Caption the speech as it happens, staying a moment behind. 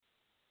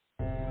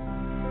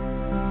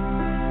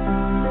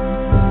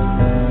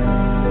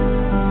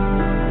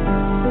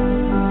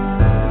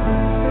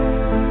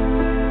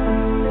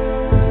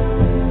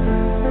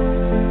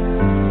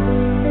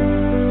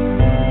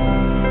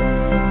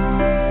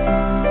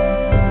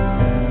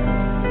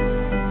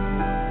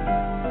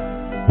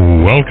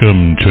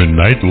Welcome to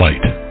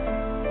Nightlight.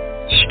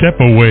 Step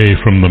away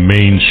from the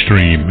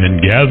mainstream and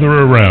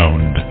gather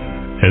around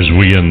as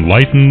we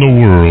enlighten the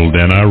world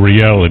and our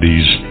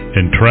realities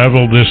and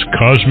travel this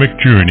cosmic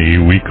journey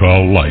we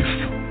call life.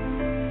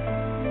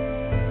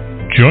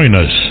 Join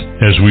us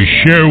as we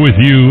share with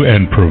you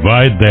and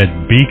provide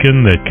that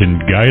beacon that can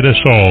guide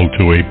us all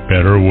to a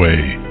better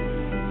way.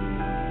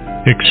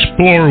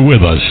 Explore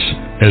with us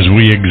as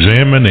we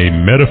examine a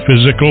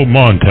metaphysical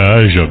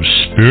montage of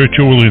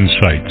spiritual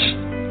insights,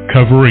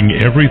 covering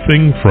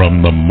everything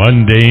from the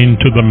mundane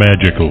to the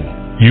magical,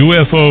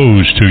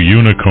 UFOs to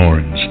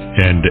unicorns,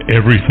 and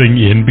everything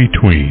in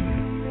between.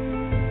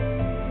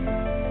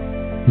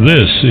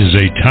 This is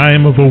a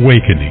time of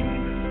awakening,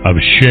 of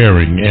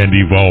sharing and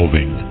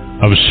evolving,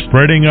 of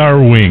spreading our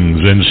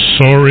wings and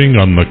soaring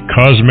on the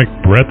cosmic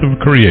breath of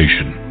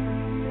creation.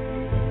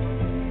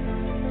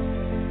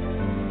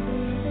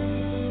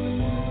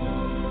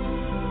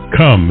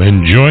 Come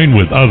and join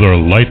with other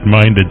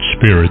light-minded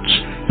spirits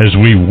as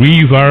we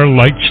weave our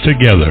lights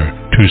together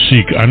to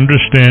seek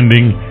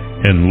understanding,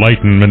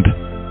 enlightenment,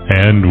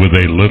 and with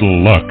a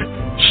little luck,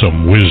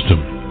 some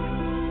wisdom.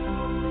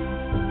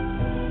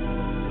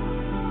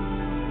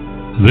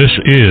 This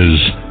is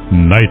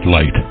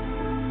Nightlight,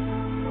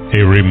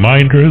 a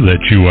reminder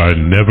that you are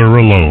never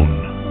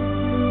alone.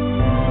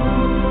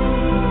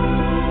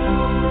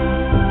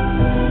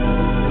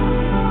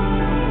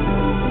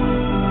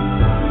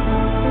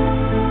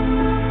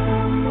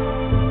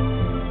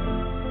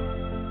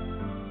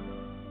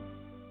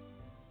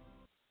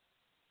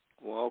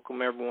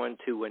 Welcome everyone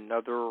to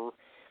another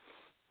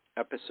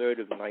episode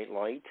of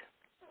Nightlight.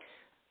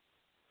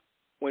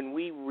 When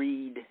we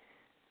read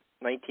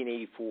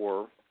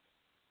 1984,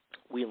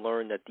 we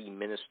learn that the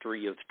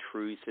Ministry of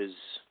Truth is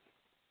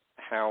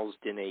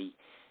housed in a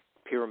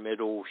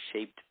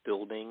pyramidal-shaped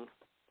building.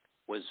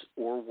 Was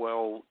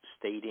Orwell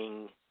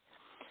stating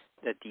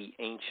that the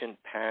ancient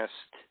past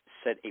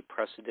set a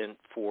precedent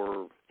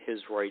for his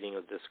writing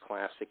of this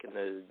classic in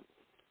the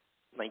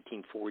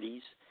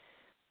 1940s?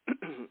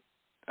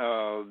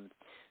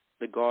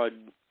 The God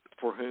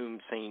for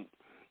whom St.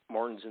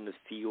 Martin's in the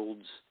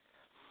Fields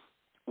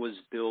was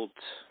built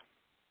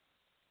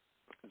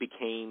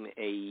became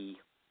a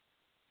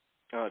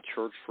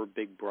church for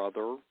Big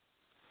Brother.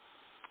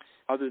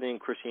 Other than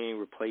Christianity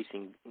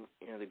replacing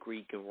the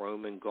Greek and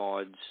Roman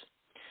gods,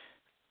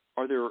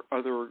 are there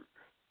other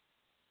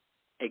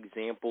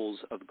examples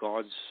of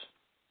gods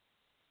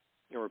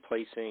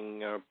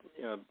replacing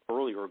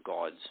earlier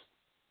gods?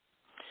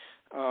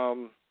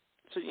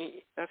 So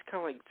that's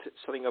kind of like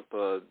setting up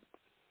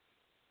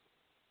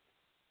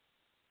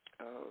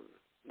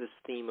this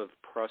theme of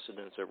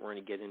precedence that we're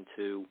going to get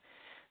into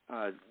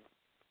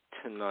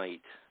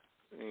tonight.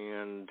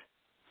 And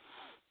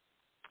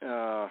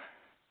I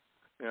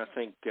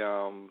think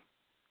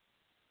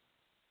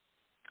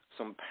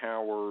some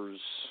powers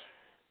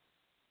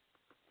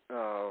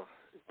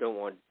don't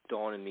want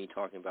Dawn and me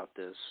talking about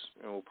this.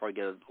 And we'll probably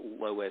get a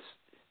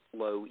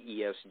low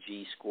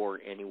ESG score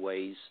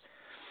anyways.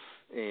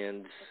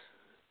 And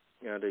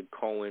to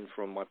call in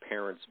from my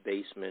parents'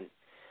 basement,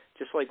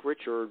 just like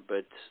Richard,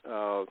 but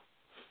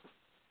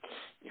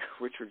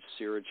Richard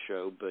Seared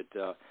show. But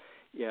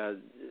I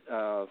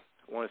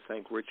want to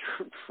thank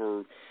Richard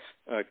for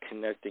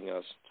connecting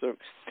us. So,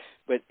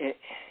 but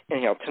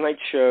anyhow, tonight's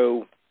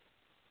show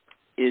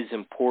is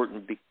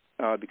important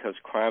because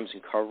Crimes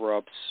and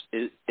Cover-Ups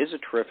is a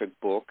terrific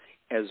book,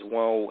 as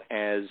well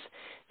as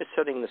it's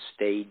setting the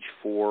stage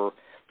for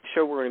the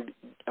show we're going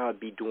to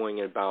be doing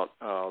in about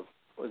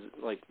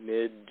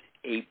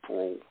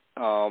mid-April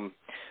on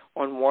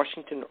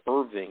Washington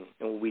Irving,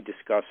 and we'll be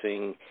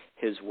discussing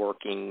his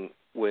working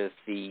with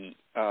the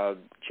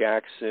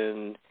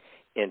Jackson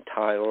and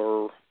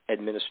Tyler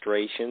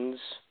administrations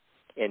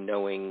and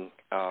knowing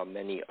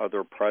many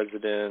other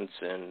presidents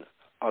and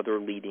other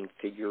leading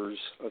figures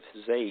of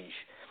his age.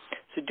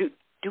 So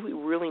do we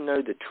really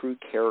know the true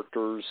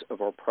characters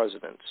of our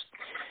presidents?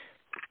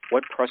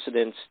 What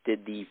precedents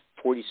did the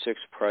 46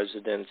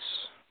 presidents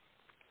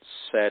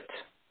set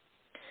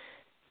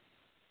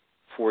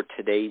for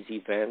today's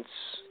events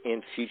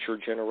and future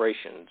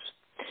generations?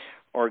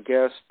 Our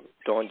guest,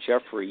 Don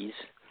Jeffries,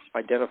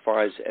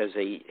 identifies as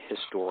a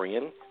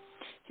historian.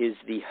 He's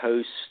the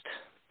host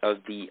of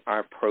the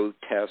I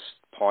Protest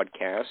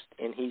podcast,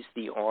 and he's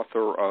the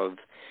author of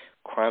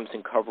Crimes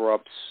and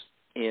Cover-Ups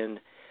in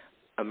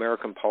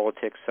American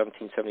Politics,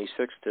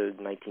 1776 to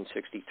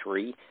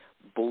 1963,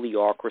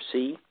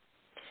 Bullyocracy,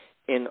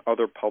 and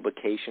other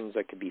publications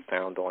that can be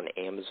found on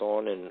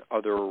Amazon and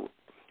other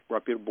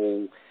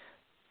reputable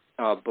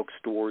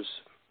bookstores.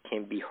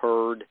 Can be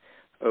heard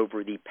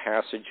over the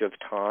passage of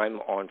time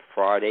on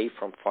Friday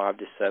from 5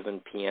 to 7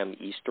 p.m.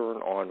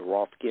 Eastern on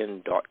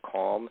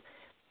Rothkin.com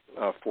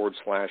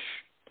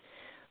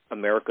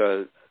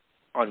 /America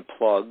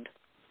Unplugged,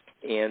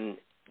 and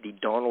the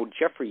Donald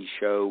Jeffries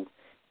Show,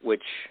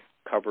 which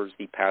covers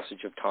the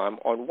passage of time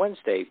on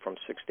Wednesday from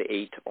 6 to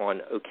 8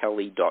 on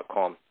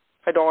O'Kelly.com.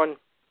 Hi, Don.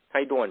 How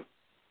you doing?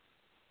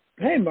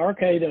 Hey, Mark.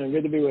 How you doing?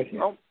 Good to be with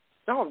you. Oh,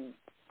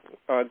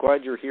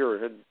 Glad you're here.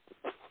 It had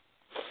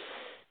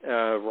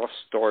a rough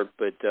start,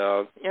 but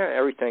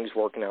everything's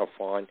working out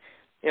fine.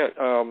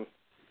 I'm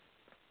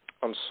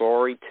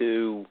sorry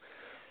to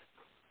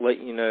let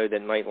you know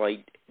that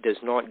Nightlight does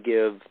not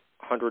give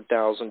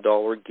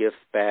 $100,000 gift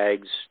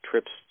bags,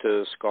 trips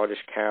to Scottish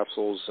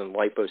castles, and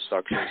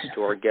liposuctions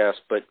to our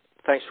guests, but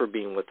thanks for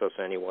being with us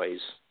anyways.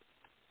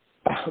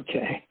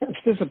 Okay. It's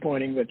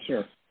disappointing, but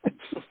sure.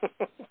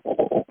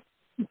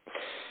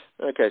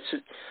 Okay. So,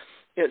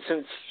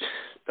 since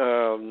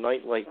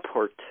Nightlight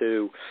Part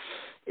 2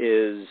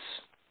 is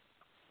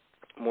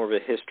more of a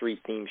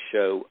history-themed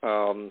show,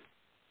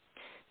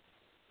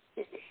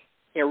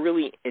 I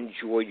really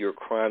enjoyed your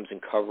crimes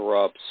and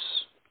cover-ups.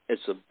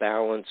 It's a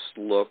balanced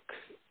look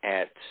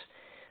at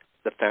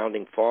the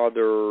Founding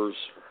Fathers,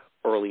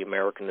 early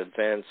American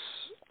events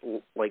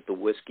like the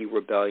Whiskey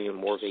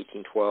Rebellion, War of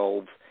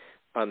 1812,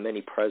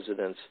 many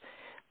presidents.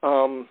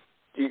 You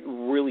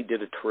really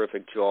did a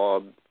terrific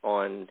job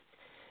on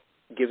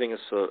giving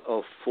us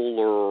a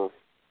fuller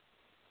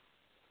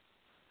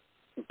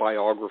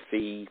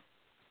biography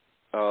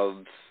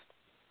of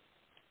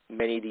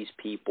many of these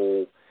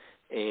people.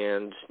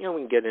 And, we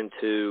can get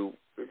into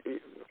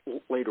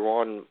later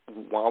on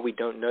why we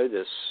don't know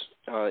this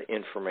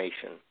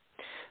information.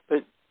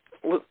 But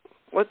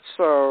let's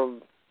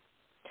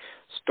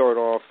start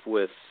off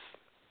with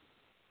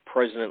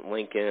President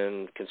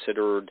Lincoln,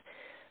 considered,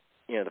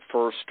 the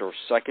first or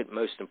second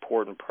most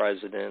important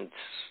president,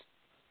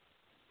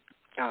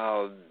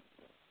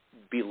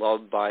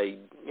 beloved by,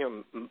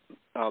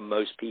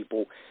 most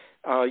people.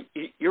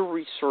 Your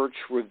research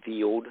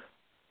revealed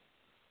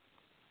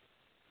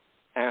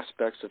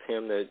aspects of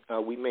him that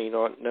we may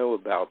not know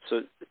about.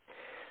 So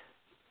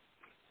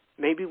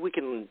maybe we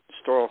can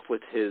start off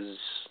with his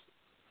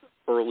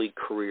early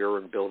career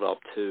and build up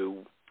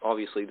to,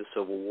 obviously, the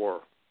Civil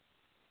War.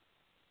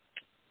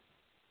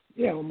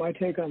 Yeah, well, my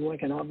take on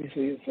Lincoln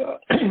obviously is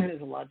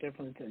a lot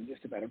different than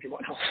just about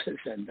everyone else's.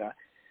 And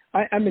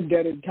I'm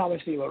indebted to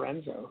Thomas D.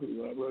 Lorenzo,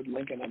 who wrote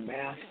Lincoln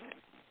Unmasked.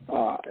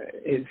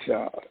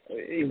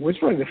 He was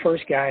really the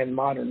first guy in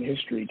modern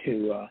history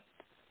to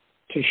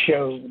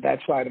show that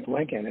side of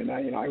Lincoln, and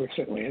I was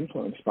certainly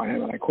influenced by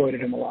him, and I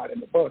quoted him a lot in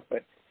the book.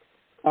 But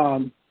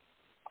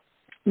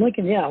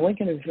Lincoln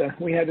is.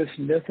 We had this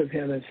myth of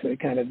him as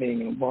kind of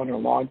being born in a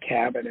log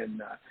cabin,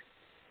 and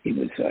he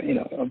was,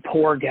 a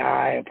poor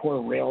guy, a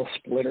poor rail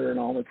splitter, and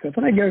all that stuff.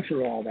 And I go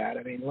through all that.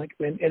 I mean,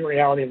 in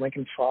reality,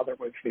 Lincoln's father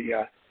was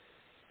the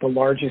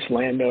largest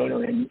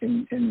landowner in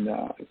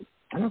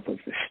I don't know if it was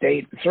the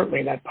state, but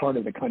certainly in that part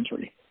of the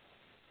country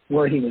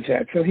where he was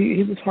at. So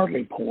he was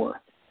hardly poor.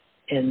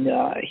 And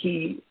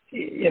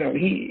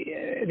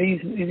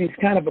these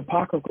kind of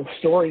apocryphal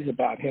stories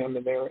about him,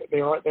 and they're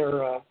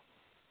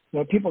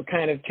people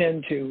kind of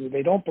tend to,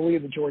 they don't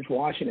believe the George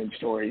Washington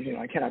stories.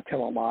 I cannot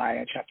tell a lie.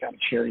 I chopped down a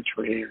cherry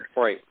tree, or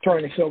right,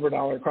 throwing a silver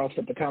dollar across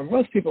the Potomac.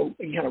 Most people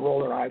kind of roll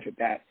their eyes at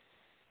that,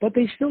 but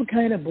they still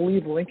kind of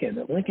believe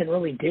that Lincoln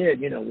really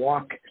did,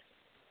 walk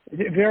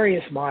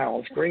various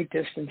miles, great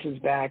distances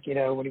back, when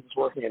he was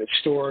working at a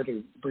store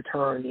to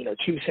return,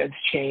 2 cents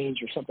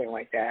change or something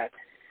like that.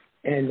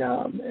 And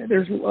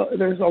there's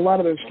a lot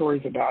of those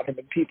stories about him,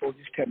 and people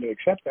just tend to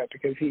accept that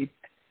because he's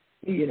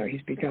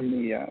become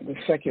the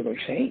secular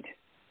saint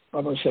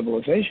of our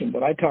civilization.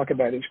 But I talk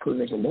about his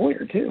career as a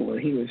lawyer too,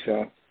 where he was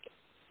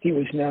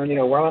known.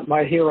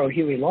 My hero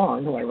Huey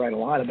Long, who I write a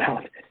lot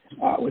about,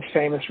 was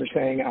famous for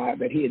saying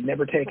that he had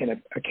never taken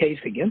a case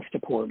against a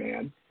poor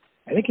man.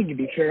 I think it can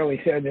be fairly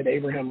said that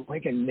Abraham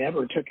Lincoln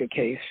never took a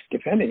case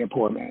defending a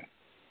poor man.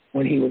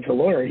 When he was a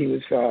lawyer, he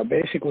was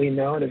basically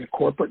known as a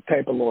corporate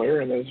type of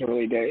lawyer in those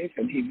early days,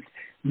 and he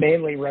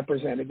mainly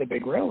represented the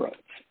big railroads.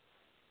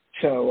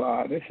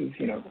 So this is,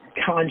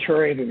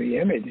 contrary to the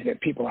image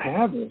that people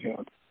have of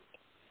him.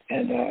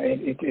 And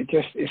it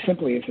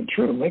simply isn't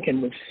true.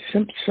 Lincoln was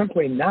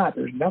simply not.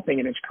 There's nothing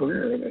in his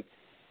career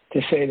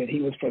to say that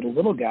he was for the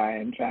little guy.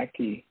 In fact,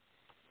 he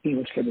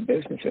was for the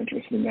business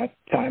interest. In that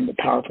time, the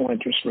powerful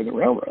interests were the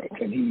railroads,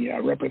 and he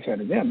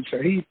represented them.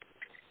 So he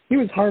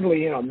was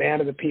hardly, a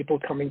man of the people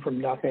coming from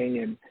nothing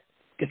and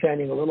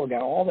defending the little guy.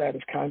 All that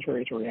is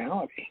contrary to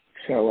reality.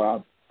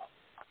 So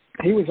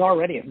he was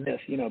already a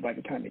myth, by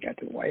the time he got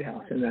to the White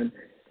House. And then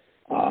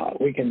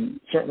we can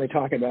certainly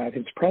talk about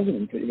his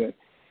presidency, but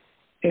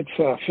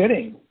it's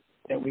fitting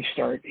that we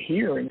start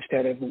here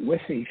instead of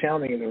with the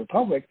founding of the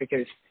Republic,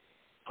 because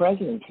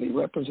presidency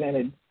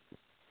represented,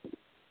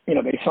 a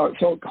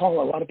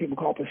lot of people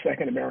call it the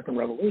Second American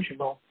Revolution.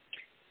 Well,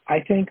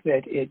 I think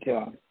that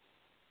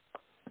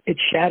it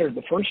shattered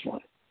the first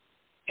one.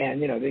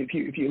 And,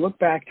 if you look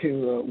back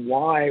to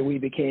why we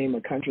became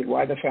a country,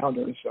 why the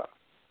founders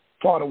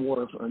fought a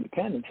war for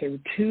independence, there were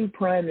 2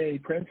 primary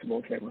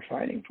principles they were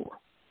fighting for.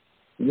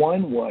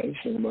 One was,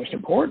 and the most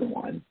important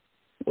one,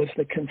 was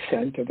the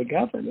consent of the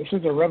governed. This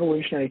was a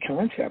revolutionary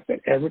concept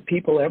that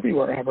people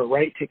everywhere have a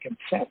right to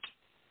consent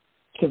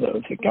to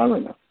those that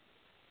govern them.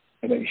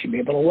 And they should be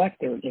able to elect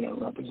their,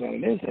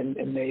 representatives.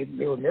 And they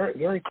were very,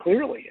 very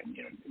clearly, and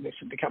this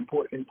would become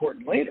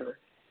important later,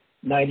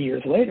 90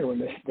 years later when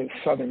the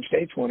southern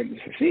states wanted to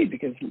secede,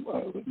 because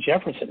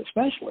Jefferson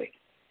especially,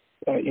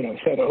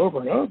 said over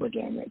and over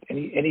again that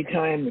any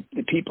time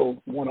the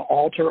people want to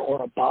alter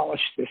or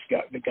abolish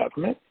the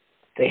government,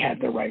 they have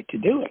the right to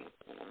do it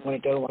when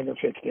it no longer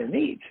fits their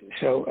needs.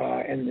 So,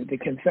 and the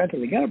consent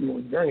of the government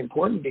was very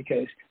important,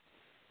 because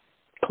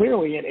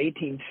clearly in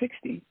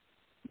 1860,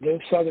 those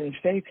southern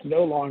states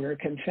no longer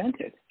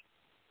consented.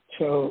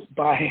 So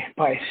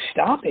by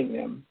stopping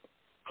them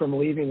from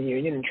leaving the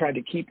Union and trying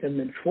to keep them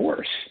in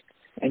force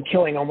and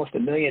killing almost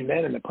 1 million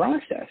men in the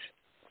process,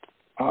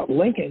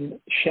 Lincoln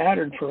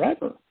shattered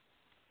forever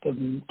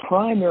the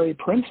primary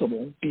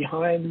principle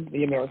behind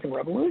the American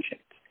Revolution.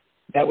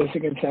 That was the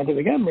consent of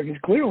the government,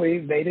 because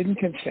clearly they didn't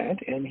consent,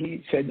 and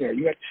he said,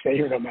 you have to stay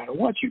here no matter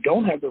what. You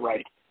don't have the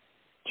right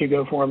to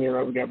go form your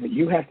own government.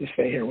 You have to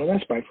stay here with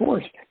us by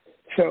force.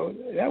 So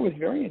that was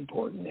very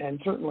important,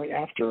 and certainly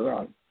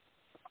after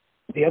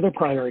the other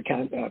primary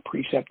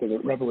precept of the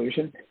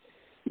Revolution,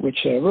 which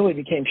really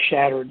became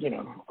shattered,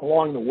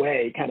 along the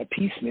way, kind of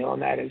piecemeal,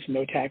 and that is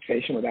no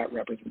taxation without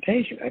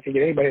representation. I think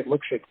anybody that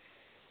looks at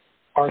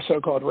our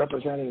so-called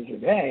representatives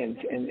today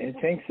and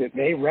thinks that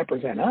they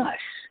represent us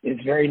is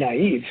very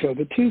naive. So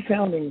the two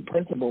founding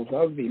principles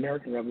of the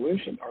American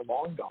Revolution are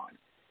long gone.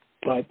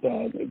 But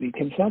the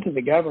consent of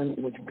the government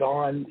was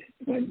gone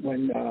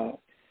when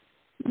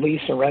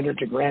Lee surrendered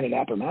to Grant at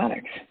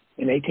Appomattox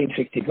in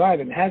 1865,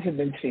 and hasn't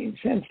been seen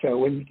since. So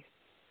when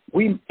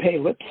we pay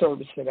lip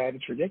service to that,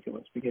 it's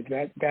ridiculous, because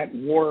that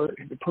war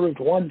proved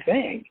one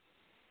thing.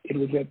 It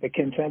was that the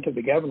consent of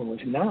the government was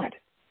not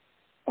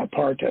a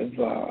part of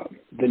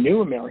the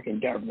new American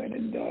government.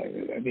 And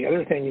the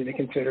other thing to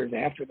consider is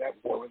after that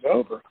war was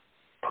over,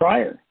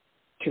 prior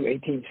to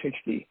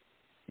 1860,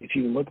 if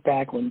you look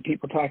back, when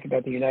people talk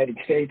about the United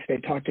States, they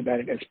talked about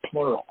it as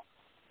plural.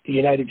 The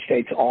United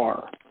States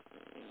are,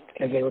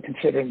 because they were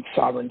considered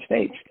sovereign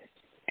states.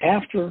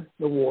 After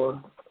the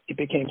war, it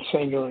became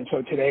singular, and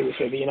so today we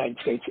say the United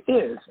States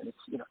is, and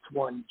it's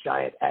one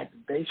giant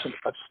aggregation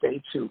of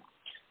states who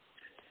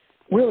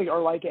really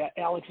are like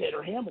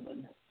Alexander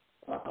Hamilton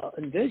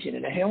envisioned.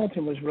 And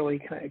Hamilton was really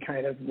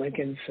kind of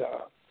Lincoln's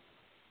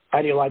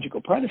ideological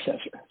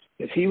predecessor,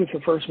 because he was the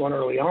first one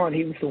early on.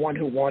 He was the one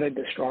who wanted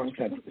the strong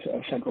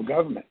central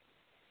government,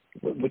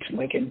 which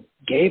Lincoln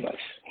gave us.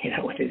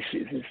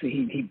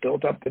 He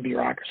built up the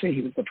bureaucracy.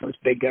 He was the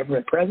first big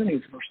government president. He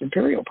was the first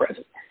imperial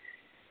president.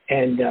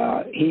 And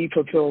he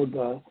fulfilled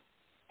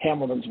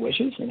Hamilton's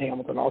wishes, and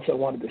Hamilton also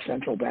wanted the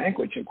central bank,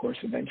 which, of course,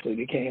 eventually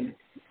became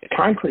a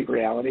concrete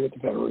reality with the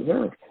Federal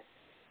Reserve.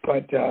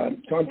 But so,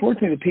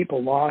 unfortunately, the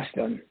people lost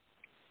at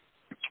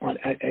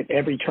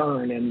every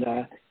turn, and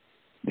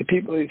the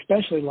people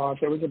especially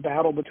lost. There was a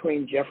battle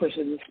between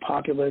Jefferson's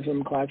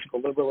populism, classical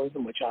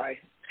liberalism, which I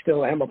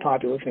still am a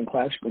populist and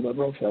classical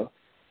liberal, so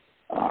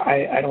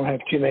I don't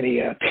have too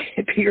many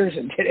peers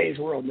in today's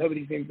world.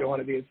 Nobody seems to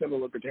want to be a civil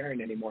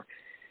libertarian anymore.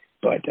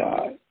 But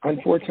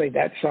unfortunately,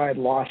 that side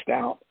lost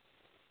out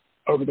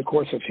over the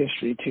course of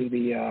history to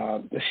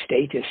the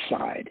statist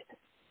side,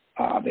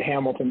 the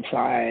Hamilton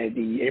side,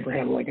 the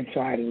Abraham Lincoln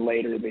side, and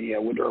later the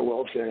Woodrow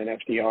Wilson and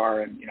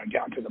FDR, and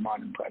down to the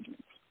modern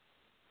presidents.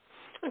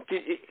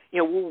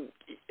 We'll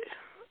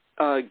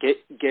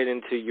get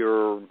into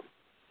your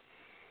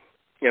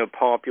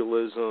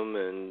populism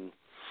and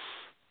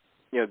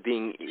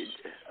being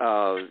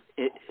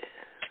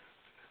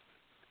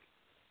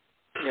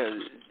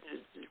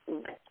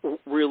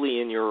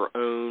really in your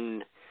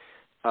own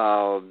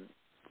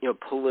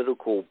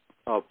political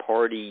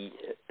party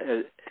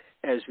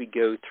as we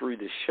go through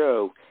the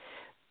show.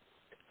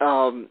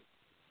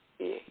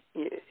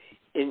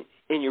 In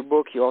your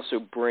book, you also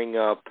bring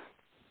up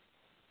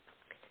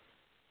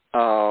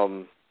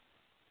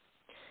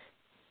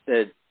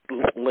that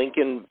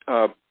Lincoln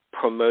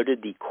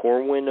promoted the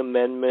Corwin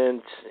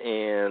Amendment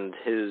and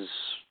his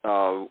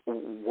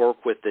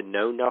work with the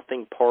Know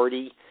Nothing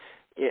Party.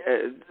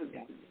 A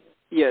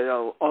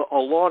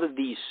lot of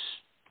these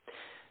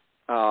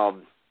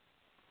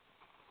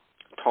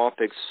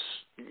topics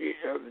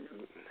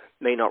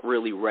may not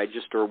really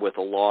register with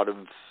a lot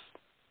of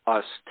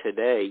us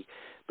today,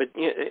 but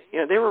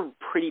they were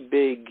pretty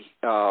big.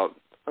 The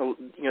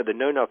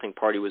Know Nothing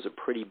Party was a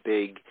pretty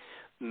big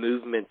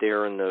movement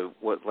there in the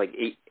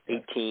late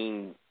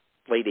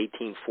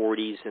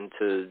 1840s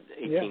into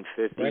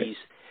 1850s.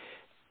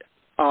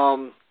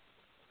 Right.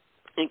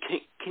 And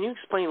can you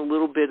explain a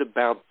little bit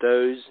about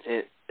those,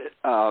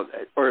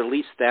 or at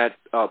least that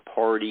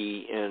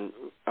party, and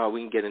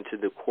we can get into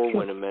the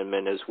Corwin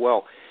Amendment as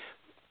well.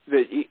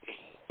 But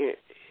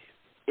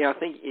I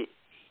think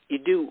you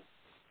do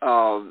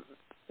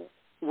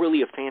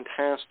really a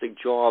fantastic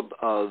job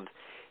of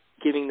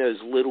giving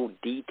those little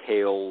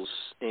details,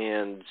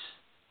 and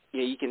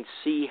you can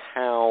see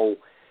how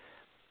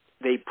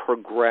they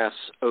progress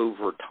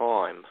over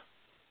time.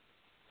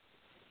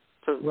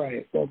 So,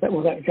 right. Well,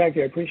 in fact,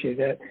 I appreciate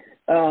that.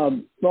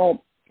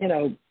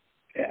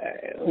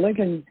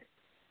 Lincoln,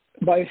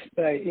 by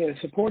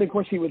supporting, of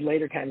course, he would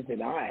later kind of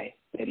deny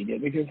that he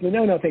did, because the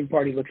Know Nothing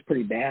Party looks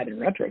pretty bad in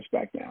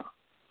retrospect now.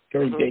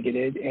 very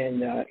bigoted,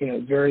 and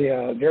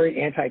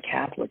very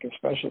anti-Catholic,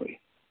 especially.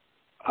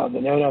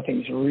 The Know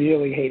Nothings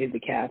really hated the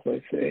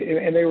Catholics,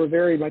 and they were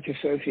very much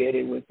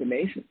associated with the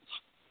Masons,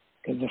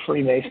 because the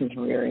Freemasons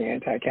were very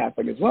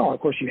anti-Catholic as well. Of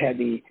course, you had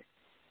the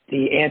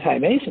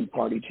anti-Mason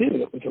party too,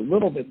 that was a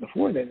little bit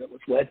before then, that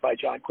was led by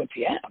John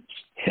Quincy Adams,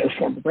 as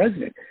former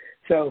president.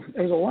 So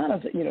there was a lot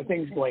of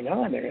things going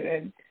on there,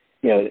 and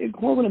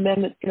Corbin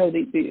Amendment,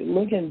 the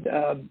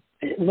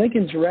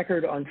Lincoln's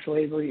record on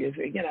slavery is,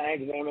 again, I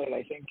examined it,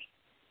 I think,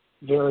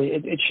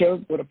 it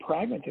showed what a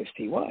pragmatist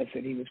he was,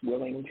 that he was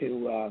willing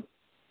to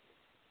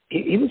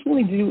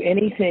do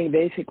anything,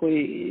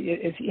 basically,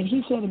 and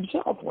he said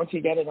himself, once he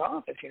got into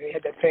office, he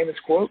had that famous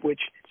quote, which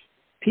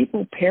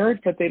people parrot,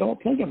 but they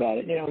don't think about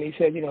it, and he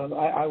said,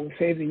 I will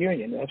save the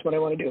Union. That's what I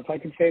want to do. If I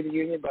can save the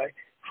Union by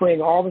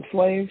freeing all the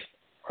slaves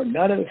or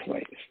none of the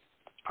slaves,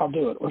 I'll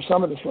do it, or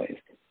some of the slaves.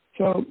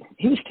 So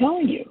he was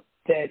telling you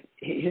that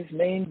his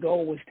main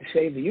goal was to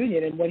save the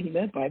Union, and what he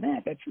meant by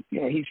that,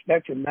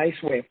 that's a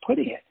nice way of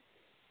putting it,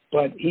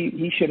 but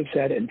he should have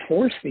said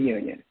enforce the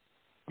Union,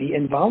 the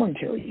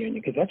involuntary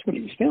Union, because that's what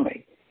he was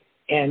doing.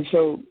 And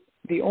so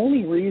the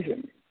only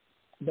reason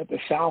that the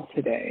South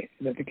today,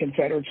 that the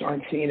Confederates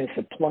aren't seen as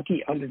the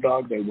plucky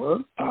underdog they were,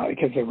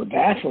 because they were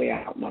vastly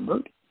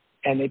outnumbered,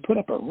 and they put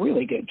up a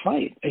really good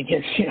fight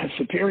against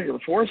superior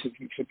forces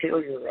and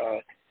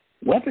superior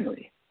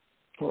weaponry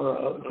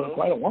for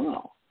quite a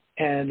while.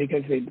 And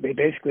because they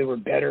basically were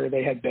better,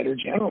 they had better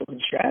generals and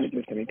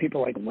strategists. I mean,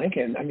 people like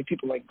Lincoln,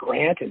 people like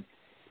Grant and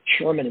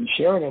Sherman and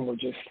Sheridan were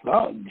just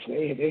thugs.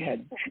 They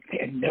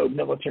had no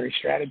military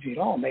strategy at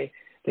all. They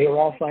were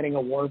all fighting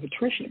a war of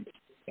attrition.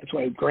 That's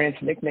why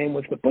Grant's nickname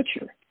was the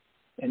Butcher.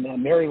 And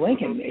Mary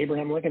Lincoln,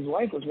 Abraham Lincoln's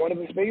wife, was one of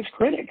his biggest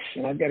critics.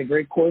 And I've got a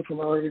great quote from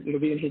her, it'll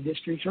be in his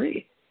History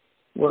 3,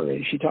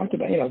 where she talked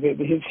about,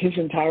 his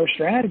entire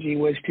strategy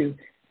was to,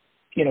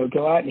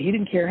 go out, and he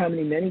didn't care how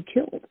many men he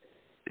killed,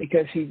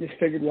 because he just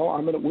figured,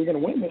 well, we're going to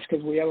win this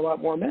because we have a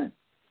lot more men.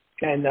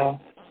 And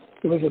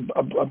it was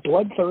a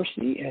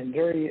bloodthirsty and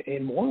very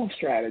immoral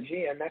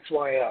strategy, and that's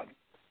why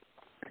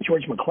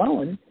George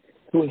McClellan,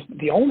 who was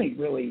the only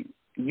really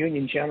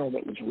Union general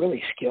that was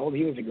really skilled,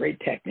 he was a great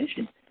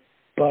technician,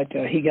 but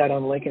he got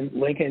on Lincoln.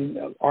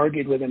 Lincoln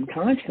argued with him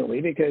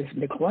constantly because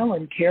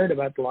McClellan cared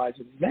about the lives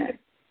of his men,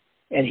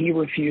 and he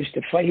refused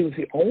to fight. He was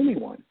the only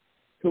one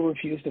who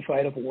refused to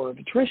fight a war of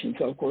attrition.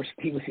 So, of course,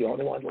 he was the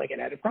only one Lincoln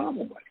had a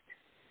problem with.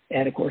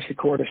 And, of course, the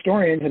court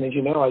historians, and as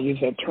you know, I use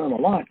that term a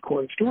lot,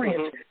 court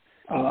historians,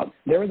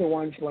 they're the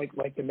ones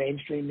like the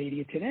mainstream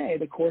media today.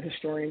 The court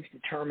historians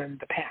determine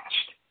the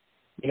past.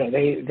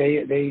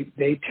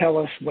 They tell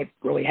us what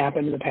really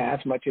happened in the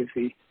past, much as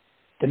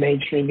the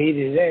mainstream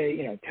media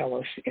today, tell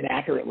us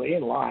inaccurately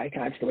and lie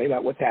constantly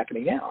about what's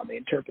happening now, and they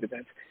interpret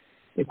events.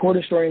 The court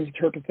historians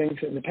interpret things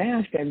in the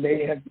past, and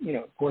they have,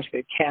 of course,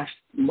 they cast,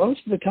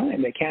 most of the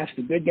time, they cast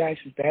the good guys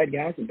as bad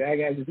guys and bad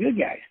guys as good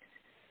guys.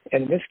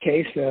 And in this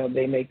case,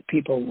 they make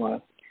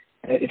people,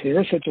 if there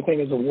is such a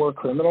thing as a war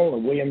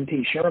criminal, William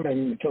T. Sherman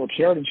and Philip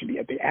Sheridan should be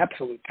at the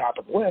absolute top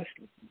of the list,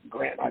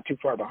 Grant not too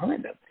far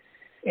behind them.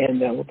 And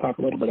we'll talk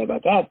a little bit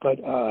about that. But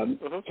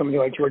somebody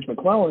like George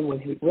McClellan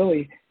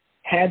really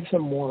had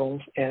some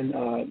morals,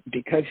 and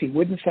because he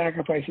wouldn't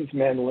sacrifice his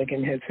men,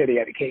 Lincoln had said he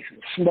had a case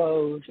of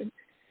slows and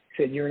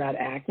said, you're not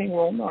acting.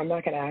 Well, no, I'm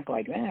not going to act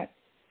like that.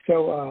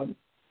 So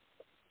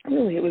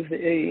really it was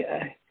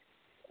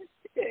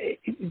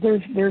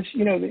there's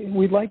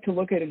we'd like to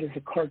look at it as a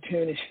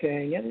cartoonish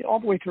thing, and all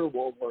the way through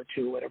World War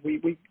II, whatever.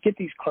 We get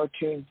these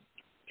cartoon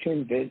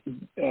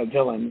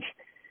villains,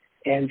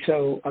 and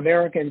so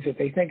Americans, if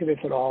they think of this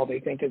at all, they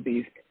think of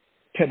these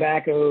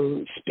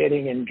tobacco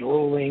spitting and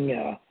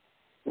drooling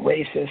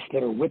racists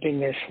that are whipping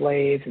their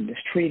slaves and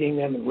mistreating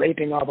them and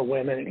raping all the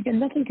women. And again,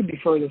 nothing could be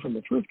further from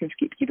the truth, because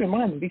keep in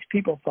mind that these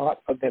people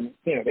thought of them,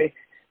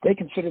 they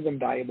considered them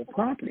valuable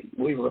property.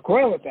 We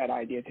recoil at that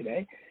idea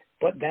today,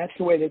 but that's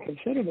the way they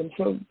considered them.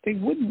 So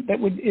it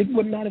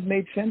would not have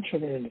made sense for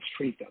them to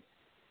mistreat them.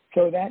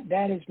 So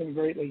that has been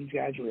greatly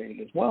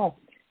exaggerated as well.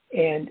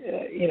 And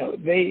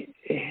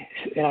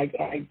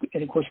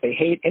and of course they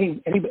hate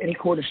any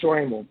court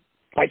historian will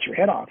bite your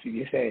head off if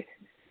you say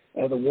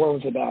the war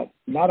was about,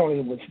 not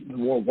only was the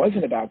war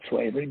wasn't about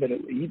slavery, but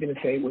even if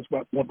it was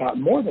about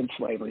more than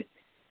slavery,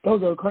 they'll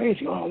go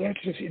crazy. Oh,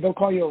 they'll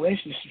call you a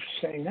racist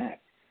for saying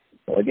that.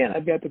 Well, again,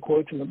 I've got the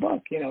quotes in the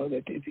book,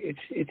 that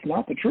it's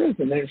not the truth.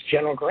 And there's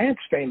General Grant's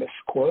famous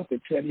quote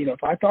that said,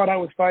 if I thought I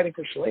was fighting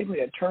for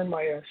slavery, I'd turn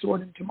my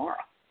sword in tomorrow.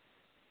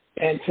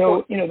 And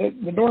so,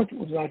 the North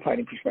was not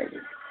fighting for slavery,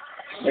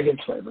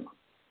 against slavery.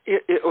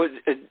 It was,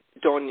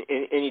 Don,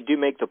 and you do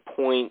make the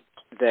point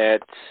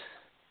that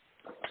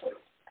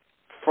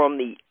from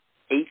the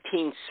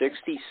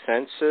 1860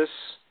 census,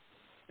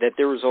 that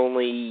there was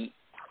only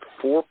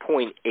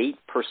 4.8%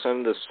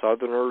 of the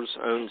Southerners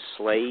owned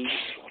slaves.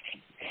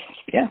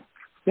 Yeah.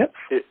 Yep.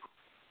 It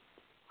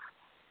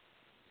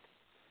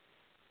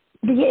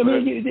was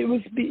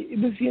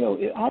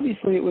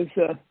obviously it was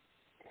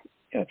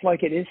it's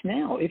like it is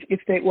now.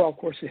 If they, well, of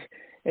course,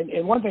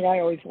 And one thing I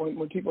always,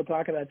 when people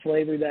talk about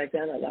slavery back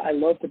then, I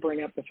love to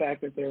bring up the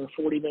fact that there are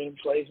 40 million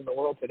slaves in the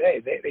world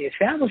today. The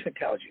establishment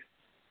tells you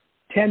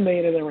 10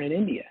 million of them are in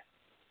India.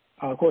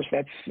 Of course,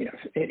 that's,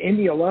 in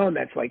India alone,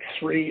 that's like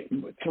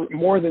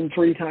more than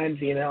 3 times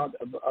the amount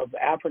of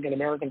African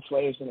American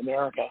slaves in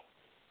America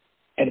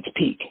at its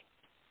peak.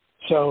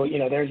 So,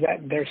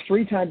 there's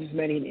 3 times as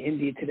many in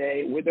India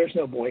today. There's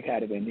no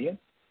boycott of India.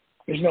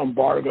 There's no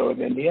embargo of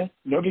India.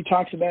 Nobody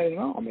talks about it at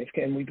all.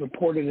 And we've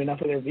reported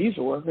enough of their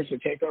visa workers to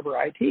take over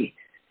IT.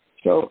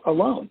 So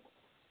alone.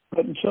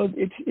 But so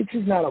it's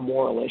just not a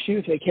moral issue.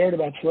 If they cared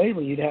about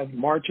slavery, you'd have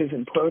marches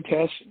and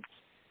protests, and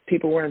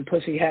people wearing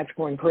pussy hats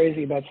going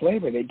crazy about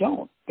slavery. They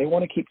don't. They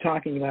want to keep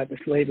talking about the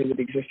slavery that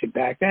existed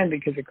back then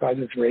because it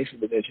causes racial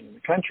division in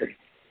the country.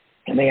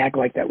 And they act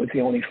like that was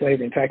the only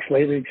slavery. In fact,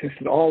 slavery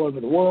existed all over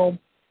the world.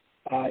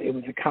 It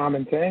was a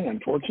common thing,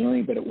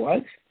 unfortunately, but it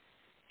was.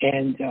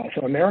 And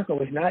so America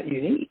was not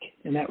unique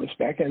in that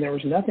respect. And there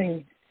was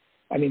nothing,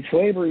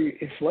 slavery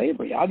is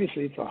slavery.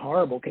 Obviously, it's a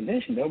horrible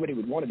condition. Nobody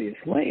would want to be a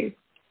slave.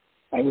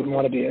 I wouldn't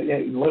want to be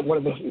one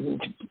of the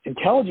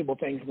intelligible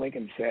things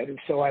Lincoln said is,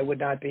 so I would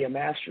not be a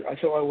master.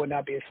 So I would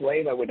not be a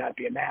slave. I would not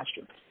be a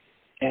master.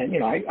 And,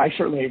 I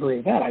certainly agree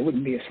with that. I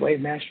wouldn't be a slave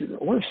master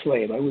or a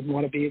slave. I wouldn't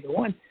want to be either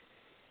one.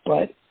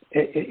 But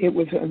it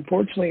was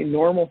unfortunately a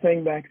normal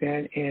thing back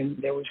then. And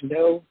there was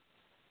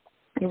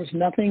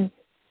nothing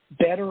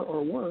better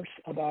or worse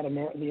about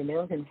the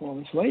American form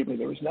of slavery.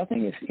 There was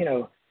nothing,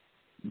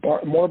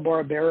 more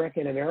barbaric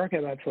in America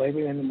about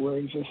slavery than where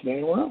it exists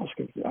anywhere else,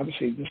 because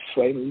obviously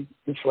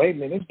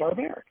enslavement is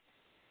barbaric.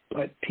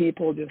 But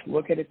people just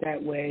look at it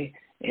that way,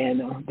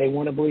 and they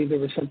want to believe there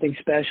was something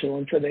special,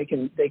 and so they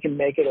can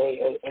make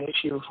it an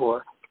issue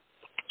for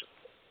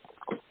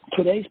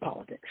today's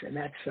politics. And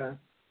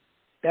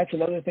that's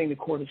another thing the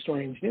court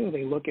historians do.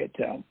 They look at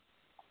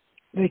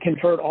they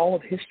convert all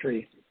of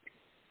history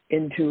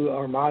into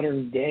our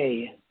modern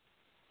day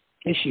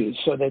issues,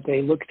 so that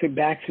they look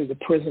back through the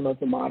prism of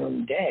the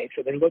modern day.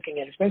 So they're looking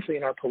at, especially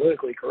in our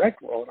politically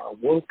correct world, our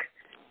woke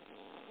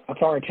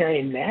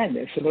authoritarian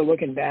madness. So they're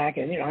looking back,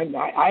 and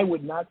I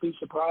would not be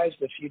surprised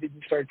if you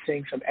didn't start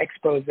seeing some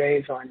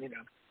exposés on,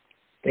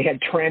 they had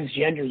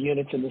transgender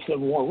units in the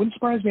Civil War. It wouldn't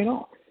surprise me at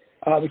all,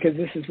 because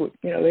this is what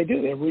they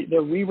do.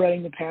 They're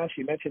rewriting the past.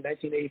 You mentioned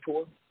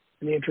 1984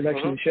 in the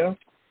introduction of the show.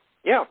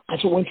 Yeah,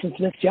 that's what Winston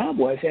Smith's job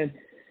was, and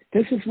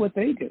this is what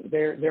they do.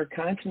 They're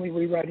constantly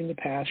rewriting the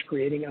past,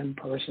 creating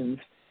unpersons.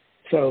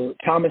 So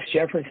Thomas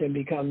Jefferson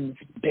he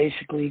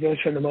goes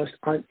from the most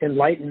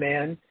enlightened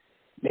man,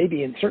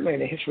 certainly in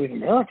the history of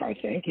America, I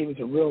think. He was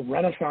a real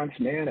Renaissance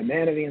man, a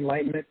man of the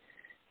Enlightenment,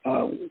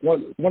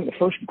 one of the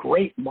first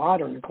great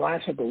modern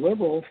classical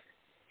liberals,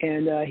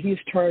 and he's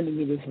turned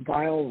into this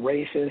vile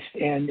racist,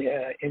 and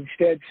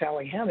instead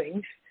Sally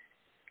Hemings,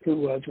 who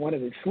was one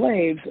of his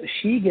slaves,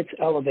 she gets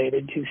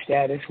elevated to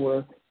status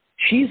where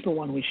she's the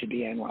one we should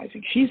be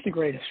analyzing. She's the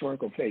great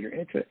historical figure.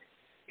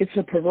 It's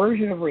a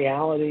perversion of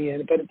reality,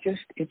 but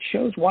it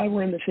shows why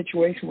we're in the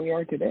situation we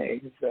are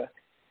today. The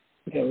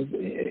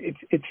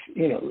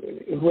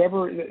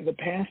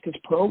past is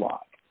prologue.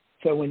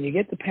 So when you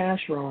get the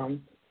past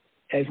wrong,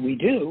 as we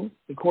do,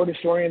 the court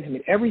historians,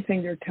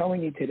 everything they're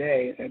telling you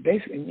today,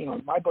 basically,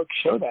 my books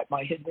show that.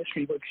 My hidden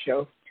history books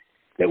show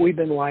that we've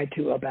been lied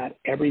to about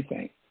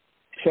everything.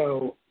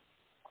 So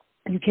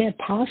you can't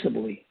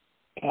possibly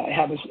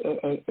have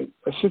a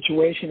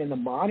situation in the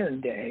modern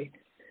day,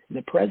 in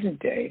the present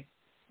day,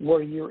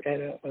 where you're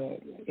at a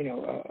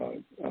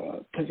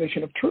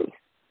position of truth.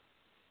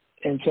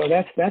 And so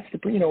that's the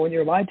when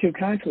you're lied to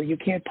constantly, you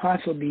can't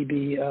possibly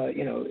be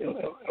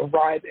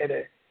arrive at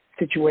a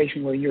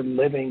situation where you're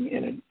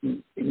living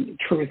in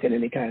truth in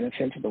any kind of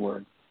sense of the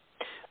word.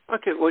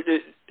 Okay, well,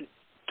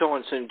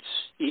 Don, since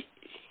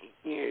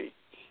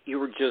you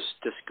were just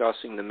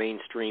discussing the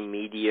mainstream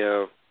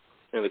media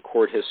and the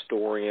court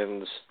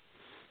historians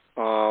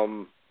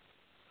of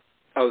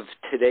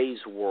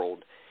today's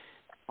world,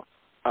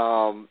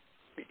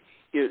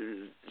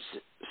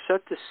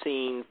 set the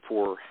scene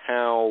for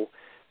how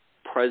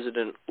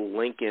President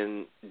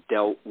Lincoln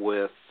dealt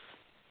with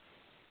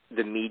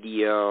the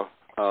media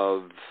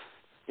of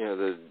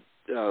the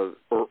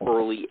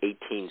early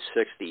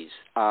 1860s.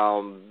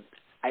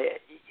 I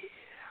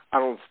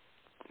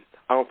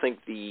don't think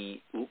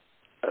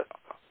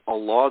a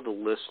lot of the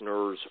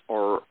listeners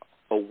are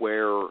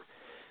aware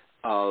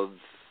of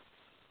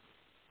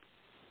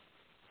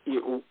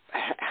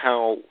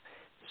how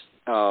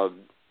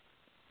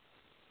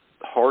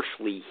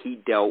harshly he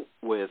dealt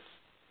with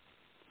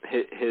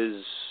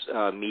his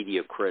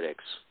media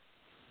critics.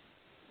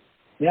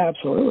 Yeah,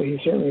 absolutely. He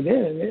certainly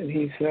did.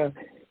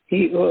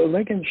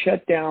 Lincoln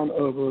shut down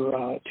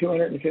over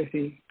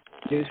 250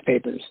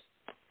 newspapers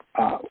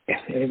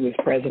when he was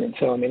president.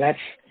 So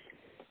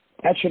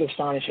that should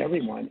astonish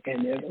everyone.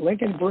 And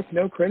Lincoln brooked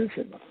no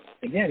criticism.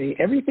 Again,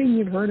 everything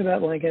you've heard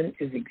about Lincoln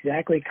is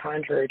exactly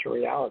contrary to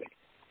reality.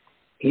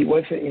 He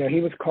was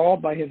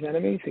called by his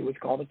enemies. He was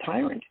called a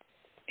tyrant,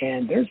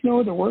 and there's no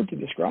other word to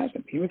describe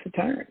him. He was a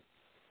tyrant.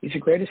 he's the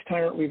greatest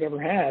tyrant we've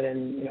ever had.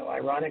 And, you know,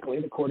 ironically,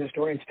 the court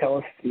historians tell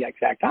us the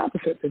exact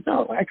opposite, that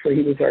no, actually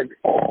he was our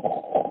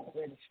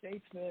greatest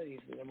statesman, he's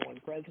the number one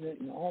president,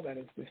 and all that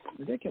is just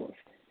ridiculous.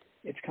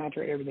 It's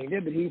contrary to everything he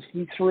did, but he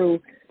threw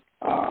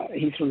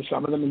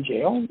some of them in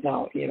jail.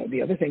 Now, you know,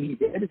 the other thing he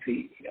did is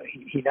he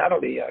not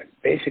only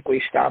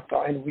basically stopped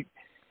all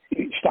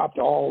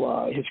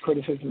his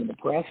criticism of the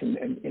press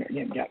and you know,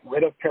 again, got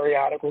rid of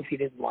periodicals he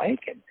didn't like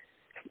and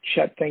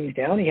shut things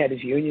down. He had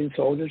his Union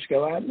soldiers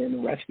go out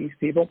and arrest these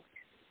people,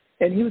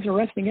 and he was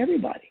arresting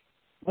everybody.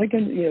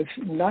 Lincoln, you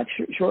know,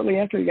 shortly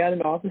after he got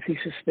into office, he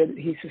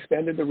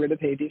suspended the writ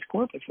of habeas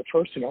corpus, the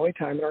first and only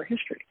time in our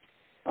history.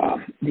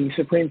 The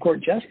Supreme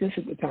Court justice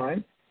at the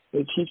time,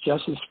 the Chief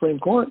Justice of the Supreme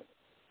Court,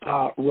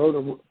 wrote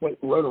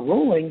a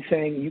ruling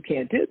saying you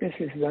can't do this.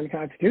 This is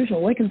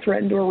unconstitutional. Lincoln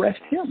threatened to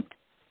arrest him.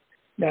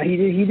 Now he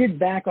did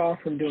back off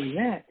from doing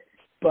that,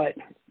 but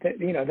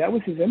you know, that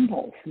was his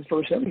impulse. His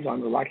first sentence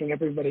on locking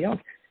up everybody else.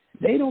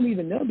 They don't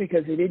even know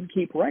because they didn't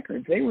keep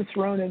records. They were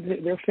thrown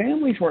into, their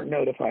families weren't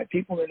notified.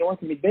 People in the North,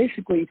 I mean,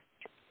 basically,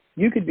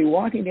 you could be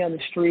walking down the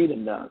street,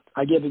 and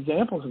I give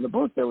examples in the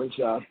book. There was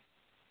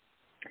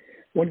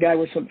one guy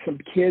with some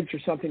kids or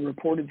something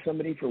reported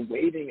somebody for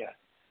waving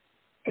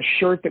a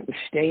shirt that was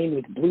stained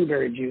with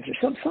blueberry juice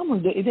or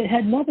someone. It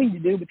had nothing to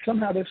do, but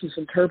somehow this was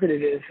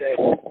interpreted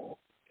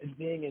as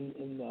being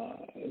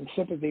in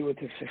sympathy with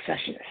the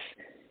secessionists.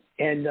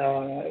 And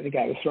the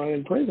guy was thrown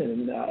in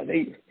prison.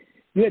 And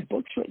you had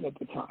books written at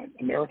the time,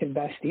 American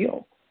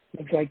Bastille,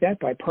 things like that,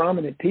 by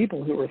prominent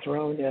people who were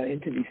thrown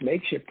into these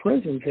makeshift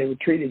prisons. They were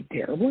treated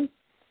terribly,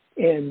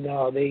 and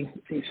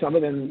some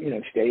of them, you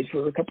know, stayed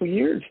for a couple of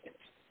years.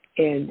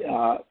 And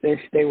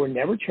they were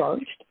never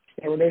charged.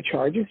 There were no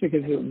charges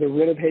because the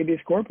writ of habeas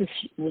corpus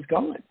was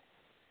gone.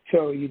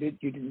 So you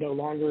no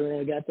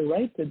longer got the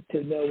right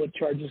to know what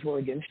charges were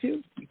against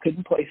you. You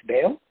couldn't place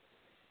bail.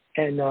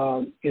 And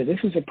you know, this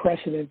is a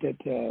precedent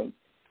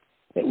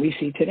that we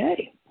see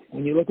today.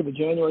 When you look at the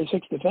January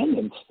 6th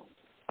defendants,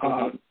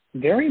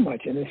 very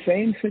much in the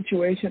same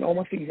situation,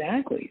 almost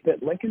exactly,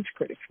 that Lincoln's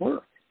critics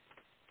were,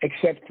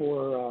 except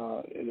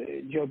for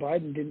Joe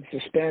Biden didn't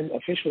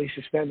officially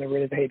suspend the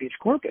writ of habeas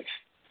corpus.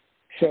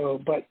 So,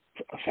 but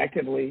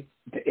effectively,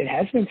 it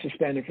has been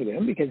suspended for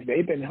them because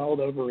they've been held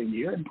over a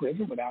year in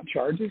prison without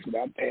charges,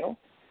 without bail,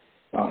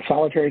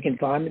 solitary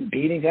confinement,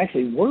 beatings,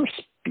 actually worse,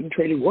 being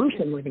treated worse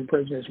than Lincoln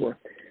prisoners were.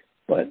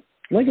 But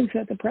Lincoln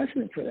set the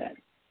precedent for that.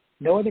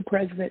 No other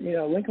president, you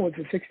know, Lincoln was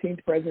the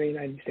 16th president of the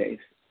United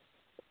States.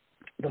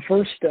 The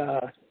first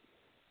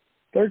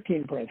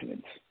 13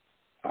 presidents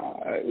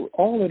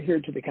all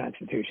adhered to the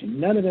Constitution.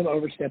 None of them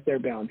overstepped their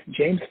bounds.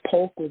 James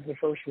Polk was the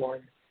first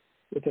one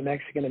with the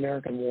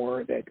Mexican-American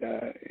War that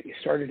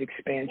started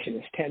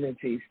expansionist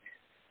tendencies.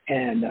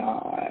 And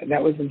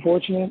that was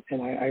unfortunate,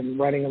 and I'm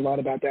writing a lot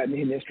about that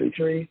in History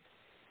 3,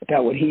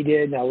 about what he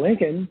did. Now,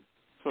 Lincoln,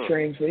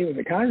 strangely, was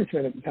a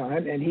congressman at the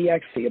time, and he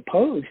actually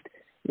opposed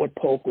what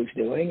Polk was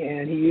doing,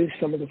 and he used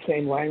some of the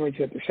same language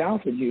that the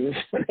South would use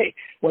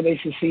when they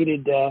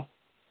seceded,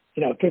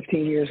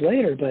 15 years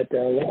later. But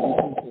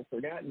Lincoln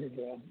forgotten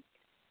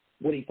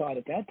what he thought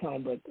at that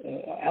time. But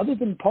other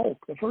than Polk,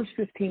 the first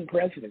 15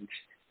 presidents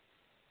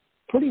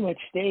pretty much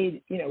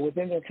stayed,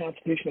 within their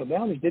constitutional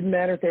boundaries. Didn't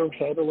matter if they were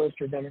Federalists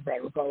or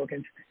Democrat,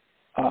 Republicans.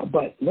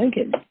 But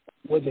Lincoln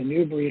was a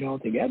new breed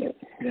altogether,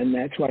 and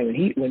that's why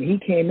when he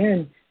came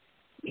in,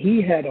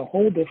 he had a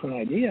whole different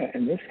idea.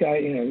 And this guy,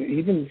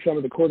 even some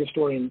of the court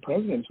historians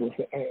will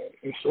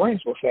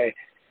say,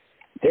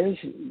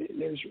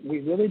 we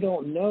really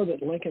don't know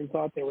that Lincoln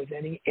thought there was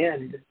any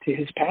end to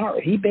his power.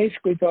 He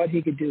basically thought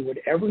he could do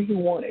whatever he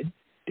wanted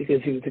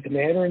because he was the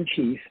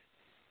commander-in-chief,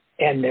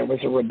 and there was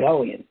a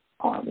rebellion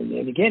on.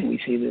 And again, we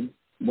see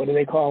what do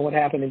they call what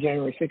happened in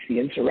January 6th, the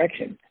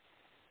insurrection.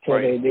 So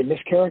right. They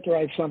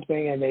mischaracterize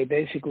something, and they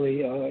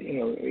basically,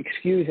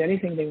 excuse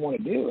anything they want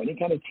to do, any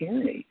kind of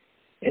tyranny,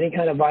 any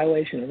kind of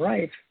violation of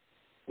rights.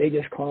 They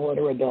just call it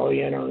a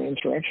rebellion or an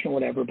insurrection or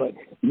whatever. But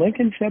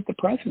Lincoln set the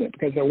precedent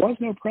because there was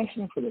no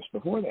precedent for this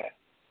before that.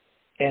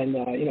 And,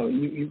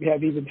 you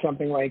have even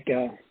something like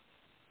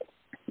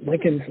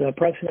Lincoln's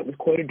precedent was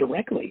quoted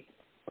directly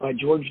by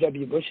George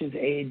W. Bush's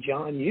aide,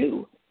 John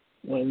Yoo,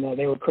 when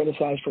they were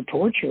criticized for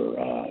torture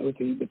with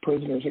the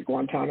prisoners at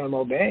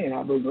Guantanamo Bay and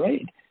Abu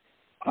Ghraib.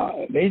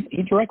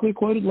 He directly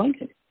quoted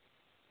Lincoln.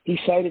 He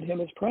cited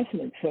him as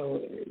precedent.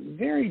 So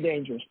very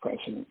dangerous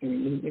precedent. I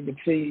mean, you could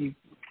see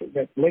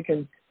that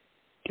Lincoln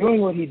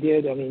doing what he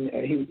did. I mean,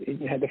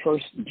 he had the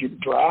first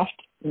draft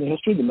in the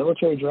history, the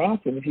military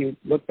draft. And if you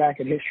look back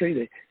at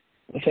history,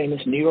 the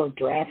famous New York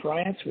draft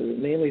riots were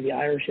mainly the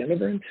Irish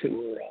immigrants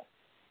who were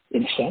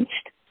incensed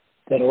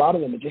that a lot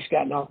of them had just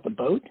gotten off the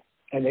boat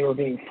and they were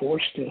being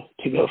forced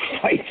to go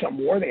fight some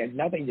war they had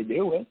nothing to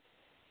do with.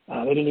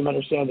 They didn't even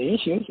understand the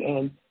issues,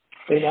 and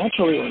they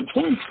naturally were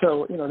incensed.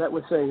 So, that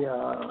was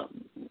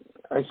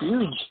a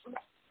huge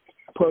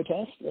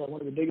protest,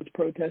 one of the biggest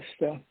protests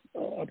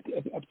up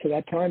to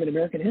that time in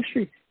American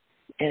history.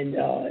 And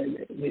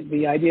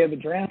the idea of a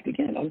draft,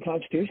 again,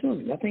 unconstitutional.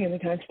 There's nothing in the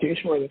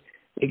Constitution where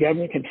the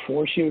government can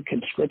force you,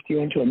 conscript you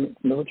into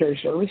a military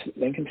service,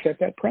 then can set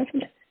that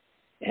precedent.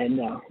 And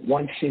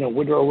once,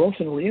 Woodrow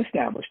Wilson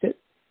reestablished it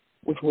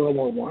with World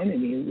War I,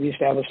 and he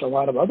reestablished a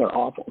lot of other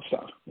awful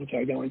stuff, which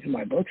I go into in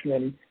my books, and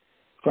then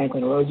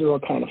Franklin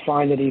Roosevelt kind of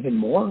fine-tuned it even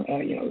more.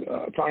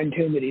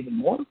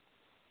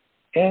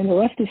 And the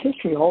rest is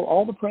history.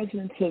 All the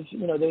presidents have,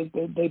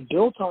 they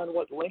built on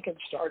what Lincoln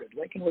started.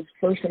 Lincoln was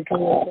the first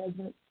imperial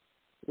president.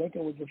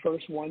 Lincoln was the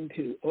first one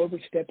to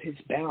overstep his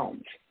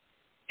bounds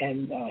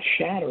and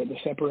shatter the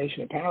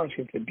separation of powers,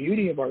 because the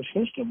beauty of our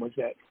system was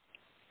that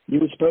you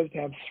were supposed to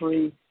have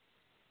three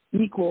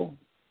equal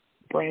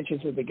branches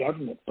of the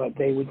government, but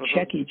they would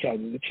check each other,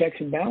 the checks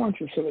and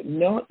balances, so that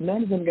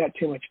none of them got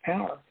too much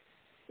power.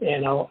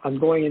 And I'm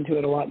going into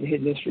it a lot in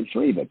Hidden History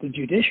 3, but the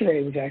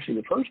judiciary was actually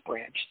the first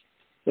branch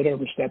that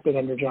overstepped it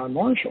under John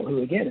Marshall,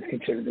 who, again, is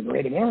considered a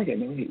great American.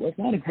 No, he was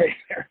not a great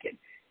American.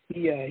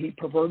 He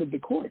perverted the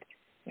court.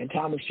 And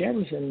Thomas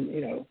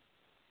Jefferson,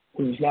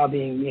 who's now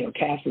being,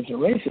 cast as a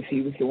racist,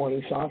 he was the one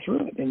who saw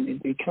through it.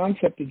 And the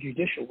concept of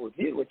judicial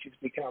review, which has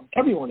become,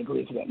 everyone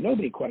agrees with that.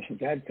 Nobody questions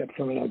that except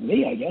someone like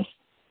me, I guess.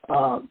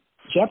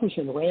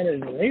 Jefferson ran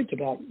and raved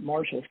about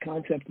Marshall's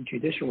concept of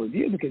judicial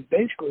review, because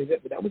basically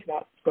that was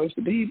not supposed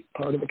to be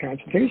part of the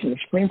Constitution. The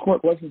Supreme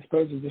Court wasn't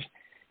supposed to just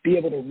be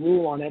able to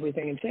rule on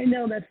everything and say,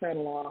 no, that's not a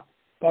law,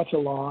 that's a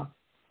law.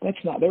 That's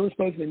not. They were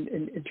supposed to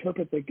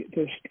interpret the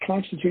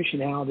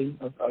constitutionality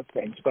of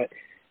things. But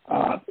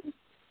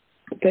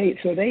they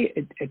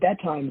at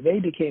that time, they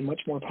became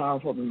much more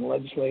powerful than the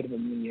legislative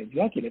and the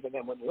executive. And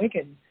then when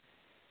Lincoln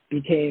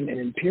became an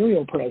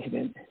imperial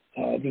president,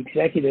 the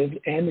executive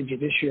and the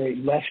judiciary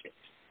left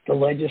the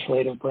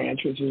legislative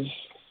branch, which is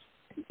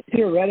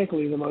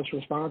theoretically the most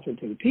responsive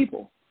to the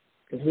people,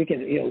 because we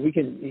can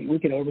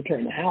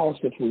overturn the House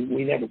if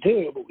we never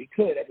do, but we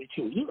could every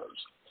 2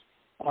 years.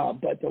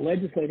 But the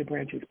legislative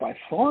branch is by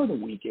far the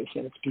weakest,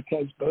 and it's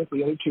because both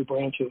the other two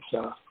branches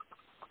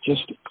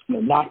just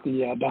knock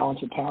the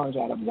balance of powers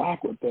out of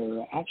whack with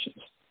their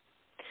actions.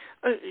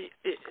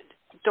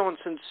 Don,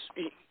 since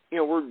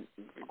we're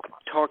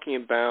talking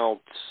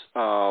about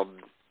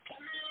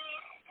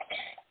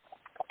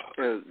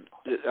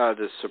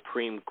the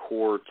Supreme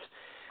Court,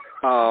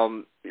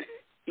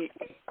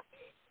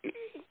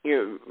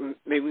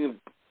 maybe we can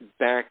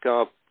back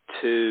up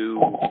to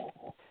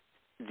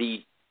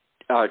the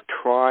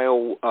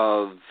trial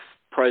of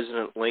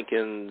President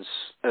Lincoln's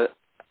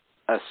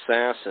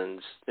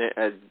assassins.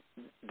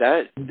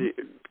 That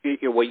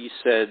what you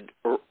said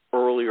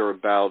earlier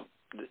about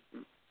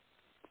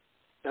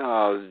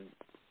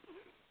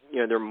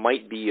there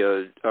might be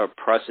a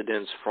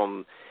precedence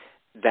from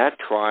that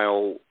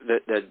trial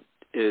that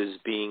is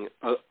being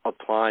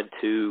applied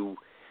to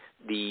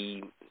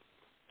the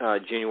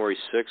January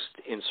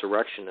 6th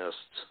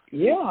insurrectionists.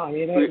 Yeah, I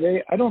mean,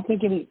 I don't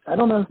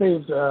know if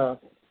they've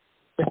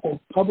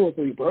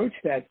publicly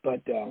broached that,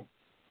 but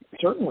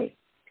certainly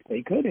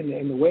they could,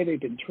 and the way they've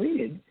been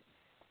treated,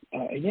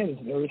 again, is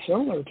very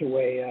similar to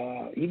way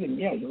you're right,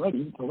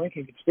 even the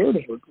Lincoln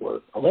conspirators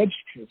were alleged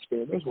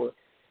conspirators were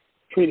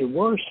treated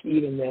worse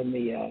even than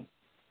the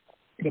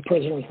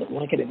prisoners that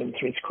Lincoln had been,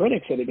 his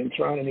critics that had been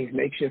thrown in these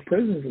makeshift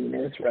prisons in the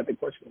North throughout the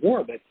course of the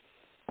war. But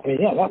I mean,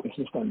 that was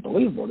just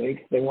unbelievable.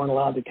 They weren't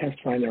allowed to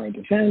testify in their own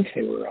defense.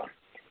 They were,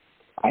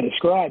 I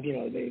described,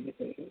 they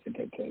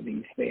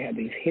had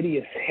these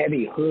hideous,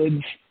 heavy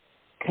hoods.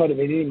 They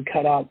didn't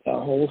cut out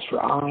holes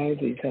for eyes.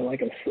 They had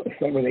like a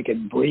thing where they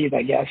could breathe,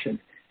 I guess,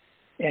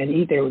 and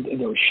eat. They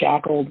were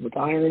shackled with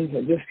irons.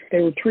 And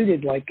they were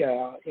treated like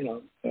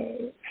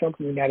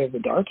something out of the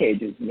Dark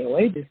Ages, the Middle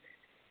Ages.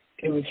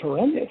 It was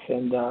horrendous,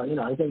 and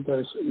I think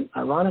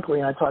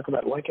ironically, I talk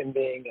about Lincoln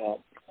being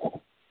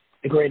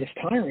the greatest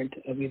tyrant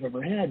we've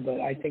ever had,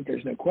 but I think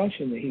there's no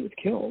question that he was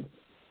killed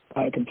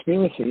by a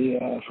conspiracy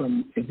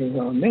from his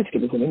own midst.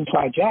 It was an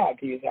inside job,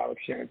 to use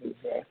Alex Jones's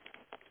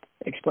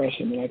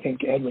expression, and I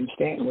think Edwin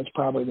Stanton was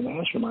probably the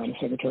mastermind, the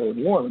Secretary of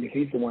War, because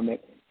he's the one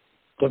that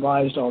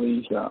devised all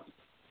these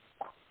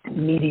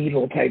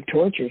medieval-type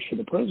tortures for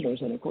the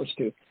prisoners, and of course,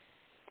 the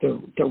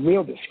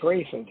real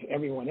disgrace of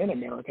everyone in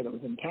America that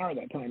was in power at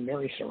that time,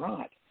 Mary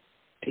Surratt,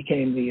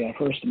 became the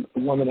first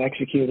woman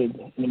executed,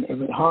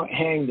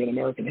 hanged in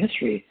American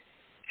history.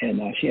 And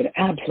she had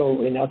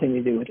absolutely nothing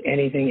to do with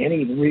anything,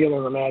 any real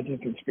or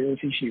imagined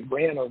conspiracy. She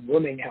ran a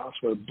rooming house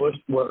where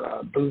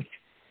Booth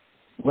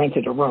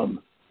rented a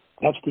room.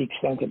 That's the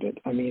extent of it.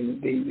 I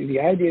mean, the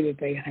idea that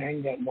they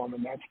hanged that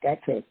woman,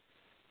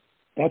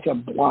 that's a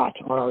blot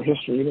on our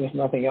history, even if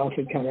nothing else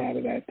had come out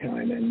of that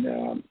time. And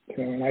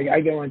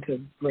I go into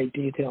great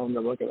detail in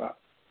the book about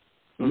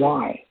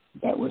why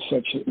that was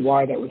such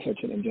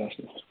an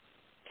injustice.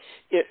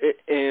 Yeah,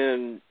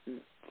 and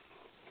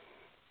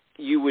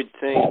you would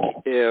think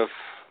if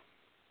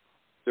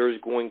there's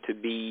going to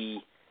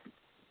be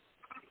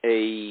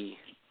a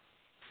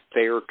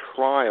fair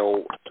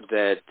trial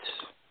that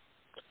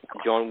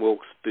John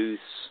Wilkes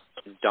Booth's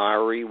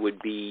diary would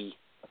be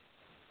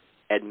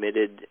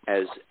admitted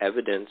as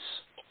evidence,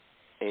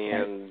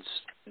 and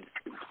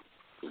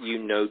you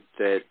note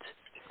that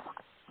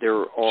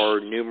there are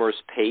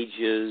numerous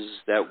pages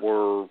that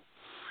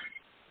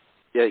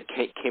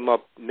came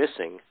up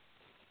missing.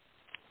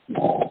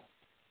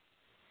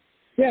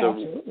 Yeah, so,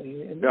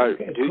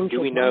 absolutely. Do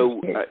we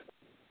know?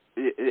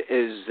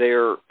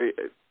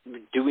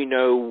 Do we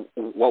know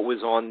what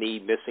was on the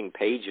missing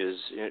pages?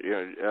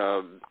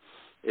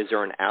 Is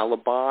there an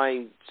alibi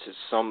to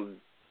some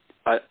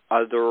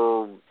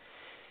other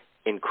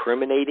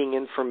incriminating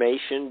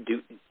information?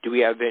 Do we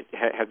have it?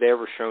 Have they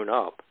ever shown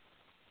up?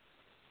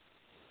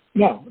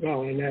 No,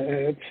 and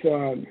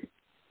it's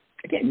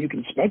again, you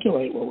can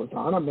speculate what was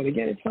on them, but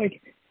again,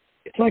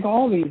 it's like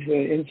all these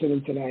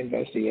incidents that I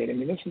investigate. I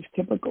mean, this is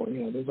typical.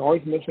 There's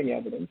always missing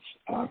evidence.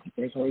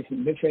 There's always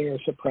missing or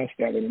suppressed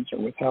evidence or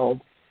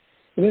withheld.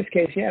 In this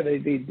case, yeah,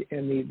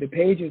 the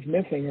pages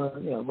missing are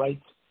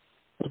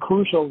the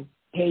crucial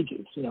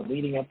pages,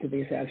 leading up to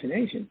the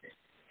assassination.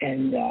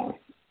 And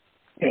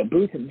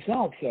Booth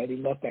himself said he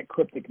left that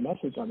cryptic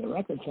message on the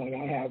record saying,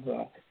 "I have,"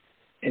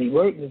 and he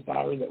wrote in his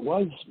diary that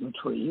was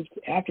retrieved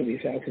after the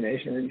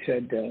assassination, where he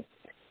said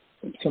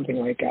something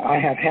like, "I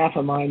have half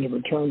a mind to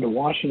return to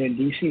Washington,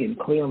 D.C. and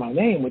clear my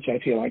name, which I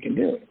feel I can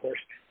do." And of course,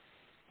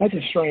 that's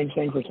a strange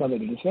thing for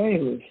somebody to say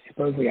who was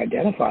supposedly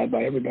identified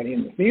by everybody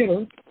in the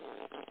theater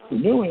who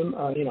knew him.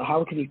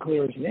 How could he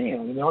clear his name?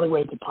 I mean, the only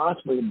way he could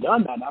possibly have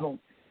done that, I don't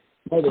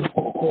know that he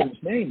could have cleared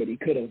his name, but he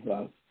could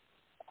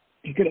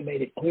have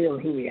made it clear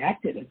who he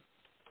acted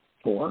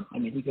for. I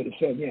mean, he could have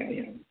said,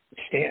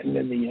 Stanton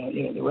and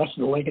the rest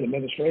of the Lincoln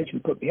administration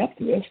put me up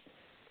to this,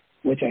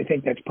 which I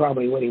think that's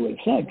probably what he would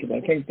have said, because I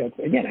think that's,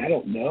 again, I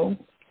don't know.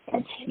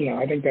 That's,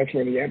 I think that's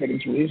where the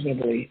evidence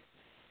reasonably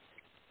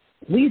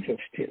leads us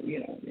to,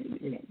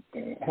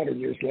 100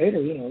 years later,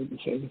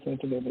 say the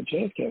sentiment of the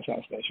JFK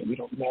assassination. We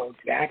don't know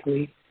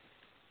exactly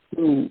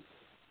who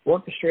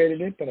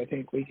orchestrated it, but I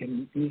think we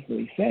can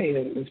easily say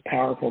that it was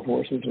powerful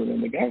forces within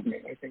the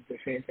government. I think the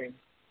same thing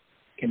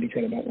can be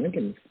said about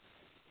Lincoln.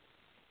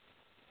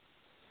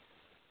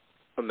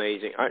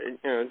 Amazing.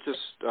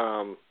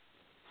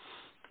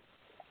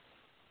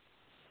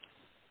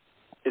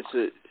 It's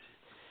a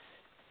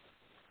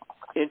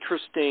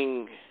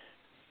interesting.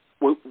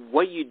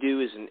 What you do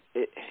is an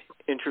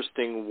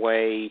interesting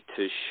way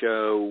to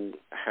show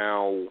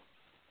how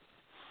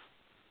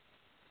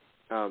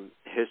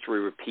history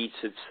repeats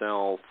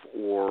itself,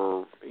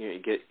 or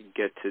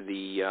get to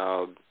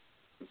the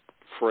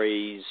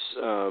phrase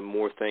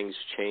 "more things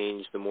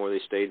change, the more they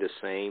stay the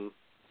same."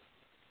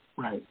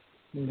 Right.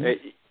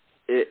 Mm-hmm.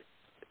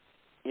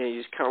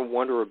 You just kind of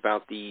wonder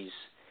about these.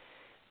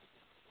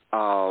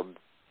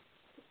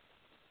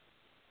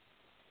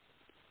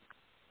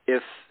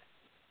 If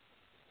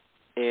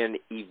an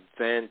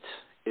event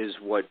is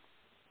what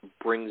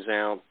brings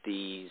out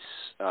these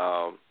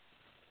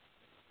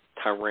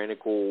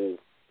tyrannical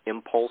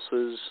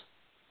impulses,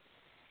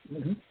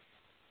 mm-hmm.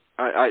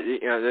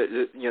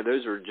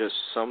 Those are just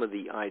some of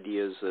the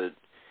ideas that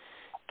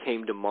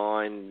came to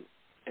mind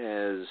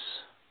as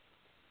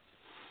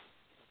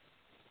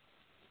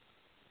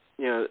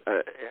I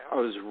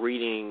was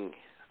reading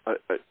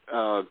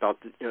about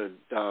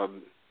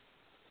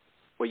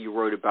what you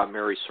wrote about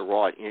Mary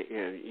Surratt.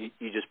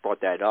 You just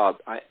brought that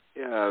up.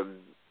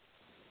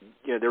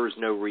 There was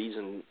no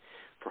reason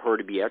for her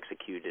to be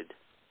executed.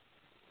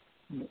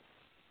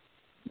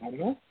 Not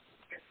at all.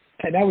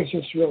 And that was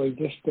just really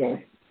just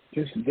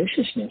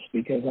viciousness,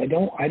 because I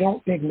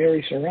don't think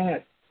Mary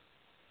Surratt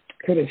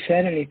could have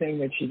said anything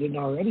that she didn't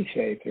already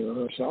say to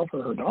herself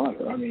or her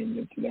daughter. I mean,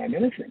 that I'm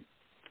innocent.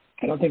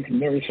 I don't think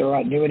Mary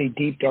Surratt knew any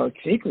deep, dark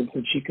secrets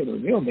that she could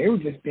reveal. They were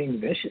just being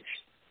vicious.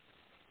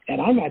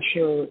 And I'm not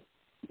sure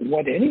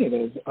what any of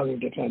those other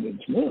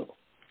defendants knew,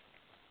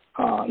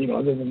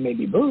 other than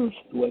maybe Booth,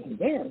 who wasn't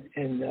there.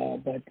 And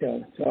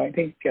so I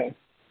think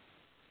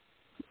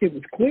it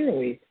was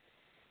clearly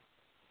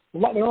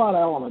there are a lot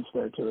of elements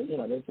there to it.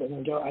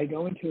 I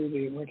go into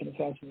the Lincoln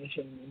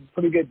assassination in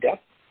pretty good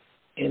depth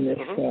in this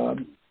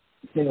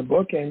in the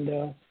book,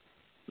 and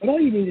but all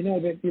you need to know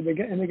that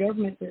in the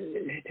government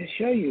to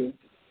show you,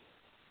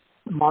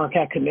 Mark,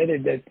 how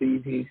committed that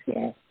the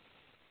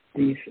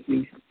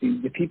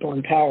people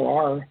in power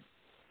are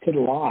to the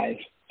lies,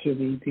 to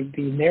the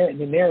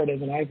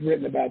narrative, and I've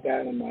written about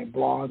that on my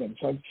blog and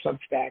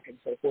Substack and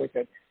so forth.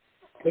 That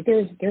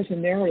there's a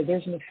narrative,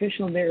 there's an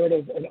official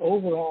narrative, an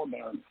overall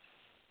narrative,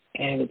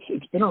 and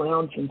it's been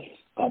around since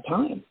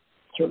time.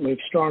 Certainly,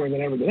 it's stronger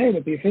than ever today.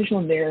 But the official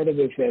narrative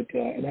is that,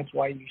 and that's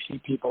why you see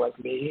people like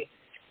me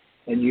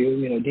and you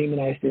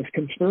demonize this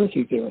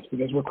conspiracy theorist,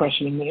 because we're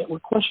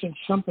questioning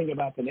something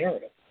about the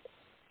narrative,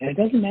 and it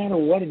doesn't matter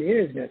what it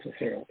is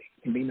necessarily.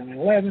 It can be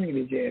 9/11, it can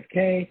be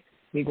JFK.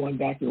 Me going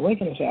back to the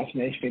Lincoln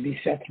assassination, it could be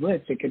Seth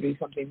Ritz, it could be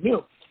something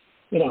new,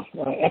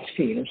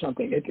 Epstein or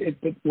something.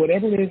 But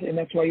whatever it is, and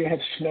that's why you have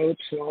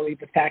Snopes and all the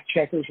fact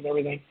checkers and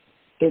everything.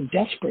 They're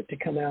desperate to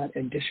come out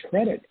and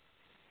discredit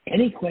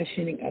any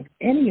questioning of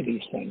any of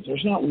these things.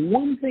 There's not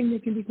one thing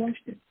that can be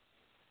questioned,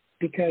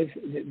 because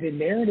the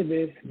narrative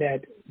is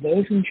that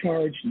those in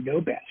charge know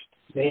best.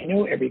 They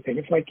know everything.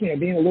 It's like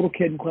being a little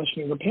kid and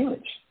questioning your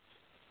parents.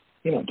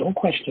 Don't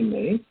question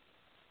me.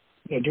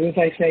 do as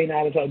I say,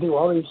 not as I do.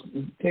 All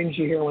these things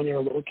you hear when you're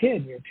a little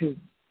kid, you're too,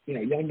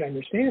 young to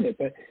understand it,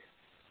 but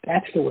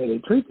that's the way they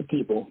treat the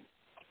people.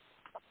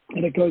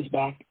 And it goes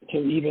back to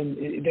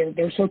even,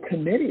 they're so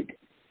committed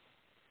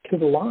to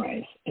the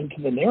lies and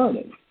to the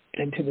narrative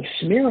and to the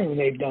smearing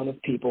they've done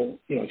of people,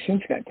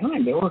 since that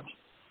time.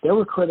 There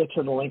were critics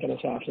of the Lincoln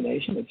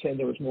assassination that said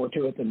there was more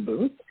to it than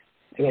Booth,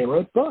 and they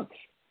wrote books.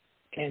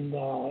 And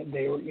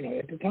they were,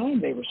 at the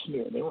time they were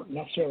smeared. They weren't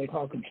necessarily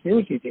called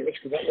conspiracy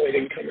theorists because that really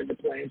didn't come into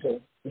play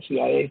until the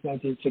CIA's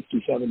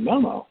 1967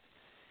 memo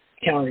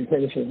countering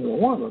criticism of the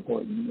Warren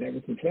Report. And ever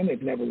since then,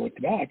 they've never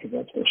looked back because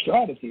that's their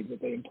strategy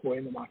that they employ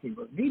in the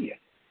Mockingbird media.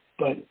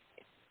 But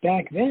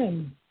back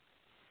then,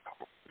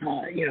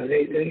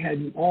 they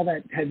hadn't, all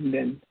that hadn't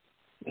been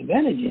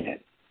invented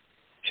yet.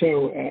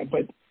 So,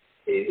 but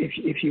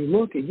if you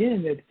look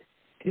again, that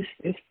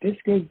this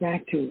goes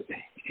back to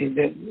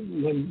that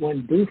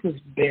when Booth was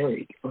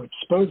buried, or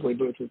supposedly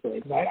Booth was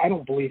buried, because I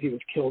don't believe he was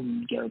killed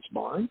in Garrett's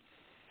barn.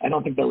 I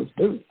don't think that was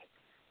Booth.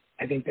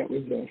 I think that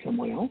was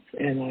someone else,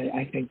 and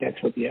I think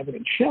that's what the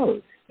evidence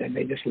shows. And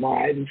they just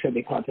lied and said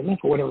they caught them.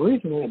 For whatever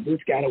reason, that Booth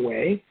got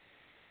away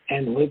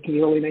and lived to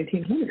the early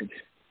 1900s.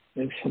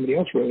 And somebody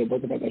else wrote a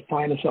book about that,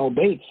 Finus L.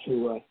 Bates,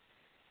 who,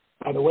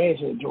 by the way,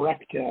 is a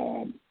direct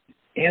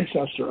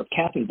ancestor of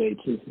Kathy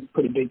Bates, who's a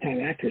pretty big-time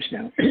actress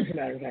now. As a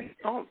matter of fact.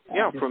 Oh,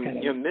 yeah, from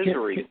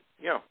Misery.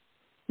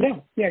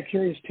 Yeah,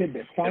 curious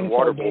tidbit. And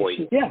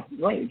Waterboy. Yeah,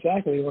 right,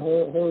 exactly.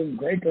 Her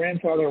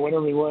great-grandfather, or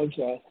whatever he was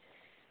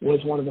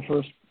one of the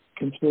first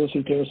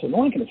conspiracy theorists in the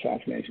Lincoln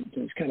assassination.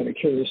 So it's kind of a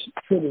curious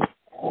tidbit.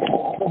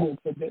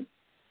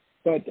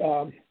 But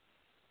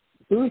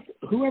Booth,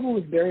 whoever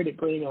was buried at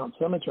Greenmount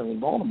Cemetery in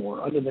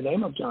Baltimore under the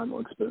name of John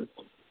Wilkes Booth,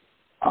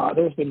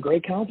 there's been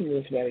great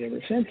controversy about it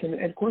ever since. And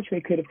of course,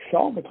 they could have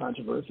solved the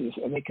controversies,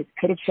 and they could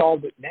have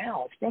solved it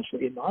now,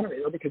 especially in modern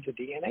era, because of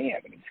DNA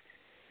evidence.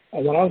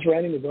 When I was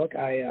writing the book,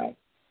 I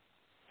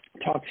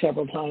talked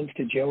several times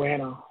to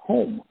Joanna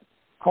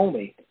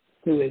Homey,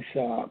 who is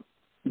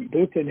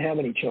Booth didn't have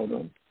any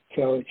children,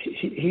 so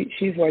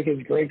she's like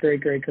his great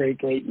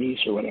niece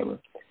or whatever.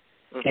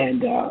 Mm-hmm.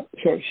 And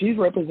so she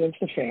represents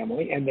the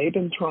family, and they've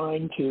been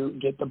trying to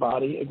get the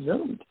body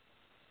exhumed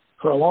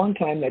for a long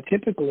time. That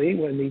typically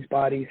when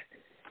anybody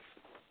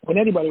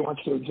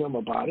wants to exhume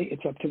a body,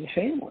 it's up to the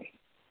family.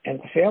 And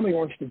if the family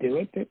wants to do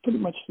it, they pretty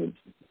much,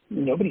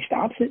 nobody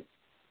stops it.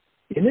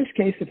 In this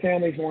case, the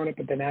families want it,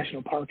 but the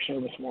National Park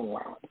Service won't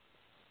allow it.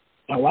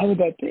 Now, why would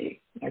that be?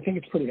 I think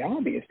it's pretty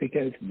obvious,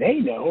 because they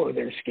know, or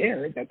they're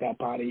scared, that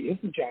body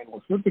isn't John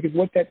Wilkes Booth. Because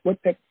what does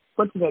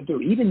that do?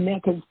 Even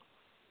now, because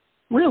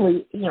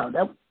really,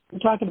 that we're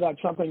talking about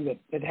something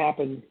that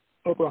happened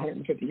over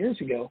 150 years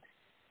ago,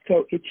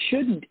 so it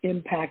shouldn't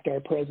impact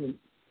our present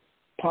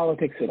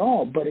politics at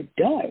all, but it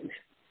does,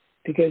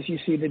 because you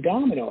see the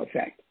domino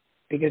effect.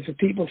 Because if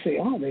people say,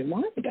 "Oh, they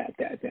lied about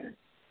that," then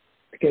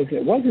because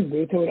it wasn't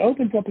Booth, so it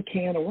opens up a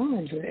can of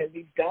worms, and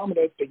these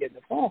dominoes begin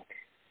to fall.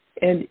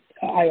 And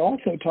I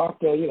also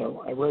talked,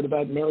 I wrote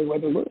about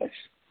Meriwether Lewis,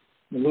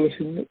 the Lewis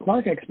and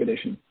Clark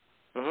expedition,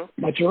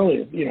 much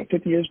earlier,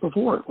 50 years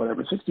before,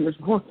 60 years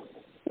before.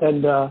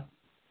 And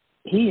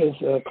he is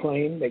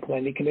they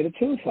claim he committed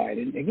suicide.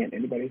 And again,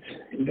 anybody's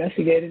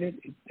investigated it,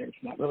 there's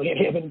not really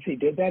any evidence he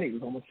did that. He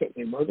was almost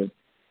certainly murdered.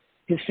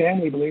 His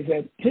family believes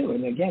that too.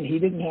 And again, he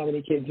didn't have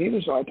any kids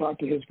either, so I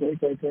talked to his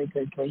great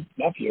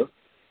nephew.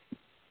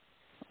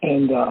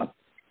 And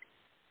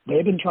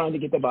they've been trying to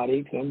get the body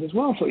exhumed as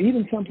well. So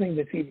even something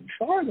that's even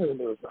farther than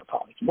Lewis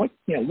politics,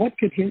 what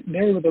could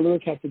Meriwether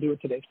Lewis have to do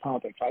with today's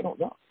politics? I don't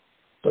know.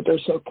 But they're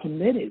so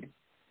committed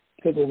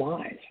to the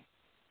lies.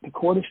 The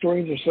court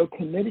historians are so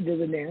committed to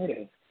the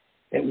narrative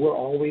that we're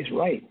always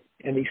right.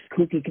 And these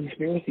kooky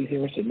conspiracy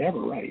theorists are never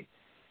right.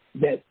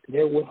 That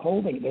they're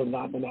withholding. They're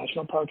not. The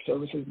National Park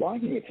Service is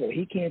blocking it, so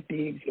he can't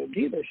be exhumed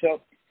either.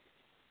 So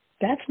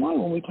that's why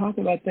when we talk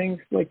about things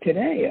like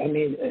today, I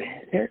mean,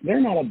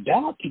 they're not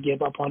about to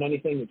give up on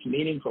anything that's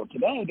meaningful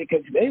today,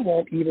 because they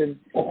won't even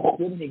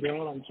give any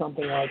ground on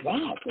something like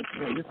that. But,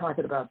 you're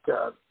talking about,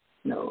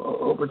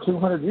 over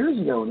 200 years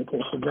ago in the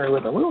case of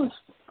Meriwether Lewis,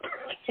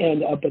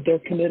 and but they're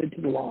committed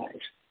to the lies,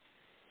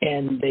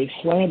 and they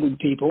slandered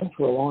people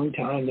for a long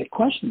time that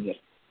questioned it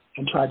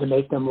and tried to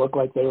make them look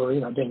like they were,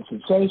 being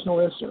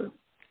sensationalists, or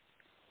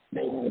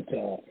they weren't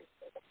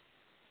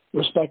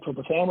respectful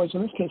to families.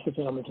 In this case, the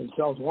families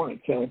themselves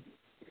weren't. So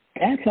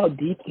that's how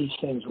deep these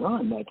things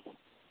run. That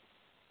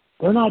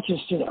they're not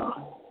just,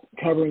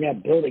 covering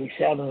up Building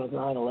 7 of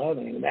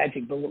 9/11 and the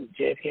magic bullet with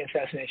JFK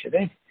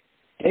assassination.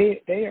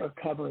 They are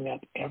covering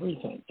up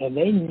everything, and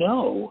they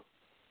know.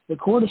 The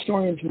court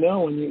historians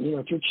know, and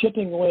if you're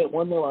chipping away at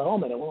one little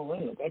element,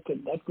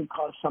 that could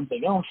cause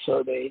something else.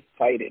 So they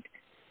fight it.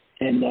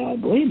 And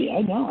believe me,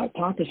 I know. I've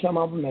talked to some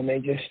of them, and they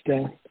just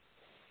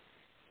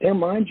their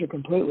minds are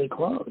completely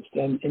closed.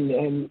 And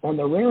on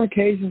the rare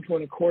occasions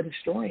when a court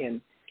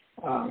historian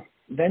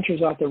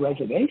ventures off the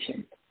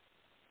reservation,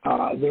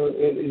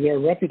 their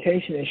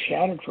reputation is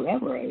shattered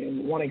forever.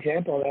 And one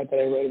example of that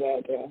I wrote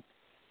about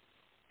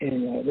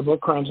in the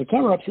book Crimes and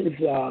Cover-Ups is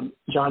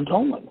John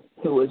Toland,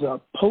 who was a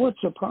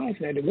Pulitzer Prize.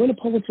 Now, to win a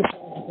Pulitzer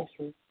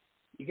Prize,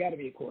 you got to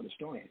be a court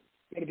historian.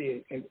 You got to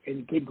be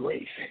in good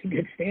grace,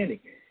 good standing.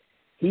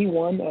 He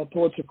won a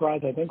Pulitzer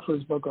Prize, I think, for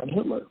his book on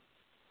Hitler.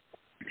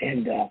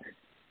 And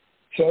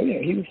so,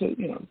 he was a,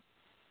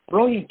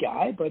 brilliant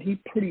guy, but he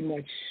pretty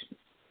much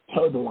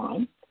towed the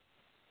line,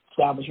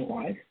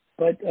 establishment-wise.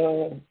 But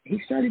he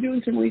started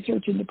doing some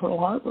research into Pearl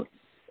Harbor.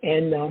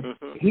 And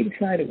he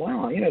decided,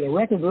 wow, the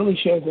record really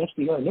shows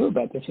FDR knew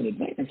about this in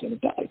advance, and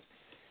it does.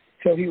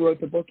 So he wrote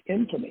the book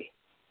Infamy,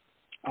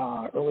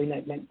 early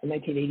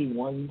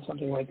 1981,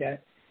 something like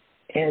that.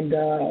 And,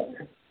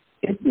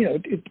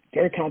 it's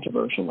very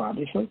controversial,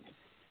 obviously.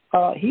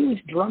 He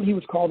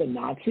was called a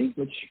Nazi,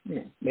 which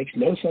makes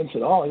no sense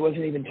at all. He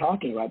wasn't even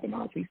talking about the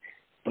Nazis,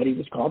 but he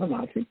was called a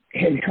Nazi.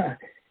 And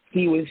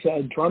he was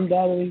drummed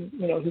out of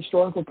the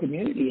historical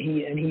community.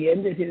 He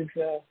ended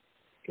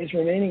his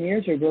remaining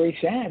years are very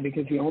sad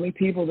because the only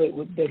people that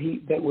would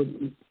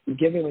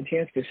give him a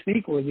chance to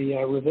speak were the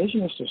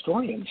revisionist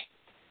historians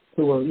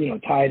who were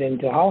tied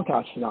into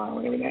Holocaust denial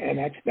and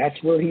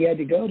that's where he had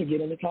to go to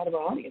get any kind of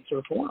an audience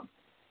or forum.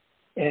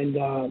 And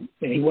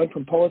he went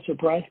from Pulitzer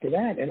Prize to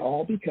that, and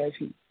all because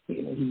he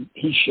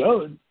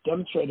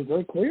demonstrated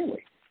very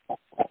clearly.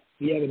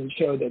 The evidence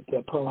showed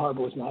that Pearl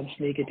Harbor was not a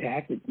sneak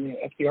attack. That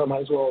FDR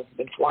might as well have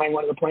been flying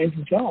one of the planes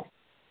himself.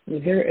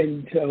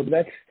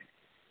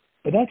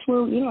 But that's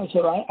where,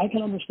 so I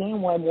can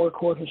understand why more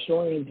court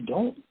historians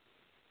don't,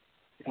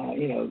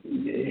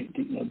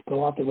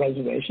 go off the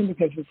reservation,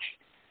 because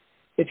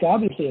it's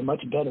obviously a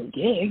much better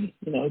gig,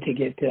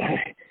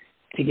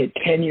 to get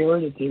tenure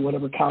at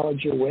whatever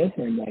college you're with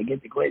and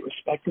get the great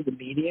respect of the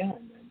media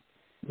and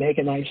make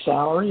a nice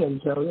salary. And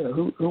so,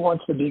 who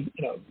wants to be,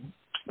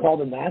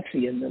 called a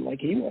Nazi and then like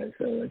he was?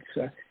 So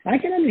it's, I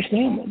can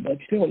understand them, but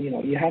still,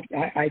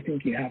 I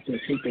think you have to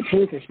seek the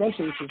truth,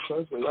 especially if you're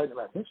supposedly writing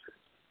about history.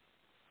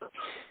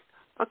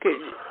 Okay,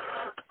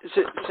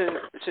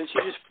 since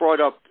you just brought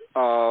up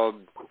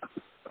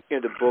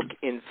the book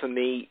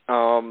Infamy,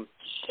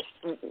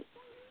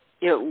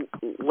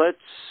 let's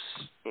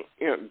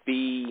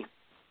be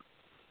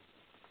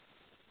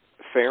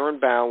fair and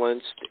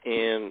balanced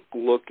and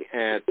look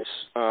at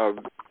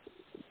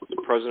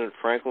President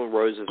Franklin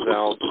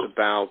Roosevelt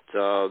about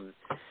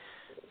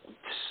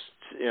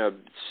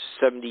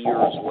 70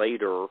 years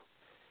later.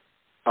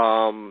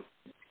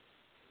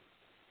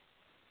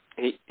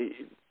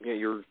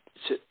 You're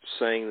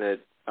saying that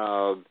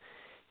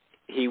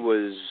he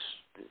was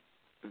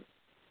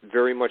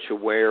very much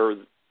aware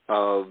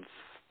of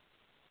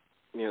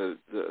the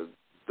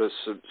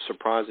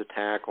surprise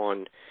attack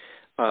on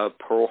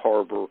Pearl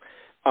Harbor.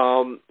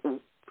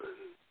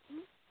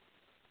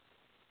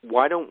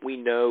 Why don't we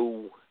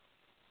know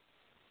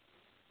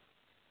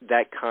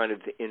that kind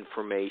of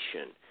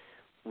information?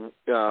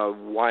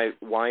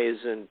 Why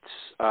isn't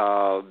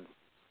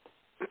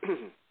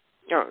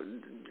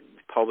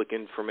public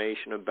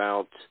information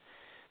about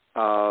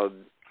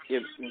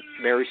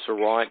Mary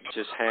Surratt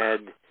just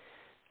had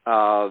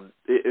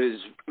is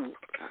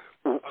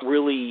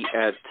really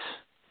at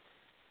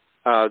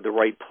the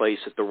right place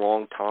at the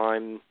wrong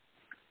time?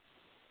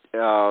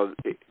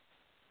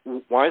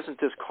 Why isn't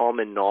this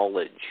common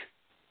knowledge?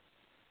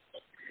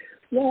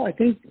 Well, I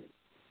think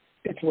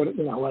it's what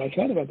I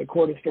said about the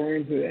court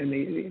historians and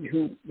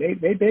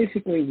they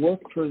basically work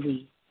for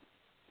the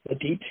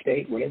deep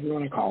state, whatever you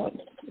want to call it,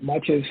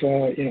 much as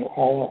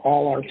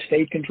all our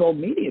state-controlled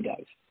media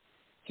does.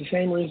 It's the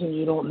same reason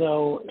you don't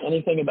know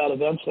anything about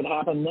events that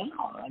happen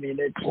now. I mean,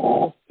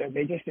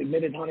 they just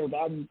admitted Hunter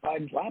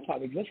Biden's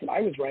laptop existed.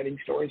 I was writing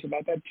stories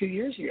about that 2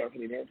 years ago for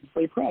the American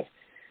Free Press.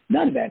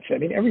 None of that. I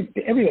mean,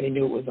 everybody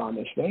knew it was on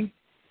this thing.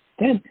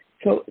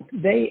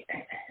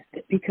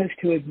 Because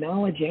to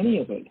acknowledge any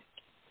of it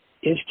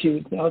is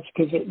it's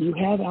because you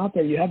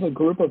have a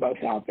group of us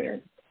out there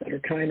that are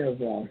kind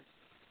of, I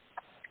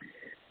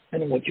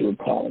don't know what you would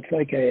call it. It's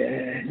like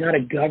not a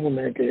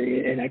government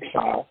in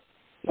exile,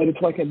 but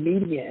it's like a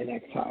media in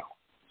exile.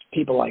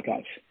 People like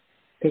us,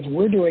 because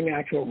we're doing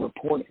actual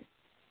reporting.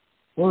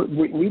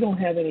 We don't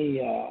have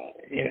any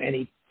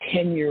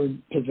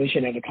tenured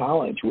position at a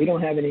college. We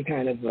don't have any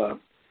kind of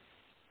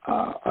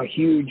a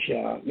huge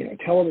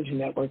television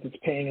network that's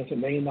paying us $1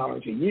 million a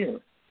year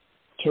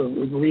to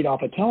read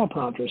off a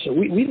teleprompter. So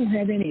we don't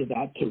have any of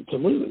that to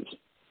lose.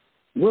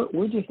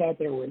 We're just out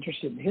there. We're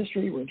interested in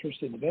history. We're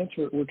interested in events.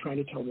 We're trying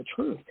to tell the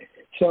truth.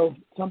 So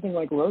something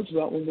like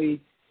Roosevelt, when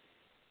we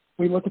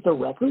look at the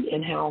record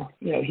and how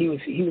he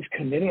was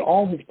committed,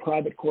 all his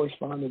private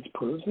correspondence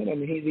proves it. I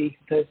mean,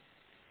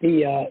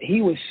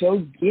 he was so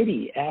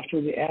giddy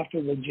after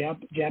the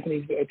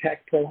Japanese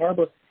attacked Pearl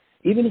Harbor.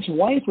 Even his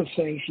wife was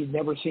saying she'd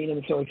never seen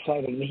him so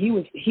excited. I mean,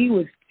 he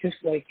was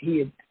just like he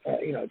had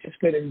just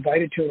been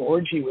invited to an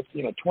orgy with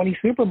 20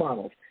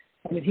 supermodels.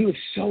 I mean, he was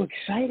so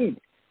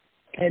excited,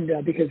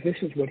 and because this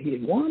is what he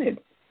had wanted.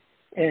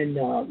 And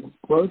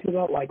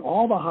Roosevelt, like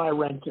all the high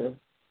renter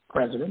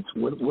presidents,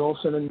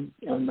 Wilson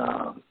and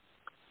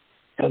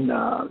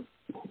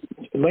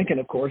Lincoln,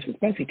 of course,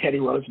 especially Teddy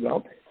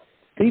Roosevelt,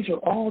 these are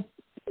all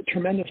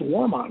tremendous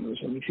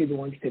warmongers, and we see the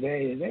ones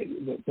today,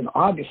 and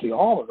obviously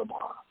all of them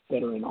are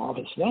that are in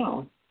office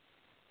now.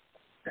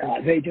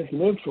 They just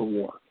live for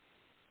war.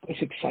 This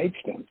excites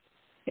them,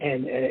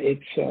 and it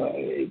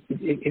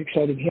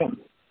excited him.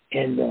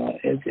 And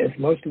as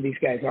most of these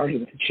guys are, he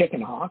was a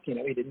chicken hawk. You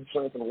know, he didn't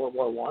serve in World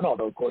War I,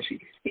 although of course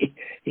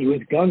he was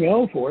gung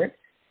ho for it.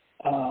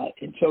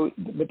 And so,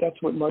 but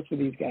that's what most of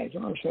these guys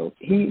are. So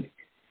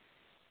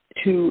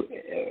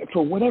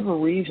for whatever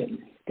reason,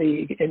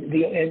 they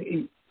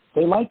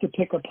like to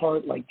pick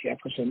apart, like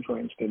Jefferson, for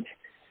instance,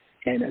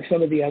 and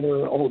some of the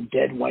other old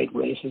dead white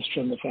racists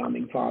from the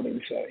founding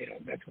fathers.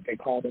 That's what they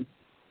called them.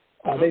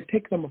 They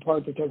pick them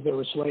apart because they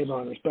were slave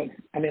owners. But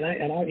I mean,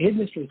 Hidden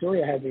History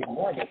Story, I have even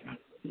more. But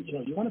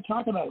you want to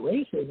talk about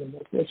racism?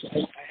 I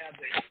have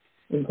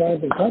the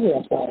incredible cover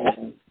up.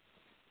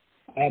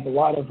 I have a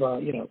lot of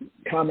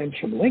comments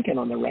from Lincoln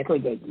on the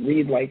record that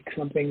read like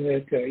something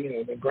that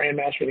the Grand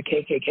Master of the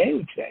KKK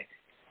would say.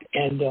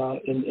 And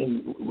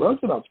in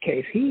Roosevelt's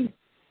case, he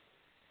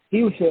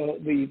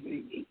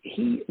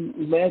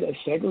led a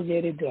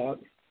segregated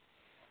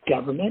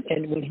government,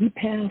 and when he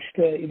passed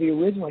the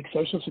original like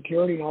Social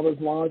Security and all those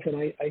laws, and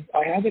I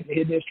have it in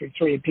Hidden History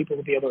 3, and people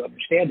will be able to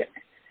understand it.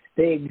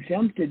 They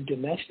exempted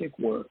domestic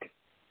work,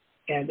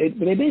 and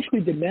they basically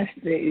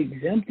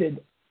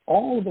exempted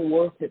all of the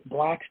work that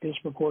blacks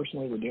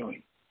disproportionately were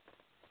doing,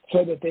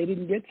 so that they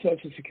didn't get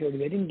Social Security.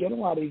 They didn't get a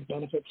lot of these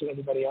benefits that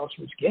everybody else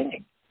was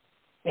getting,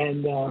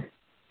 and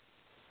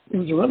it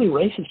was a really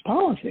racist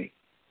policy,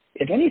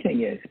 if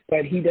anything is.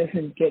 But he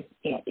doesn't get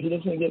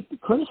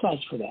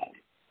criticized for that.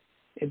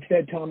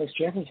 Instead, Thomas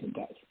Jefferson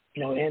does.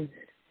 And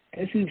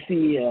this is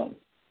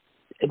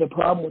the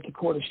problem with the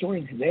court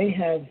historians. They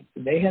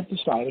have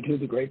decided who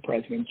the great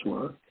presidents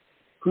were,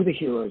 who the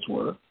heroes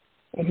were,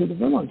 and who the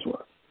villains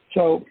were.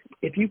 So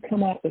if you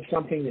come up with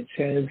something that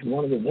says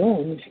one of the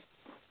villains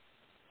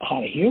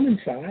had a human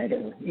side,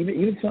 or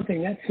even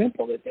something that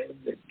simple, that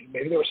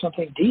maybe there was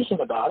something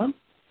decent about him,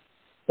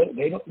 but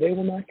they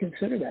will not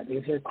consider that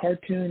because they're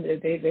cartoon.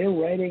 They're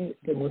writing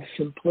the most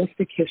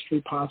simplistic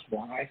history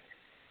possible. And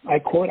I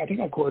think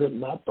I quoted in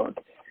that book,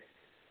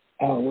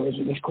 where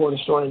this court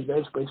historian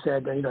basically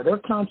said that their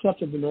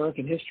concept of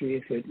American history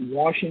is that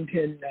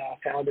Washington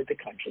founded the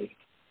country,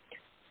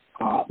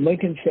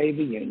 Lincoln saved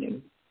the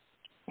Union,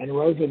 and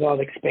Roosevelt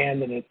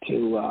expanded it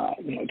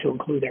to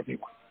include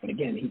everyone. And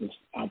again, he was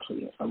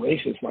actually a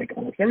racist, like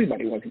almost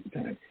everybody was at the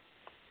time.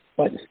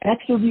 But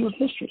that's their view of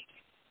history.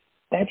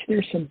 That's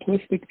their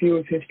simplistic view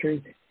of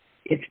history.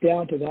 It's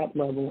down to that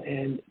level,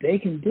 and they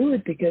can do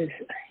it because,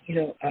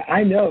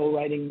 I know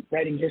writing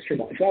history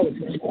myself,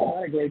 it's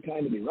not a great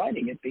time to be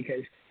writing it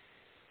because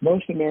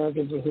most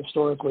Americans are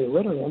historically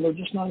illiterate and they're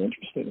just not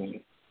interested in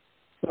it.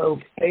 So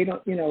they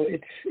don't,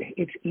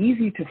 it's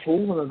easy to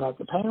fool them about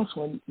the past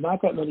when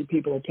not that many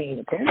people are paying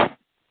attention,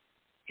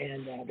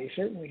 and they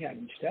certainly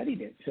haven't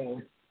studied it.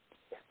 So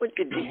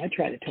I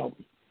try to tell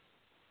them.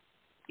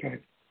 Okay.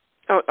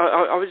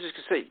 I was just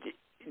going to say,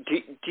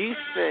 do you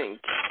think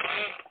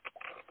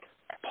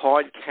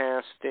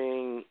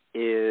podcasting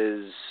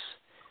is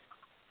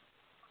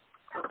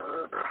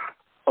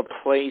a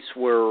place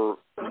where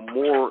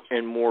more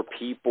and more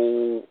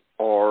people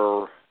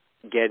are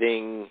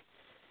getting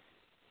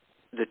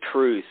the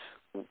truth,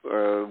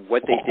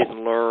 what they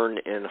didn't learn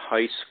in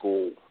high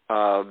school?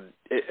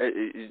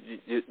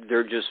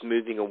 They're just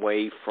moving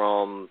away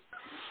from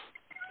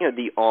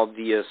the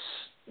obvious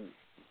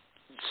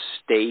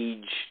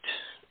staged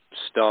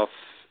stuff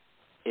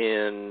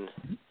in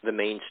the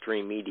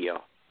mainstream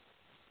media.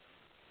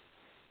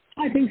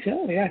 I think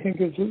so. Yeah, I think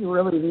it's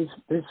really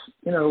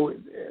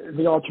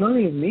the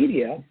alternative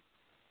media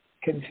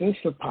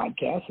consists of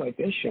podcasts like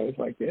this, shows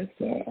like this,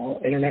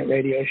 internet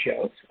radio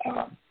shows.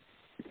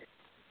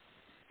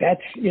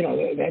 That's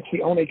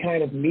the only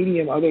kind of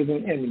medium other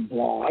than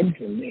blogs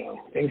and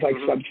things like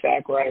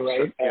Substack where I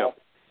write.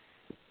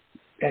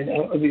 And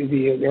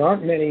there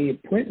aren't many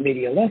print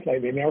media left.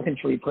 Like the American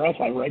Free Press,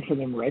 I write for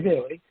them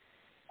regularly.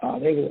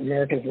 They're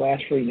America's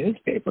last free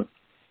newspaper.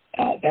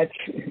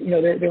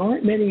 There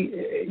aren't many.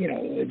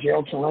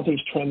 Gerald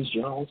Celente's Trends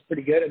Journal is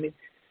pretty good. I mean,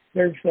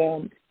 there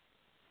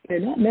are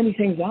not many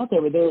things out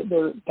there, but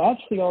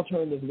that's the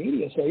alternative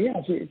media. So yeah,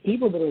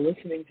 people that are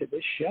listening to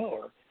this show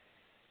or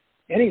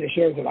any of the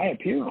shows that I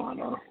appear on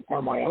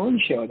or my own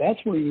show, that's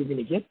where you're going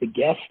to get the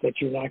guests that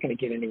you're not going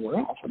to get anywhere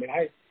else. I mean,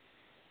 I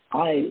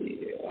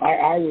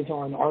was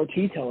on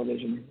RT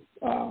television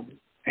a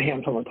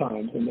handful of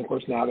times, and of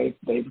course now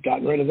they've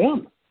gotten rid of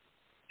them.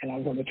 And I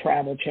was on the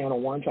Travel Channel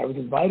once. I was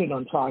invited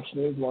on Fox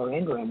News, Laura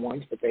Ingraham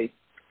once, but they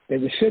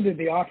rescinded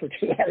the offer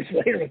 2 hours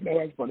later with no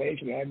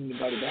explanation. I hadn't been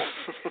invited back.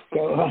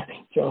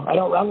 So I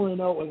don't really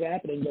know what was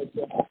happening, but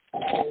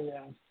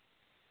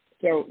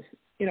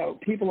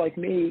people like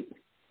me,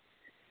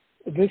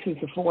 this is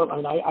the form. I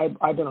mean,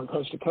 I've been on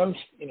Coast to Coast,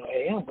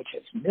 AM, which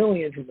has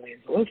millions and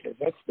millions of listeners.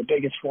 That's the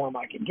biggest form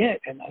I can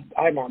get, and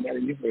I'm on there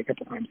usually a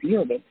couple times a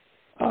year. But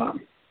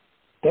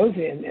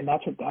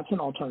that's an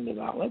alternative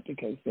outlet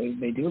because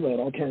they do let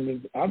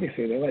alternative.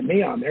 Obviously, they let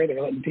me on there.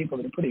 They're letting people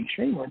that are pretty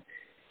extreme on.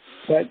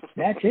 But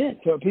that's it.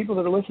 So people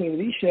that are listening to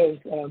these shows,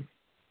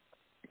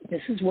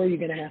 this is where you're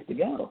going to have to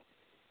go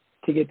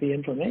to get the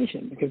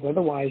information, because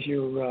otherwise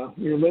you're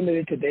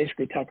limited to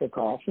basically Tucker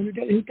Carlson,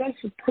 who does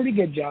a pretty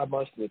good job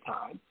most of the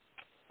time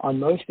on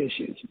most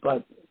issues.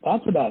 But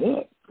that's about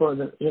it for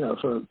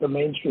the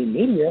mainstream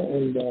media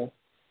and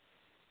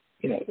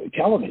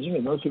television.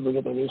 And most people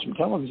get their news from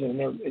television.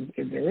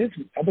 And there is,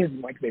 other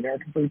than like the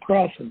American Free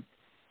Press and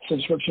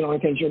subscription-only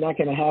things, you're not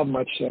going to have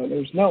much.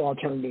 There's no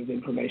alternative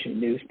information,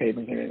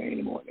 newspapers, or anything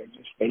anymore.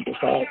 They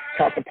just all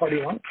talk the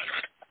party line.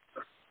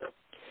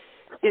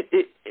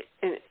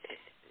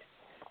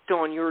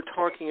 Don, you were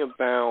talking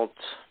about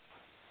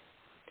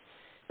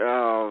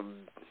the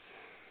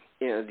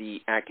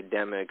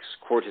academics,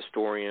 court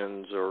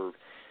historians, or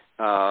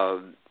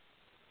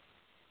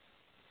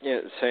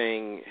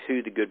saying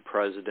who the good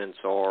presidents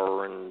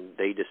are, and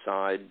they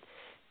decide,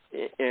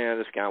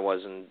 this guy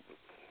wasn't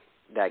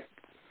that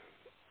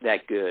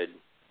good,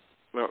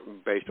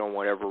 based on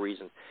whatever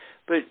reason.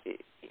 But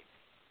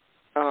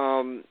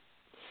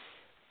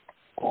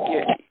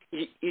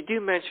you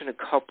do mention a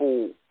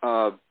couple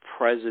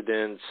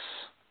presidents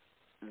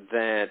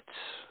that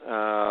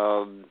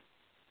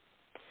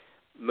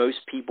most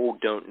people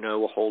don't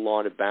know a whole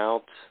lot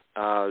about.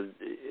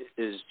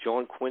 Is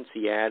John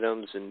Quincy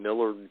Adams and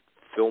Millard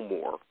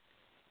Fillmore.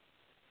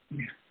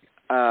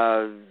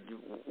 Why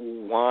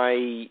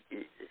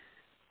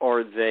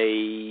are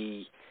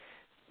they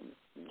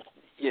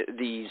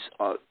these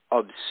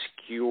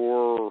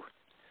obscure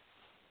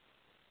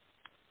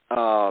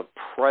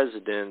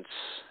presidents?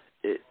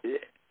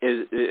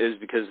 Is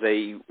because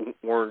they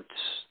weren't.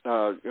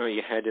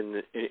 You had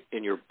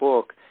in your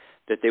book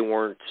that they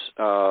weren't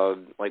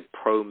like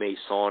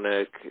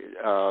pro-Masonic.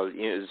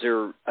 Is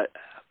there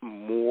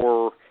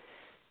more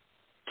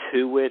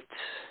to it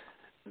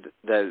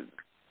that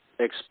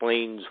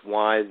explains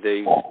why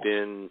they've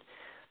been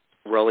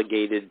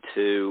relegated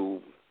to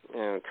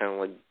kind of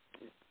like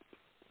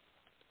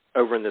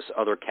over in this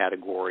other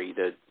category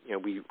that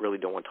we really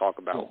don't want to talk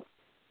about?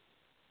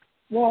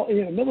 Well,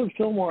 Millard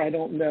Fillmore, I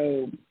don't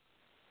know,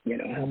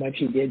 how much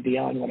he did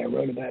beyond what I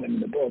wrote about him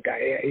in the book.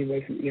 He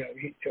was,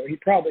 he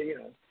probably,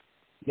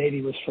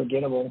 maybe was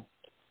forgettable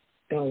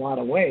in a lot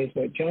of ways.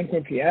 But John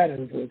Quincy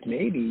Adams was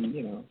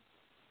maybe,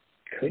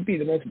 could be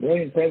the most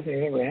brilliant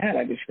president he ever had.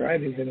 I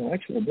described his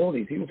intellectual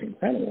abilities. He was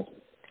incredible.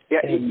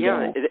 Yeah, and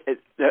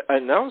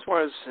that was why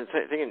I was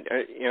thinking.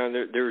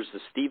 There's the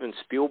Steven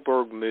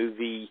Spielberg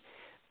movie,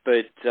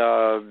 but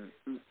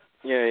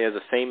he has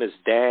a famous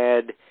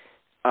dad.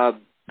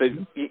 But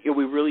we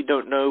really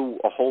don't know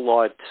a whole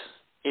lot.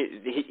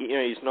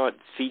 He's not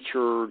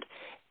featured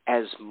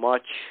as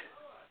much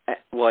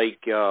like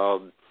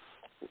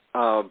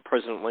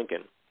President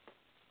Lincoln.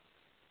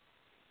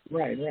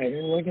 Right.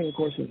 And Lincoln, of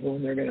course, is the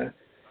one they're gonna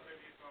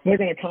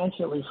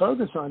constantly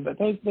focus on. But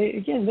they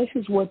again, this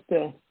is what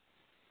the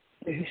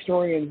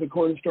historians, the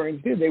court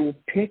historians do. They will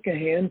pick a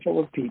handful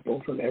of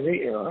people from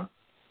every era,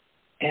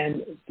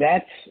 and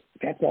that's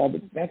all.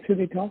 That's who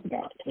they talk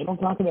about. They don't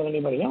talk about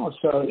anybody else.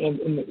 So,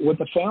 and with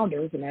the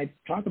founders, and I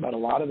talk about a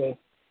lot of the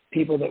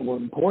people that were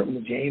important,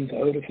 the James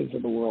Otises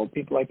of the world,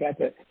 people like that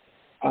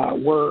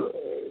were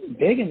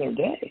big in their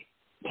day.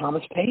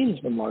 Thomas Paine has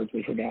been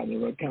largely forgotten. He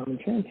wrote Common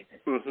Sense.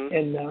 Mm-hmm.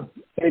 And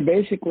they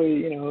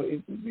basically,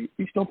 we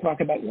still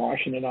talk about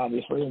Washington,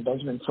 obviously, and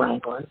Benjamin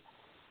Franklin,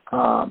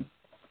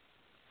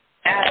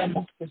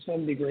 Adams to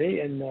some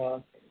degree, and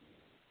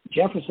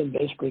Jefferson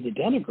basically to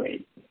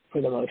denigrate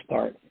for the most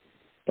part.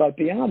 But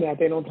beyond that,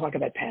 they don't talk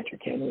about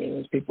Patrick Henry and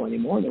those people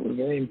anymore that were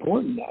very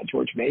important.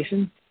 George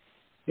Mason,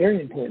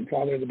 very important,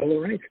 father of the Bill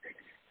of Rights.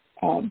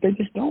 They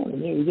just don't.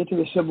 You get to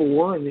the Civil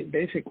War, and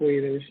basically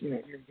there's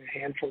a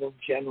handful of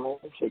generals.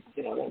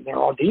 They're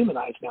all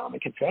demonized now on the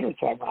Confederate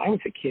side. When I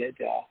was a kid,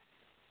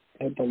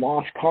 the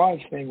lost cause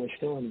thing was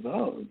still in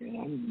vogue. I'm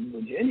in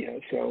Virginia,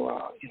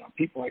 so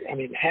people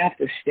half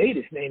the state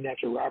is named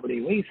after Robert E.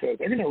 Lee. So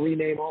they're going to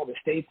rename all the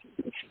state's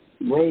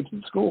roads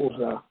and schools.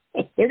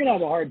 They're going to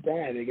have a hard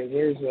time because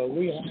there's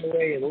Lee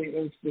Highway and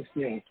there's just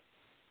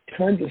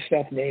tons of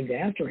stuff named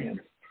after him.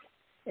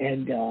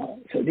 And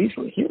so these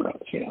were heroes,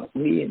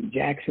 Lee and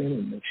Jackson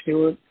and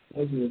Stewart.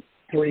 Those are the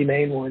three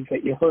main ones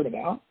that you heard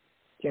about,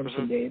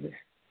 Jefferson Davis.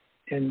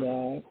 And,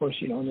 of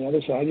course, on the other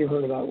side, you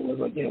heard about,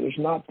 there's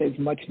not as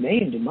much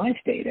named in my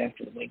state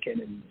after Lincoln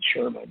and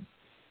Sherman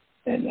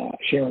and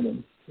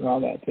Sheridan and all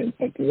that.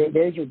 But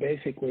those are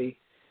basically,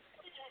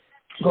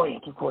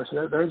 Grant, of course,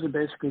 those are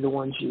basically the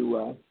ones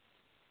you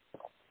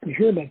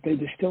hear about. They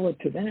distill it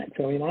to that.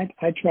 So,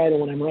 I try to,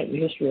 when I'm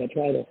writing history, I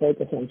try to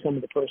focus on some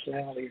of the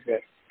personalities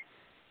that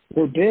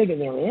were big in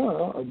their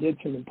era or did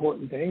some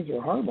important things or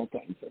horrible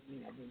things that,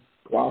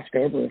 glossed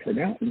over or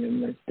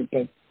forgotten.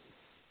 But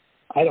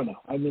I don't know.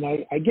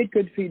 I get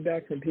good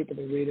feedback from people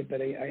that read it,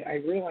 but I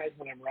realize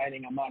when I'm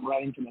writing, I'm not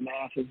writing to the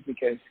masses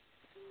because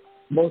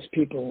most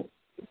people,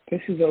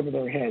 this is over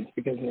their heads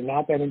because they're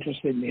not that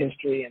interested in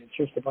history, and it's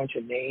just a bunch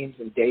of names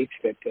and dates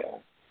that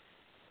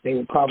they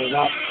would probably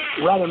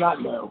rather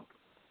not know.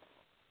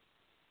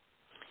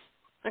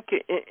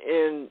 Okay,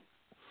 and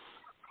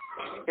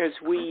as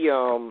we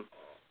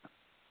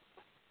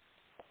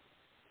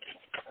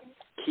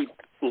keep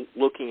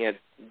looking at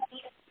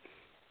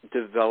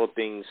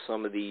developing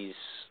some of these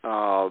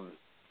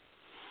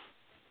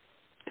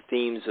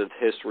themes of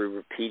history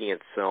repeating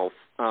itself,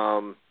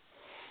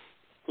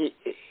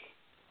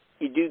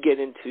 you do get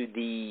into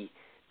the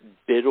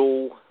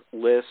Biddle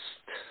list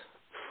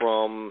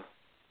from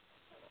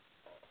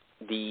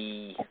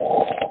the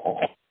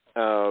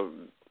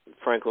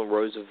Franklin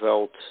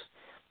Roosevelt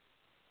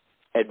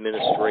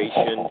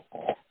administration.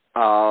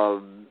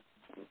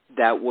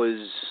 That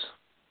was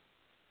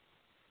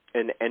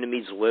an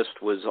enemies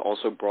list was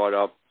also brought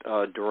up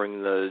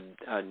during the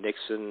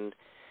Nixon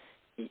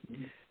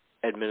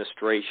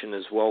administration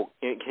as well.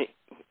 Can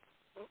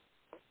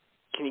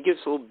you give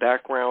us a little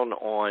background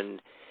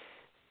on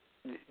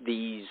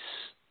these,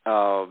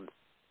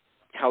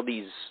 how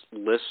these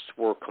lists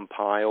were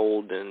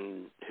compiled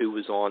and who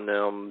was on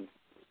them?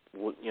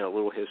 A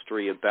little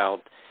history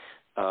about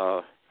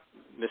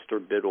Mr.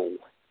 Biddle.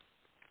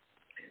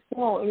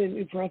 Well, I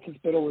mean, Francis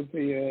Biddle was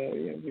the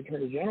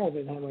Attorney General at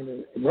the time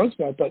under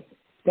Roosevelt, but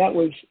that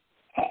was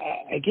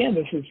again,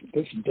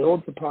 this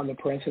builds upon the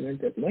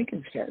precedent that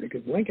Lincoln started,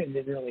 because Lincoln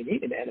didn't really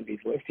need an enemies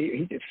list.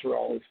 He just threw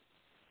all his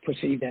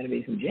perceived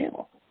enemies in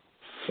jail.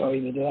 So I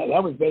mean,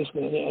 that was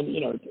basically,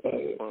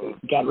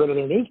 got rid of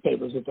their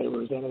newspapers if they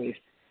were his enemies.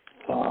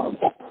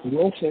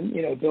 Wilson,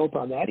 built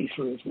on that. He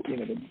threw his,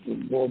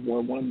 the World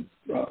War I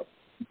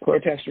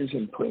protesters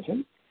in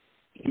prison.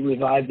 He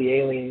revived the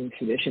Alien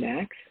Sedition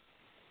Acts,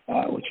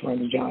 which were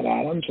under John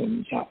Adams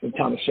and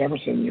Thomas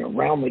Jefferson,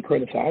 roundly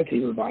criticized.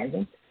 He revived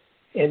them.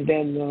 And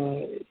then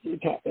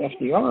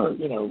FDR,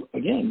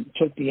 again,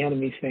 took the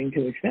enemies thing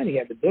to the extent. He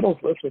had the Biddle's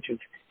list, which is,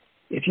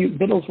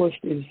 Biddle's list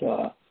is,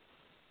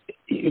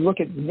 you look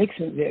at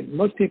Nixon,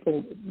 most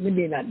people,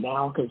 maybe not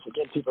now, because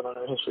again, people don't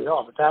know history at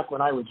all, but back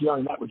when I was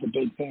young, that was a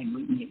big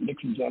thing,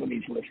 Nixon's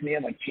enemies list. And he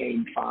had like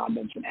Jane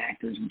Fonda and some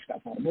actors and stuff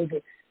on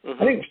it. I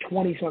think it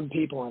was 20-some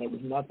people on it. It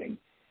was nothing.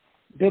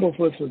 Biddle's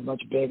list was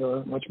much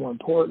bigger, much more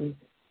important.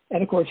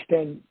 And of course,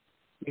 then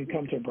you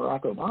come to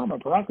Barack Obama.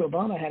 Barack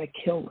Obama had a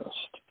kill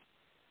list.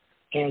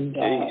 And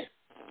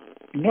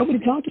nobody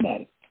talked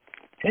about it.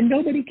 And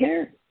nobody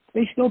cared.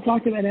 They still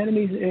talked about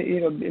enemies,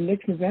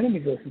 Nixon's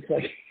enemies list. It's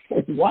like,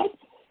 what?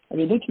 I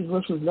mean, Nixon's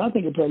list was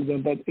nothing compared to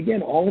them. But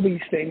again, all of these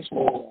things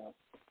were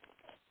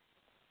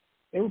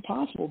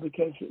possible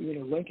because,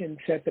 Lincoln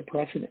set the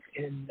precedent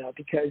and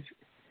because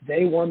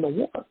they won the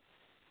war.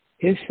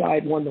 His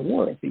side won the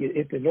war.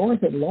 If the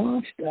North had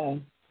lost,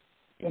 it's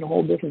been a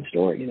whole different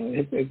story.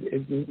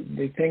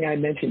 The thing I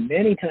mentioned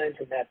many times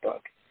in that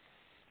book,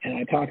 and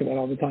I talk about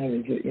all the time,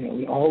 is that,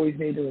 we always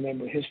need to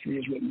remember history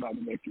is written by the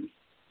victors.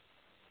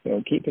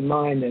 So keep in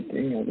mind that,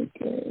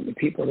 the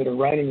people that are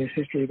writing this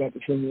history about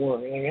the Civil War or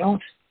anything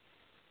else,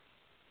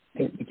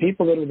 the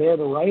people that are there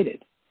to write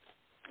it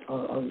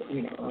are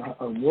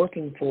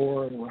working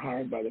for and were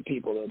hired by the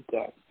people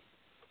that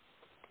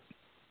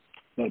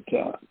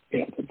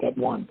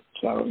won.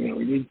 So,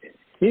 we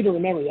need to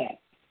remember that.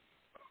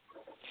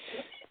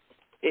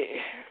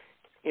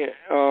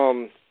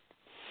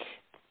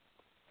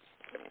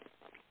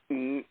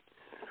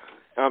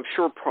 I'm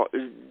sure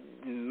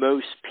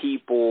most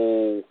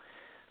people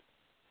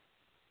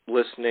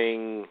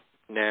listening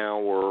now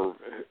or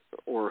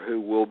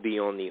who will be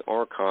on the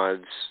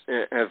archives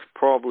have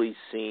probably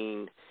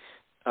seen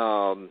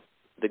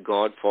the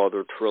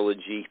Godfather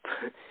trilogy,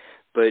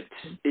 but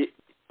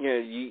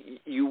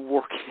you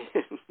work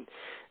in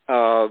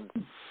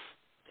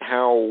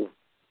how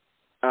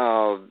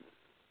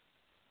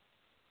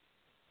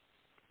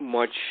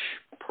much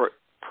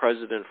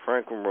President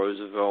Franklin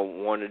Roosevelt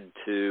wanted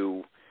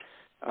to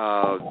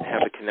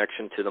have a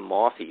connection to the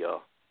mafia.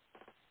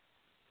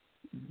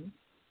 Mm-hmm.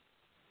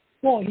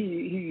 Well, he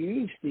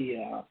used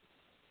the,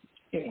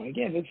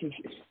 again, this is,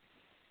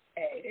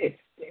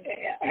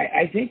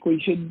 I think we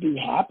should be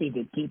happy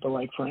that people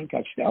like Frank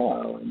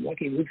Costello and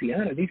Lucky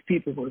Luciano, these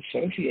people were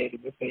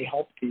associated with, they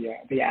helped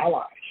the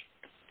Allies.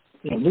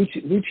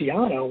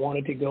 Luciano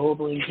wanted to go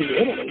over into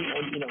Italy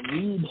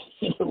and,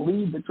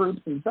 lead the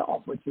troops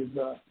himself, which is,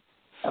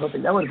 I don't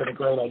think that would have been a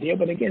great idea.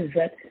 But again, is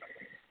that,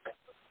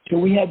 do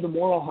we have the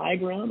moral high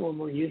ground when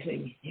we're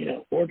using,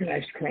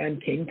 organized crime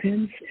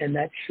kingpins? And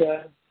that's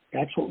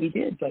what we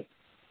did. But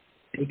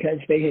because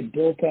they had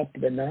built up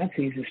the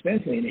Nazis,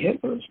 especially, and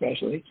Hitler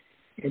especially,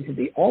 into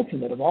the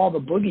ultimate of all the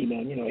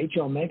boogeymen,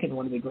 H.L. Mencken,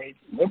 one of the great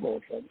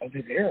liberals of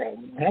his era,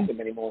 we don't have them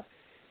anymore.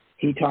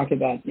 He talked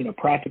about,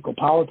 practical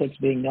politics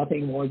being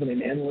nothing more than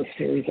an endless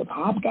series of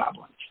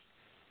hobgoblins.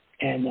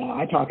 And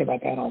I talk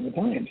about that all the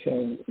time.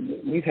 So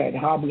we've had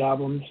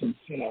hobgoblins since,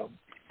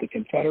 the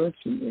Confederates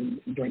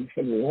and during the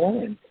Civil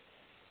War, and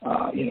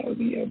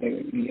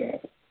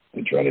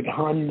the dreaded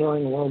Hun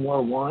during World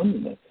War I,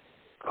 and the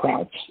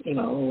Krauts,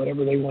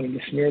 whatever they wanted to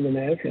smear them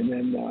as, and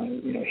then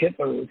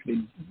Hitler was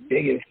the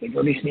biggest, the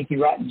very sneaky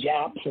rotten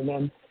Japs, and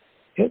then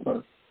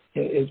Hitler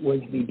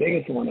was the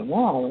biggest one of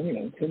all.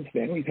 And since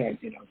then we've had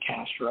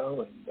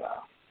Castro and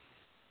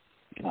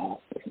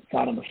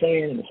Saddam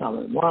Hussein and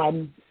Osama bin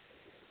Laden.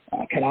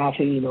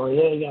 Gaddafi,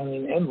 Noriega, I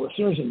mean, endless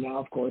series. And now,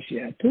 of course, you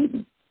have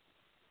Putin,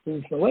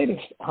 who's the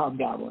latest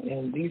hobgoblin.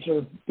 And these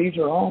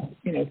are all,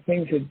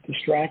 things that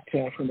distract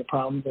from the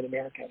problems that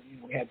America,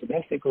 we have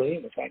domestically.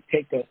 And it's like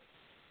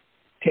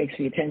takes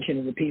the attention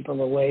of the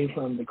people away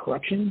from the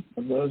corruption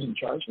of those in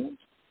charge of them,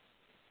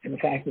 and the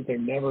fact that they're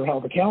never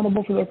held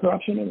accountable for their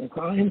corruption and their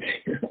crimes.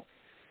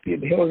 The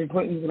Hillary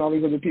Clintons and all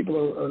these other people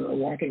are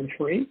walking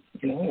free,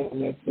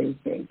 and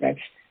that's.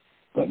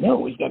 But no,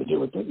 we've got to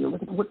do it.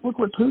 Look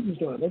what Putin's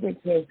doing. Look at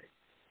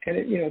and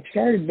it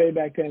started way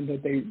back then,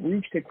 but they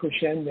reached a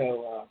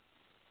crescendo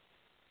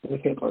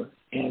with Hitler,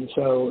 and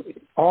so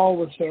all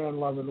was fair and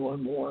love and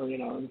one more,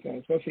 and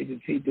especially to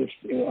see this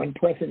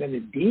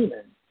unprecedented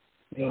demon.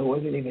 It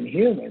wasn't even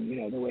human,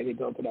 the way they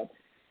built it up.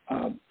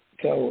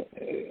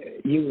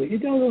 You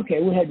go, okay,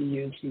 we had to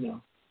use,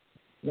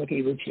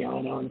 Lucky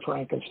Luciano and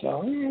Frank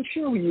Costello. Yeah,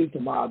 sure, we used the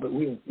mob, but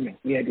we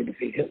had to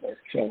defeat Hitler.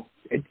 So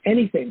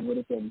anything would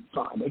have been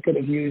fine. They could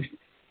have used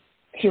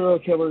serial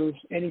killers,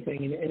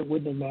 anything, and it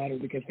wouldn't have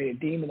mattered because they had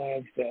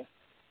demonized the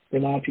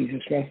Nazis,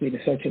 especially to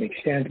such an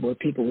extent where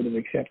people would have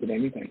accepted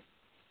anything.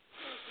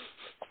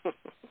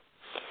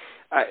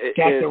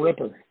 Jack the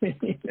Ripper.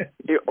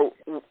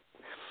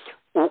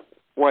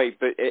 Right,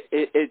 but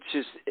it's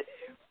just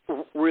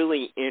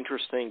really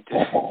interesting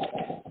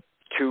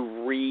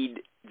to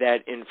read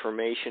that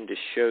information to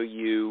show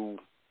you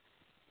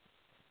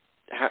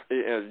how,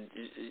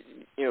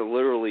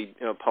 literally,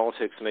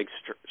 politics makes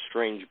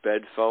strange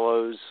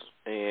bedfellows,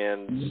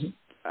 and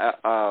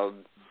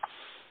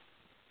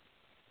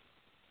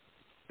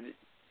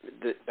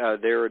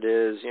there it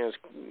is. It's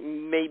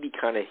maybe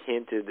kind of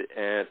hinted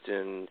at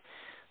in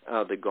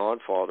The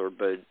Godfather,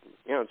 but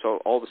it's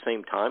all the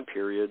same time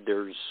period.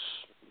 There's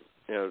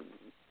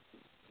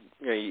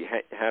you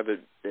have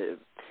it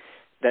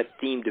that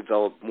theme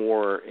developed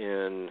more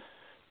in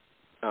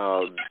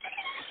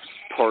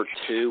part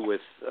 2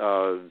 with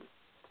the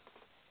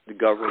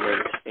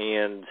government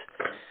and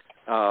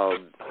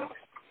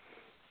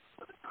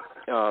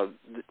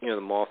the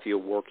mafia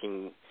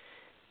working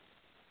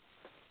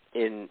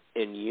in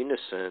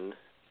unison,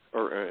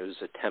 or is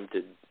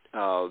attempted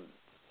to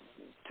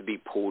be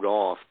pulled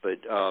off, but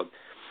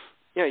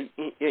there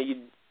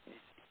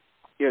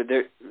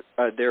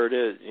it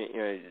is.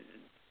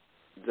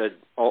 That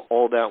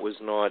all that was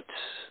not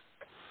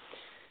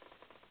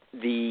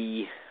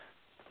the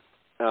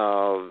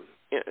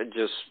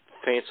just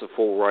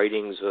fanciful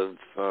writings of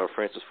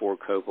Francis Ford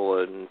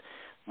Coppola and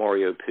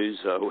Mario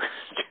Puzo.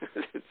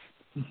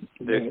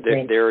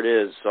 There it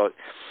is. So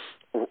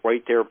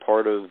right there,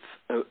 part of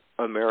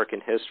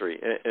American history.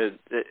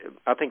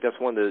 I think that's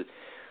one of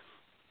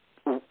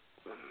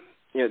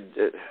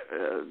the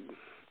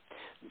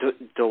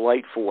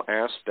delightful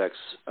aspects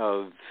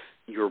of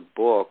your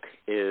book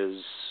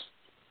is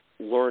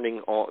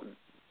learning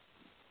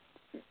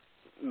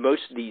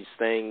most of these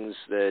things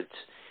that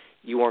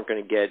you aren't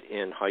going to get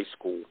in high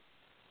school.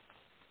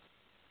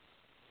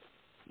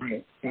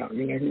 Right. Yeah,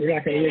 you're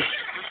not going to get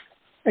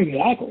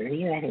exactly.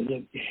 You're not going to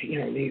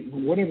get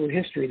whatever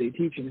history they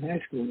teach in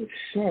high school is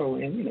so.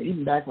 And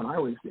even back when I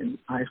was in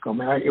high school,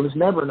 it was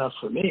never enough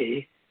for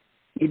me.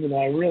 Even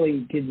though I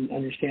really didn't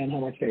understand how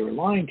much they were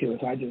lying to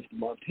us, I just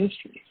loved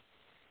history.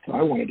 So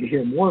I wanted to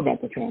hear more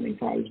about the Founding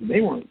Fathers, but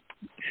they weren't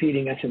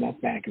feeding us enough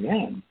back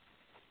then.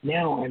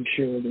 Now I'm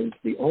sure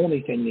the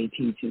only thing they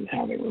teach is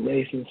how they were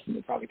racist, and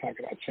they probably talk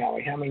about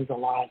Sally Hemings a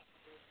lot,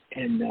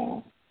 and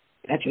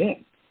that's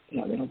it.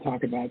 They don't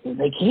talk about them.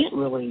 They can't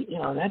really,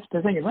 that's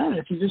the thing about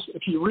it.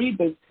 If you read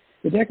the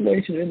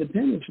Declaration of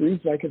Independence,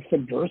 reads like a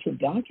subversive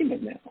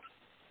document now,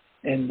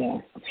 and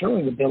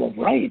certainly the Bill of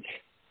Rights.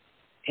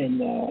 And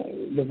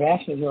the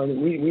vast majority,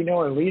 we know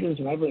our leaders,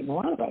 and I've written a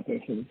lot about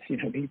this, and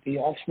they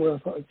all swear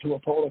to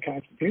uphold the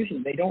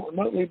Constitution. They don't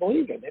remotely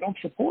believe it. They don't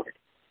support.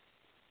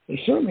 They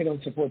certainly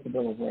don't support the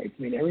Bill of Rights.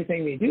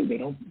 Everything they do,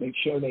 they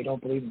show they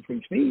don't believe in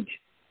free speech.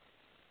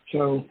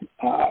 So,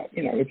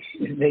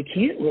 they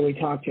can't really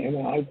talk to him.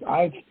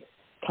 I've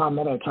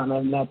commented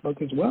in that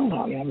book as well,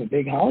 how I'm a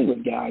big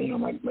Hollywood guy.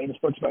 My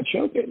latest book's about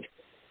showbiz.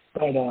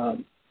 But,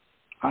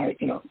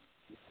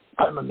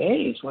 I'm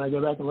amazed when I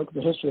go back and look at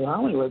the history of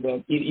Hollywood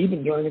that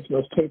even during its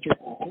most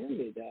patriotic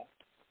period,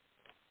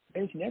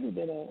 there's never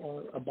been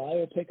a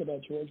biopic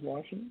about George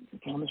Washington, or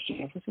Thomas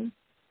Jefferson,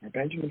 or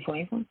Benjamin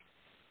Franklin,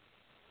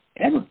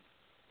 ever.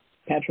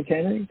 Patrick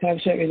Henry,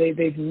 Thomas Jefferson,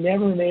 they've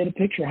never made a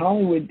picture.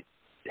 Hollywood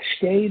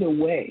stayed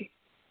away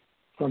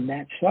from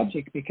that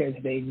subject because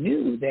they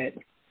knew that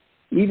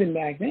even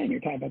back then, you're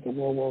talking about the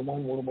World War I,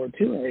 World War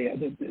II area,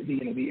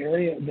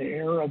 the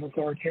era of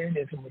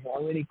authoritarianism was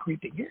already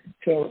creeping in.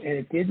 So, and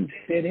it didn't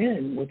fit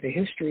in with the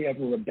history of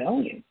a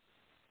rebellion,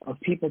 of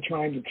people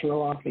trying to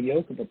throw off the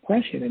yoke of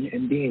oppression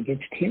and being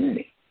against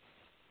tyranny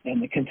and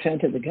the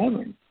consent of the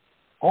governed.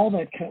 All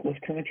that was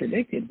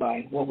contradicted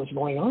by what was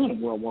going on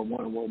in World War I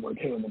and World War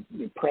II, and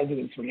the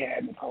presidents we had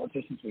and the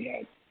politicians we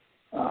had.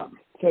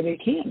 So they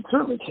can,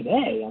 certainly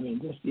today,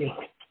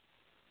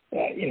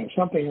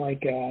 something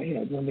like,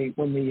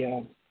 when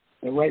the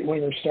the right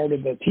wingers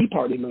started the Tea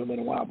Party movement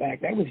a while back.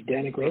 That was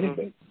denigrated,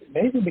 but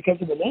basically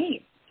because of the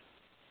name.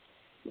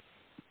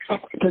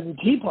 Because the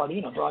Tea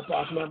Party, brought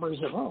back memories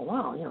of, oh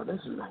wow, this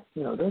is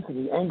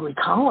the angry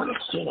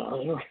colonists,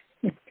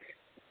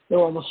 they're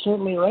almost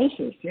certainly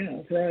racist,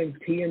 throwing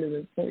tea into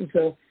the thing.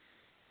 So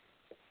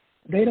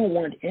they don't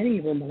want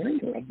any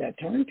reminder of that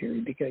time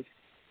period because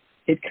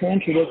it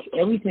contradicts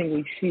everything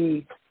we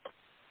see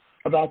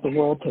about the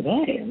world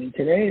today. I mean,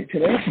 today it's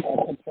about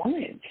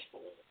compliance.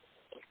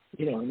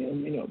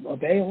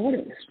 Obey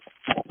orders,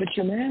 put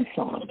your mask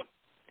on,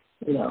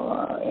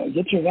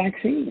 get your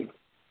vaccine,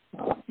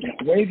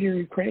 wave your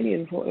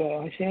Ukrainian,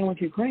 I stand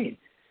with Ukraine.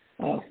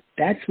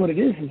 That's what it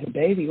is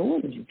obey the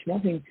orders. It's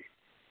nothing,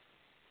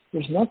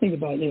 there's nothing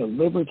about,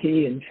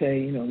 liberty and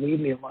say, leave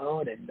me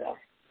alone. And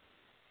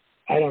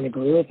I don't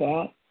agree with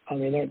that. I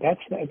mean, that's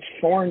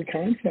foreign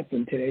concept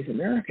in today's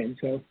America. And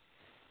so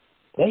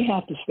they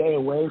have to stay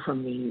away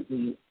from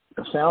the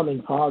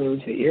founding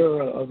fathers, the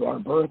era of our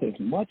birth, as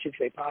much as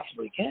they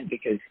possibly can,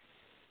 because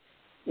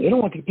they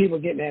don't want the people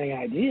getting any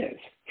ideas.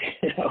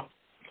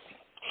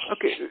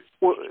 Okay.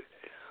 Well,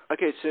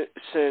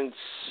 since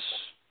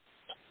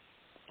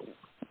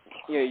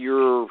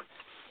you're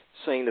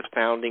saying the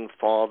founding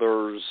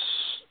fathers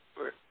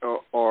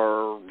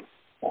are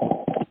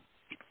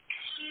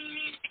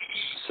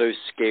so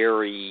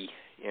scary,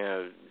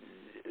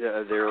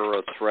 they're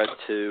a threat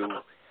to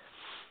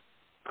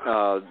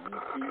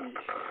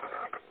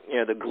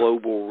the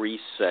global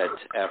reset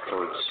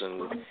efforts,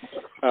 and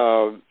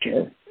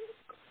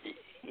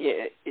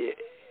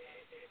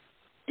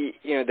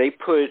they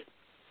put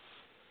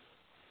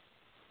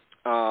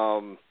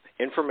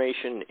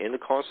information in the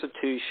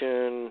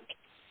Constitution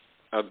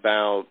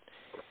about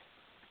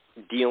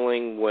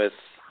dealing with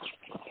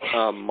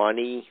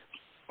money,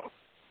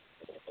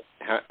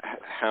 how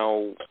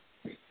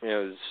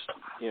to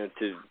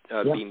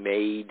be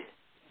made,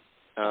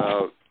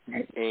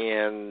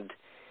 and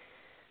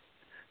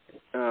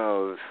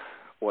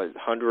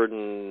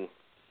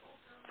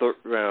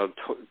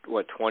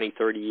 20,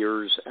 30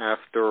 years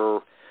after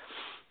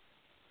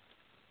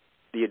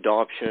the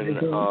adoption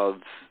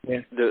of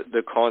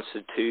the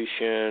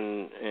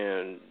Constitution,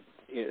 and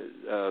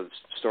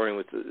starting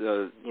with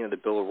the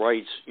Bill of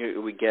Rights,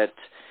 we get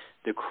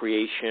the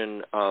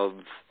creation of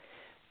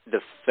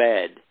the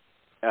Fed.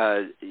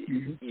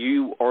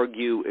 You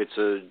argue it's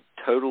a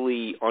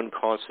totally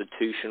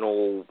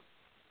unconstitutional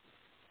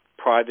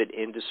private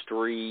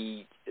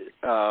industry.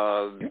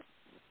 I'm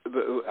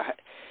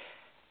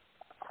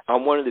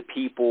one of the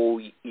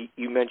people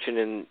you mentioned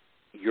in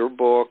your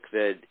book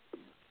that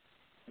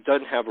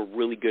doesn't have a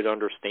really good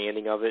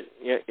understanding of it.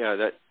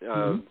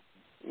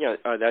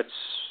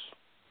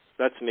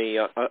 That's me.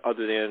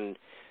 Other than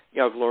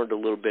I've learned a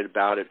little bit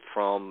about it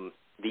from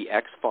the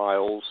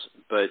X-Files,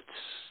 but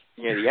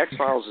the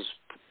X-Files is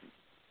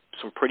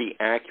some pretty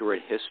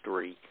accurate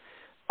history.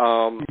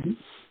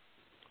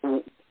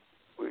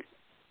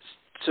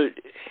 So,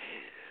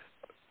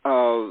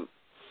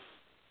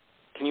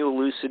 can you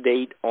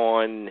elucidate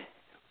on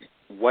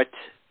what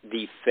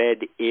the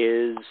Fed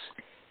is,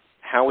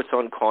 how it's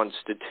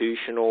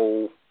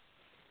unconstitutional,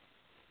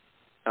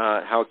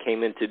 how it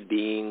came into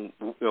being,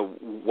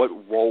 what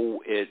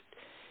role it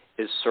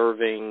is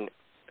serving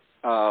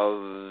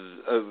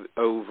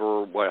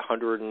over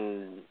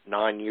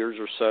 109 years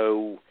or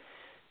so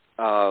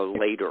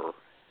later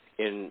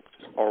in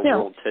our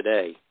world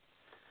today?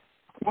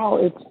 Well,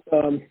 it's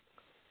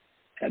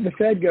the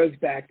Fed goes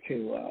back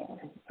to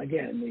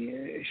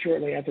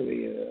shortly after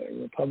the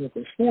Republic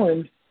was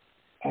formed.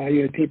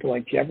 You had people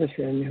like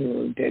Jefferson who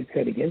were dead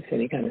set against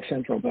any kind of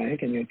central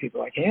bank, and you had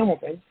people like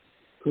Hamilton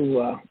who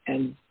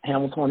and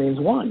Hamiltonians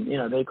won.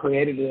 They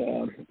created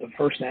the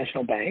First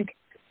National Bank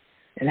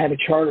and had a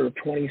charter of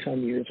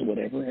 20-some years or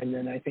whatever. And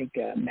then I think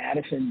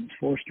Madison was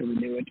forced to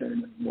renew it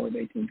during the War of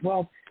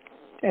 1812.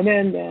 And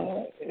then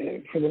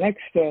for the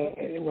next,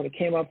 when it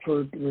came up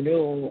for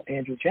renewal,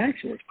 Andrew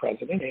Jackson was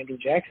president. Andrew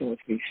Jackson was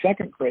the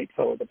second great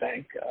foe of the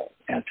bank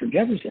after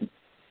Jefferson,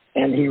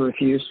 and he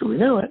refused to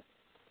renew it.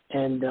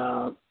 And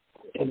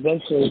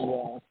eventually,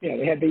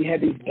 they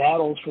had these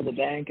battles for the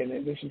bank,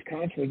 and this is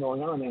constantly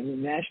going on. And the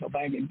National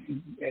Bank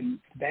and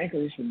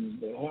bankers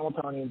and the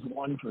Hamiltonians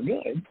won for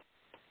good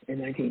in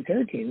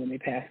 1913 when they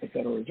passed the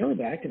Federal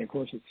Reserve Act. And of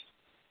course,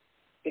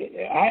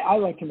 I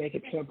like to make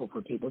it simple for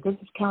people because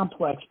it's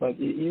complex, but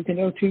you can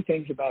know two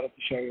things about it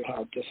to show you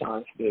how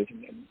dishonest it is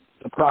and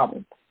the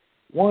problem.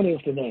 One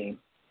is the name.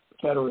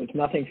 Federal. It's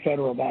nothing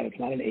federal about it. It's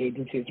not an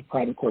agency. It's a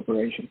private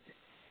corporation.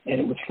 And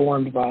it was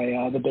formed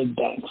by the big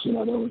banks. There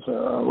was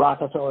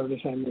Rockefeller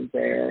descendants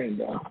there, and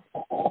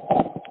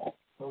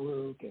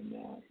Baruch, and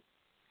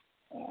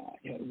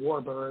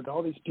Warburg,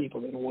 all these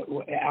people.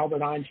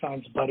 Albert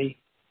Einstein's buddy,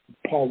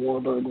 Paul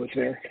Warburg, was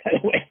there, by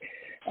the way.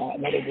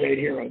 Another great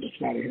hero that's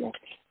not a hero.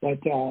 But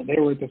they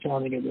were at the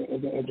founding of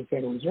the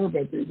Federal Reserve.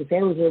 But the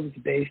Federal Reserve is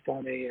based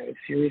on a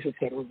series of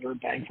Federal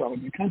Reserve banks all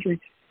over the country.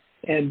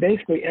 And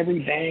basically every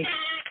bank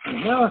in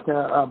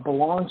America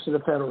belongs to the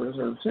Federal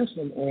Reserve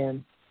System,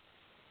 and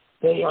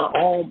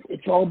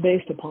it's all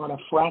based upon a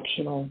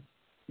fractional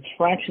It's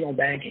fractional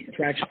banking, a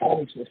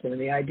fractional system. And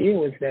the idea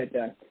was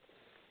that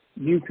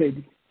you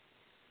could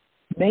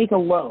make a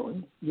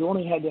loan. You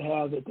only had to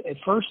have, at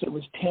first it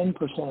was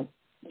 10%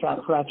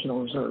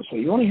 fractional reserve. So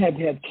you only had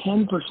to have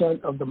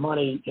 10% of the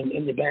money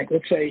in the bank.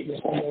 Let's say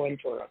you're going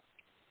for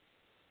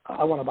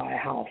I want to buy a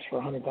house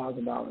for $100,000.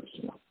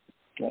 You know,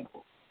 okay.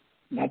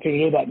 Not that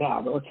you do that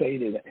now, but let's say you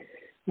do that.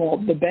 Well,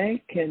 the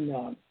bank can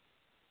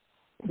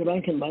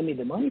lend me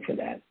the money for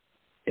that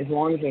as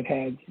long as it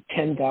had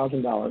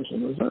 $10,000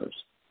 in reserves.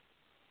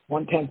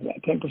 1/10 of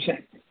that,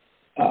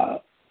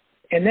 10%.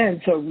 And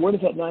then, so where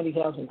does that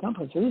 $90,000 come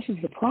from? So this is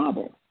the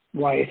problem.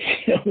 Why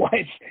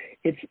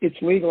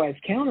it's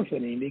legalized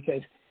counterfeiting,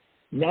 because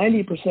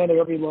 90% of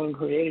every loan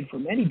created for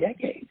many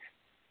decades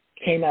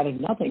came out of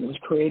nothing. It was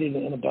created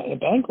in a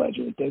bank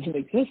ledger. It doesn't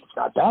exist. It's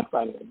not backed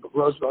by anything.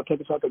 Roosevelt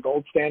took us out the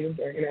gold standard.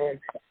 You know,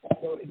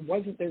 so it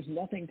wasn't. There's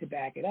nothing to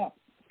back it up.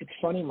 It's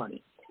funny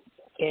money.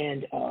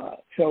 And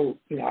so,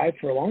 you know, I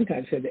for a long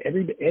time said that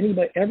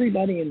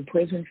everybody in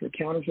prison for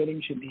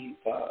counterfeiting should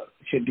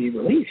be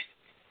released,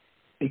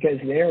 because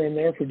they're in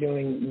there for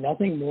doing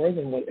nothing more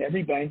than what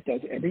every bank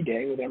does every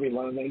day with every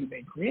loan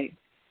they create.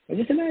 But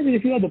just imagine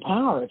if you had the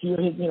power. If you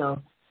had, you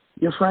know,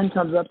 your friend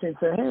comes up to you and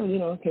says, "Hey, you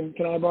know, can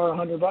I borrow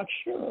 $100?"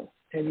 Sure.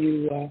 And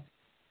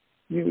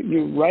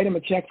you write them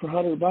a check for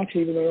 $100,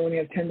 even though they only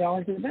have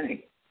 $10 in the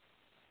bank.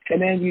 And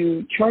then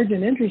you charge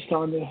an interest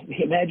on the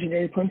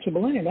imaginary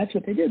principal in it. That's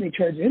what they do. They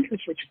charge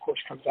interest, which, of course,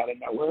 comes out of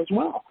nowhere as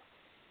well.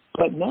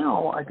 But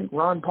now I think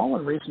Ron Paul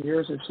in recent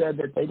years has said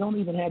that they don't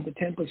even have the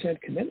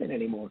 10% commitment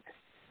anymore.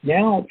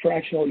 Now,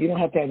 fractional, you don't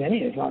have to have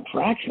any. It's not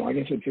fractional. I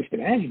guess it's just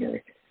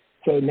imaginary.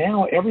 So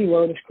now every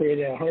loan is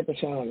created at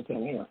 100% on its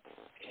own air.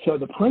 So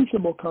the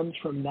principal comes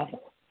from nothing.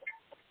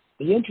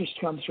 The interest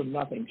comes from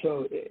nothing.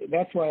 So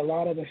that's why a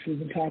lot of us, we've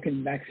been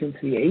talking back since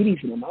the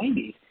 80s and the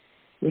 90s.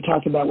 We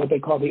talked about what they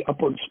call the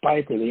upward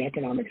spike, or the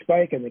economic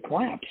spike, and the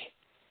collapse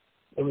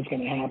that was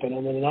going to happen.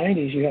 And in the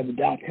 90s, you had the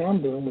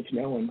dot-com boom, which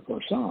no one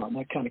foresaw, and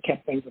that kind of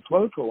kept things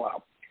afloat for a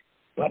while.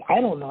 But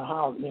I don't know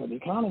how, you know, the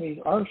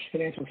economy, our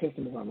financial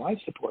system is on life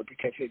support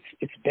because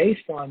it's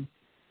based on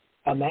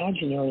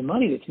imaginary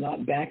money that's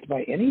not backed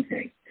by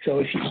anything. So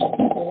if you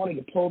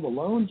wanted to pull the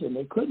loans in,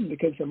 they couldn't,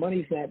 because the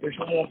money's not, there's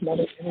not enough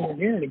money anywhere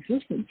near in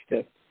existence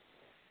to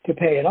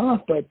pay it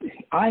off. But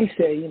I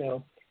say, you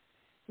know,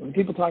 when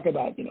people talk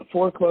about, you know,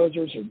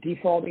 foreclosures or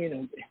defaulting, you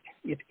know,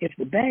 if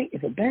a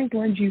bank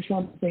lends you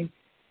something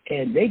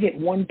and they get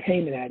one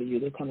payment out of you,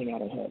 they're coming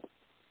out ahead.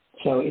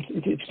 So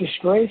it's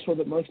disgraceful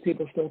that most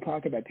people still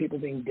talk about people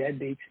being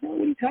deadbeats. No,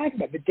 what are you talking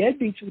about? The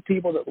deadbeats are the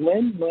people that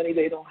lend money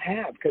they don't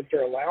have because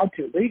they're allowed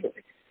to legally.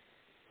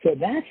 So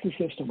that's the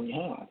system we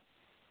have,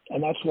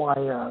 and that's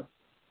why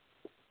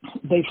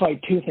they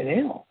fight tooth and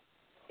nail.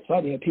 So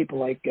you know, people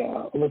like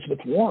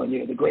Elizabeth Warren, you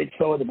know, the great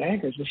foe of the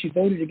bankers, well, she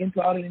voted against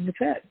auditing the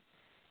Fed.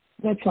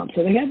 That's something.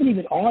 So they haven't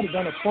even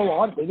done a full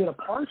audit. They did a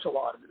partial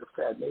audit of the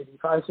Fed maybe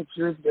 5-6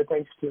 years ago,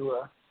 thanks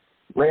to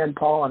Rand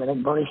Paul and I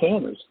think Bernie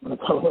Sanders on a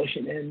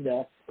coalition, and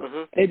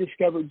they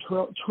discovered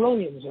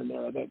trillions in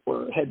there that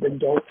had been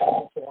doled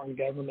to foreign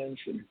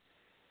governments and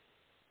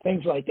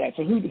things like that.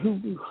 So who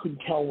could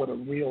tell what a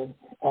real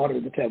audit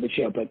of the Fed would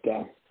show? But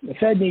the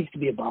Fed needs to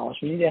be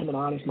abolished. We need to have an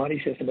honest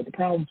money system. But the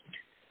problem,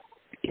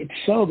 it's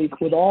so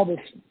with all this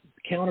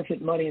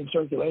counterfeit money in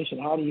circulation,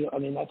 how do you? I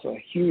mean, that's a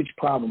huge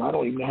problem. I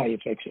don't even know how you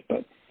fix it,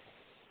 but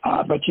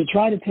you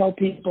try to tell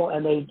people,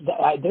 and they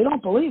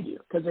don't believe you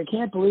because they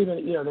can't believe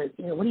it. You know,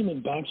 what do you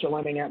mean banks are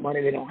lending out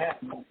money they don't have?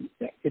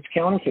 It's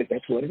counterfeit.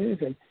 That's what it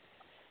is, and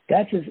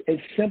that's as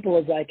simple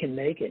as I can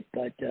make it.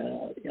 But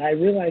I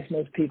realize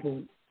most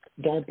people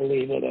don't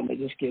believe it, and they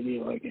just give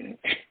you like, you know,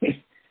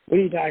 what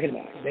are you talking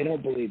about? They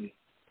don't believe you,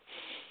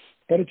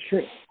 but it's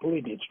true.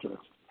 Believe me, it's true.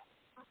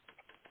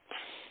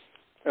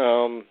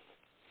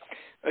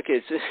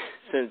 Okay, so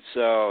since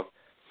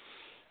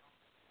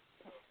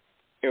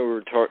you know,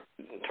 we're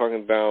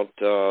talking about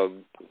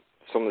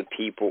some of the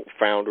people,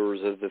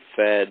 founders of the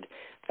Fed,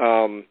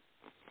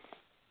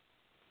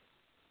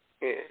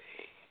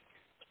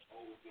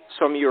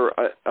 some of your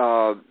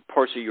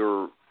parts of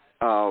your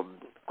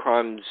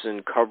crimes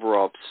and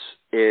cover-ups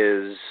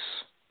is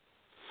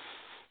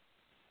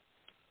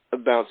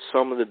about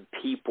some of the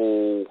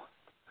people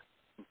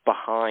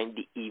behind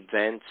the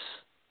events,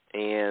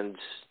 and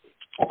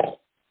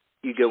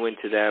you go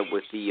into that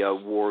with the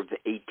War of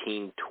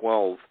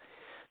 1812.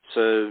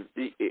 So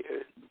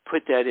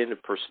put that into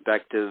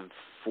perspective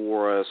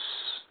for us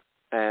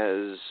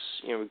as,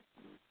 you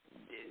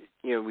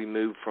know, we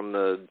move from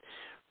the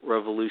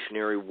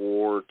Revolutionary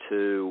War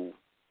to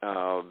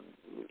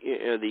you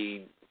know,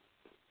 the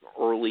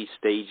early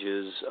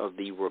stages of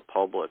the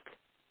Republic.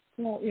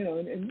 Well, you know,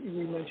 and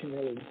we mentioned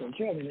earlier the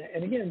French Oven,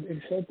 and again,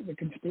 it's the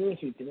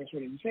conspiracy theory. That's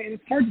what I'm saying.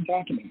 It's hard to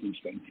document these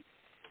things.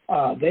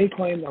 They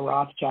claim the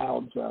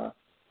Rothschilds,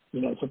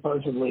 you know,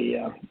 supposedly,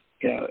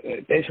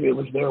 basically it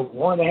was their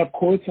war. They have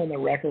quotes on the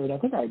record. I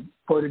think I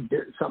quoted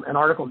an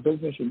article in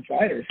Business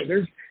Insider. So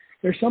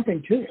there's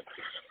something to it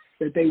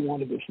that they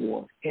wanted this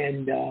war.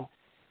 And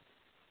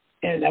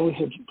And that was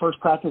the first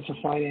practice of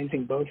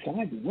financing both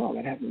sides as well.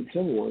 That happened in the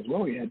Civil War as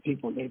well. You had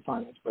people that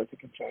financed both the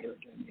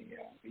Confederate and the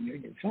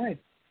Union side.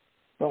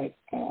 But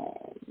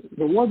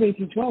the War of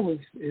 1812 was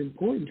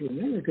important to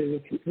America.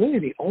 It's really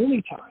the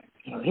only time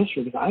in our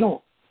history, because I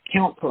don't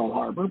count Pearl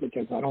Harbor,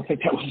 because I don't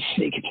think that was a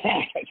sneak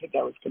attack. I think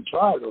that was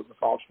contrived. It was a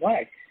false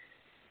flag.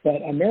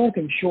 But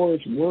American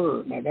shores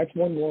were, now that's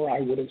one war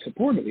I would have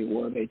supported, the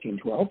War of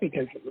 1812,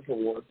 because it was a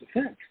war of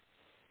defense.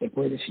 The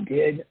British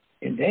did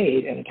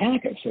invade and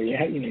attack us, so you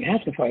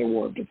have to fight a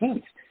war of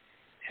defense.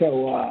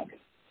 So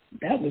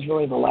that was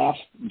really the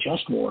last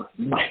just war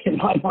in my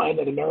mind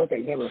that America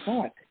has ever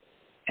fought.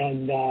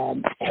 And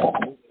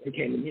it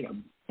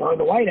became, burn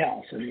the White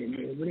House. I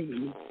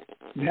mean,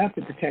 you have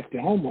to protect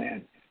the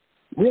homeland,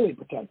 really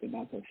protect it,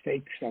 not the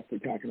fake stuff we're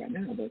talking about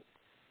now. But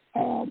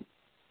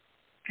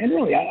and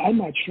really, I'm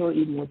not sure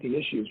even what the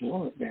issues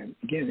were then.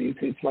 Again,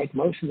 it's like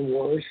most of the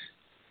wars.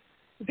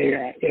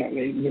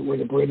 Were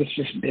the British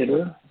just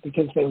bitter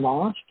because they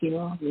lost?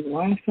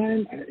 Last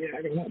time, I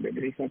don't know.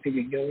 Maybe they thought they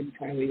could go and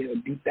finally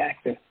beat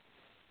back the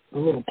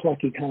little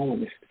plucky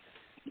colonists.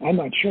 I'm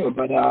not sure,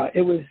 but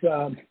it was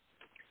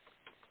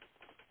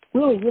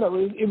really,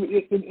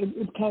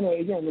 it kind of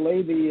again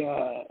laid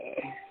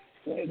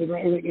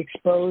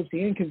exposed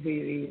the end, because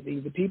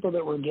the people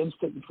that were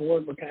against it before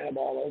it were kind of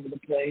all over the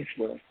place.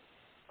 Where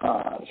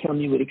some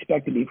you would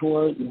expect to be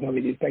for it, and some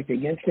you'd expect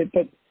against it,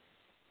 but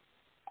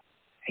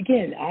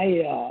again,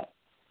 I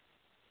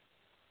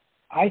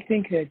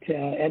think that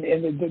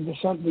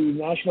the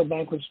National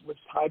Bank was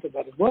tied to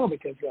that as well,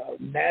 because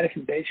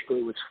Madison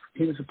basically was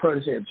a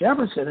protege of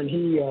Jefferson, and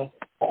he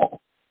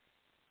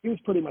was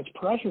pretty much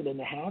pressured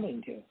into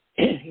having to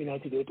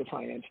to do it to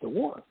finance the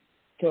war.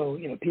 So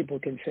people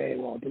can say,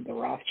 well, did the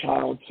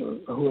Rothschilds or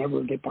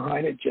whoever get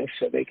behind it just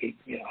so they could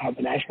have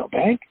the National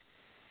Bank?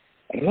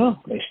 I don't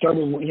know. They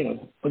started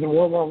within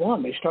World War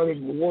I. They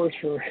started wars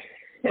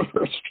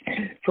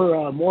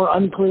for more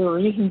unclear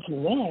reasons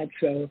than that.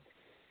 So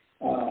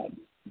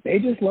they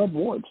just love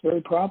war. It's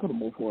very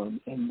profitable for them,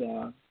 and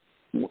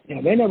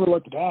they never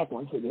looked back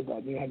once they did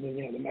that. You had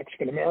the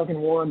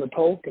Mexican-American War and the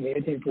Polk in the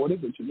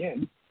 1840s, which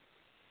again,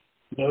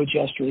 no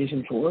just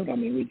reason for it. I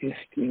mean, we just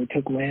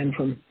took land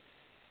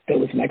that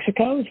was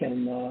Mexico's,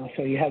 and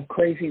so you have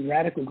crazy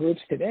radical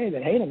groups today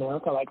that hate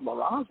America, like La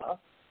Raza,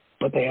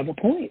 but they have a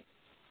point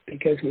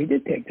because we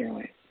did take their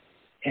land,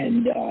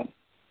 and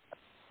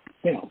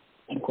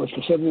And of course,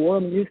 the Civil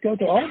War, you just go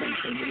to all of them.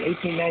 In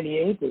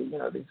 1898,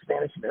 the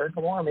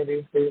Spanish-American War,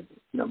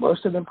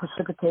 most of them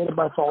precipitated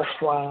by false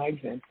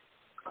flags, and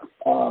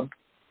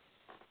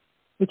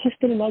it's just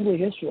been an ugly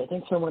history. I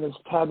think someone has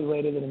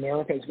tabulated that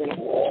America has been at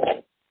war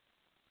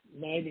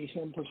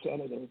 90%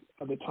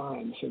 of the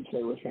time since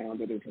they were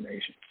founded as a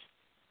nation.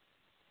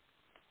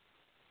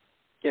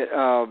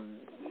 Yeah,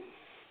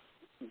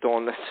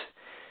 Dawn, that's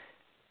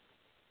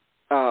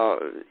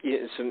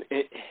some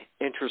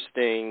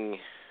interesting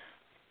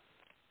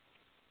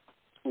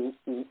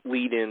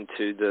lead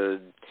into the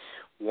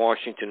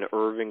Washington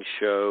Irving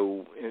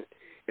show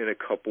in a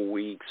couple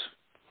weeks,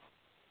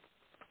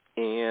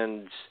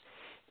 and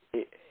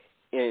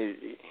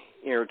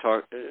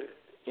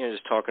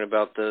just talking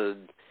about the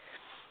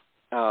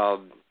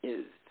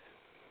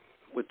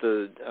with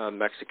the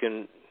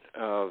Mexican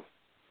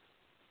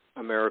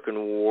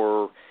American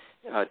War,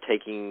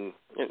 taking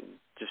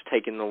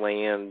the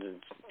land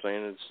and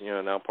saying it's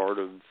now part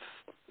of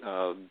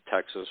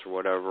Texas or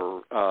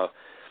whatever.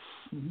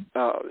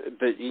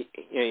 But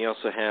you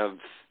also have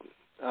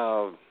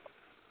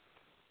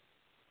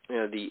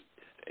the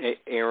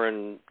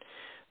Aaron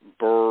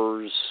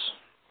Burr's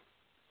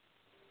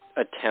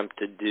attempt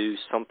to do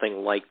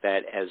something like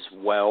that as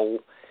well,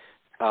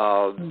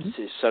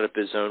 to set up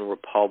his own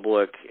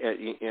republic,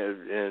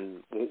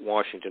 and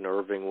Washington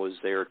Irving was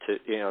there to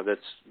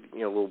that's a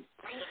little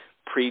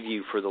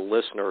preview for the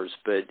listeners,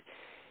 but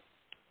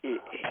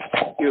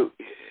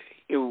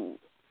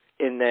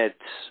in that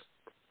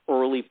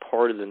early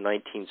part of the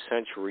 19th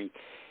century,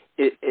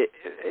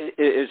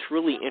 it's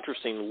really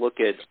interesting to look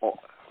at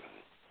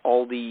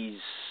all these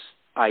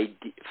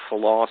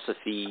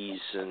philosophies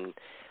and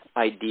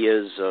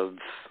ideas of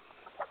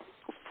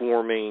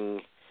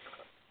forming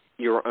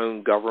your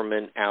own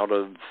government out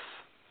of,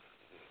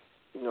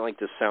 like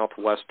the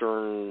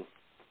southwestern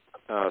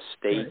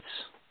states.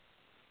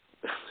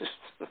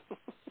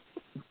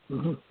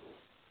 Mm-hmm.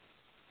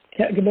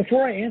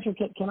 Before I answer,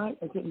 do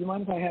you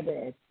mind if I have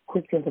a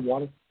quick drink of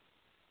water?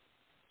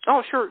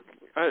 Oh, sure.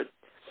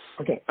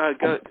 Okay.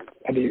 Go.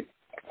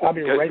 I'll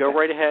be right back. Go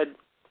right ahead.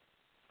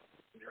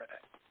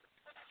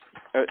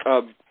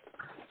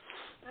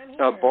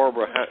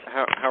 Barbara,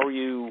 how are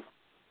you?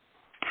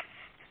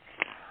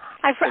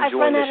 I've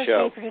run out of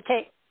show? paper to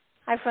take.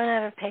 I've run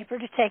out of paper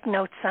to take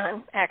notes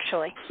on,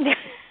 actually.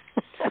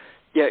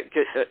 We're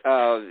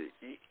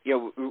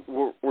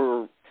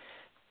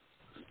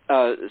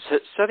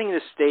setting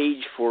the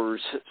stage for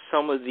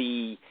some of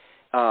the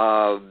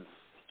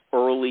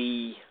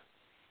early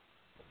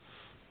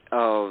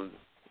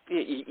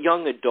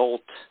young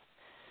adult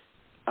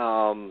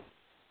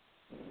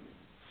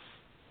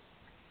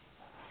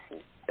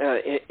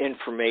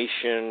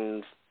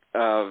information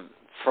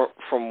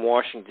from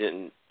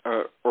Washington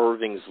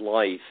Irving's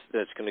life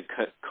that's going to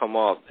come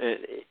up.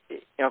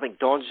 I think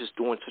Dawn's just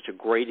doing such a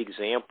great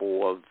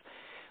example of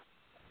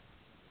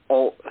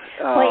all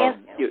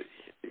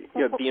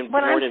the important.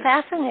 What I'm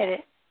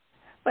fascinated,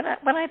 what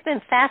I've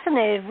been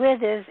fascinated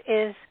with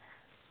is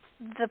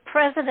the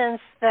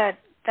presidents that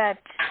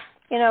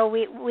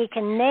we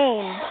can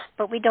name,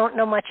 but we don't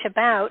know much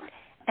about,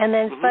 and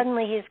then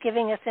suddenly he's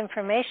giving us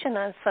information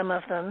on some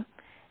of them.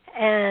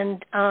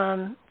 And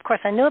of course,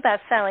 I knew about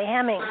Sally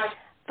Hemings,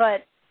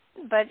 but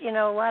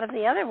a lot of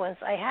the other ones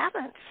I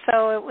haven't.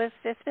 So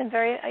it's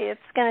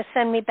going to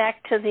send me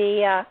back to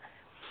the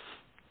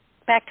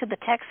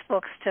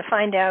textbooks to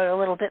find out a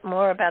little bit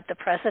more about the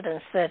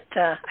presidents that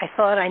I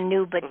thought I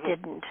knew but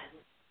didn't.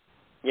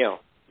 Yeah,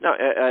 no,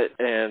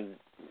 and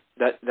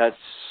that's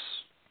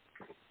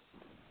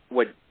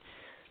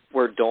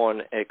where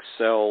Dawn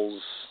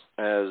excels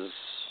as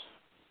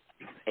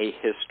a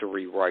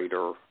history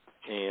writer,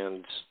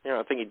 and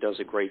I think he does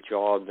a great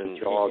job. And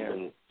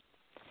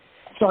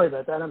sorry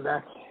about that. I'm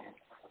back.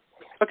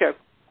 Okay,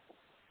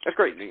 that's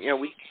great.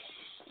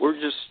 We're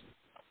just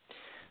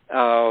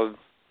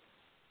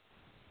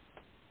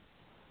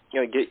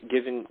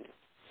giving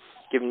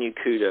you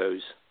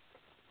kudos.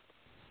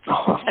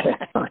 Okay.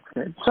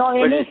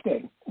 Sorry, I missed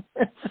it.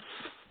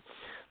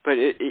 But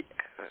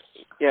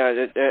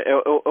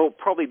it'll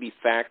probably be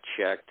fact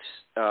checked.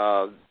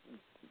 So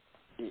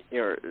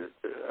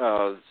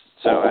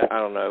I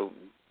don't know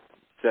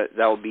that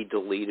will be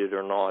deleted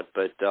or not.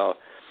 But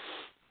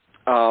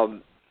I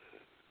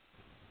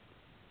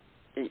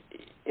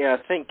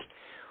think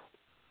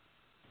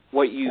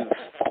what you've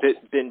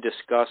been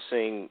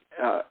discussing,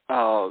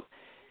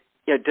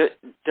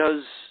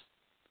 does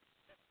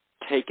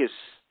take us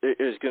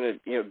is going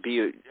to be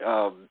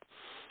a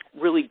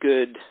really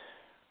good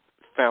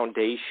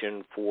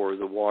foundation for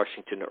the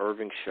Washington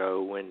Irving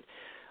show and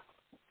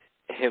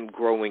him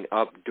growing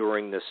up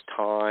during this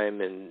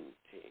time, and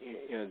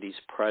these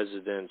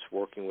presidents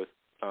working with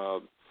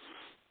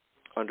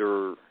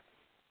under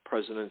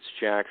Presidents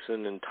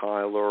Jackson and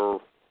Tyler,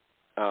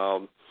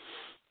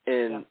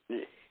 and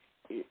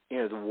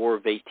the War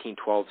of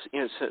 1812.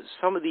 So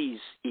some of these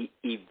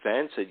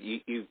events that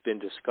you've been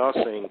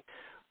discussing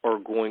are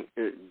going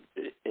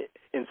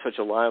in such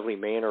a lively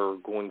manner are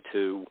going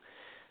to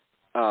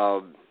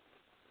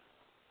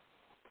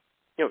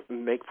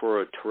make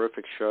for a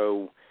terrific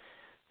show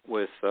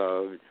with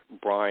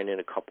Brian in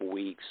a couple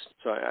weeks.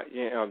 So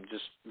I'm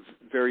just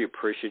very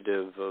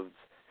appreciative of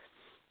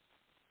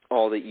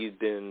all that you've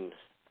been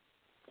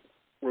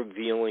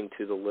revealing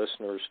to the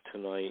listeners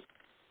tonight.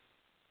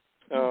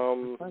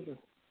 Pleasure.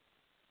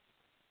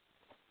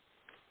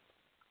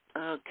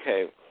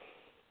 Okay.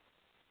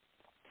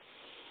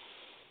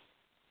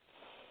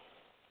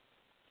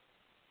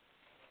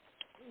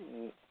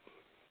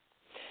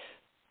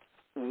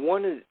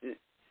 One of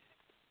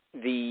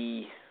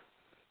the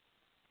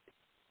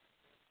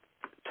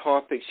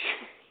topics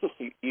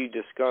you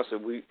discussed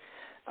that we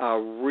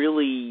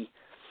really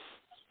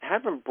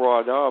haven't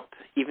brought up,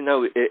 even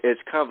though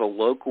it's kind of a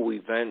local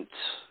event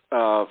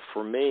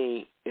for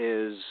me,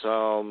 is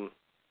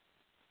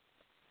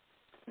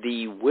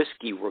the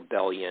Whiskey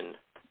Rebellion.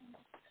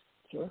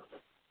 Sure.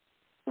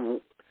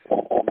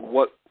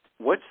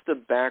 What's the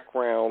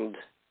background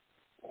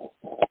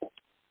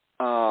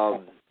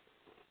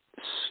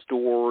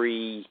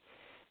story,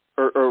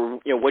 or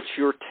what's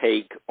your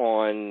take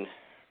on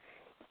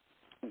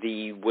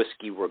the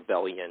Whiskey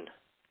Rebellion?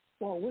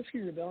 Well, Whiskey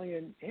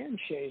Rebellion and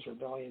Shays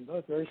Rebellion,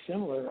 both very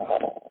similar.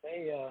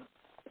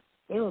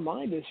 They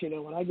remind us,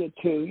 when I get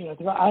to,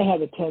 I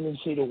have a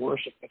tendency to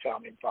worship the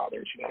Founding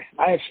Fathers.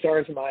 I have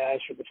stars in my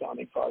eyes for the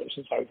Founding Fathers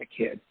since I was a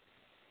kid.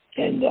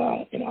 And,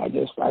 I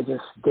just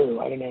do.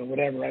 I don't know,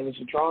 whatever. I was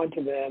drawn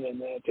to them,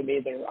 and to me,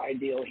 they're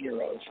ideal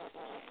heroes.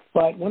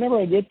 But whenever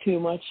I get too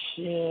much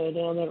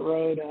down that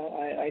road,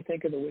 I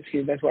think of the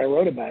Whiskey. That's why I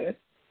wrote about it.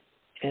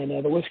 And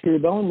the Whiskey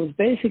Rebellion was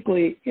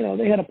basically,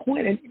 they had a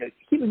point. And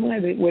keep in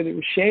mind that whether it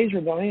was Shays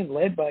Rebellion,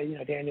 led by,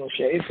 Daniel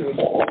Shays, who was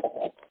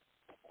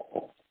a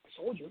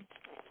soldier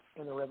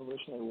in the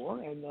Revolutionary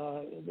War, and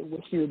the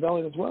Whiskey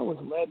Rebellion as well was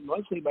led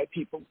mostly by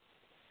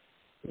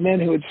men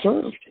who had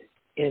served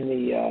in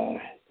the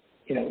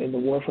in the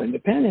War for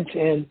Independence,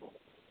 and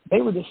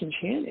they were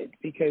disenchanted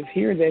because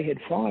here they had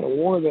fought a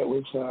war that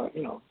was,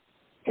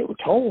 they were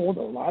told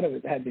a lot of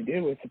it had to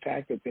do with the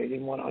fact that they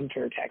didn't want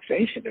unfair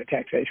taxation, their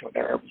taxation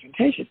without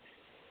representation.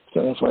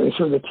 So that's why they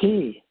threw the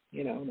tea,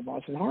 in the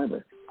Boston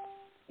Harbor,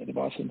 at the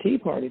Boston Tea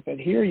Party. But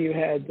here you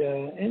had,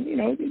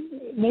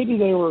 maybe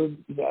they were,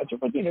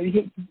 but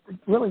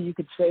you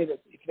could say that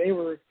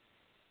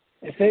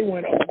if they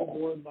went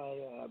overboard by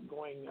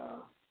going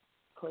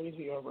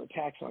crazy over a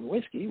tax on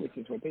whiskey, which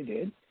is what they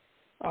did,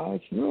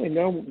 it's really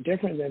no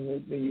different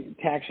than the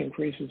tax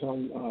increases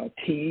on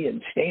tea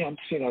and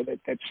stamps,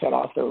 that set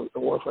off the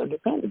War for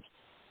Independence.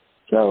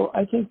 So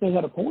I think they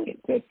had a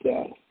point that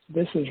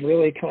this is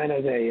really kind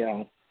of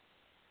a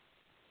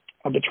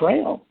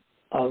betrayal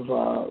of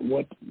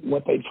what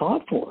they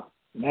fought for.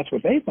 And that's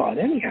what they thought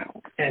anyhow.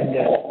 And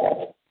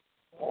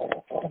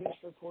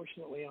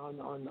disproportionately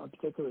on a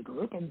particular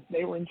group, and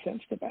they were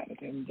incensed about it.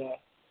 And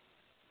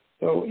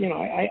so, you know,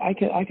 I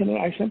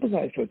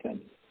sympathize with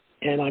them.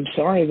 And I'm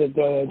sorry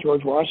that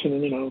George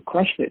Washington, you know,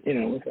 crushed it, you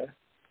know,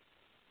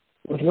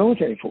 with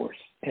military force.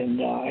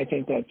 And I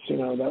think that's, you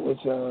know, that was,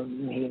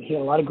 he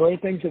had a lot of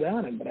great things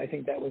about him, but I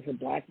think that was a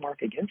black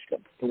mark against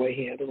him, the way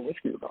he handled the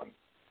whiskey rebellion.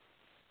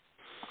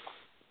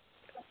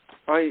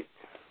 I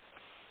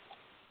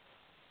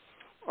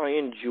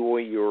enjoy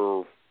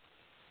your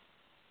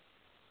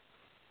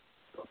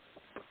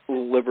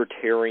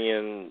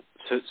libertarian,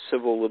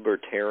 civil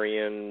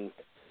libertarian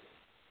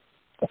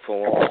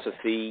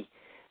philosophy.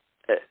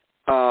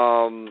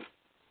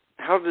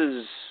 How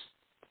does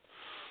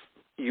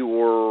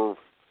your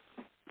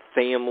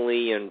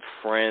family and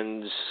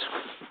friends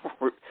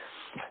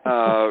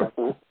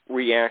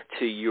react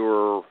to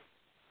your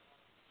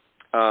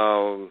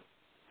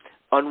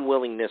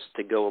unwillingness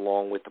to go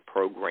along with the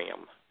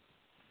program?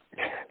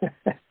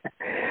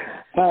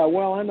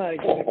 Well, I'm not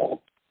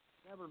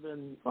never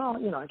been, well,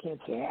 you know, I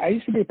can't say. I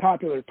used to be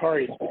popular at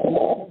parties, but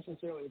not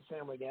necessarily at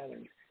family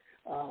gatherings.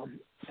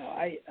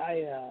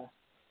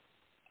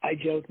 I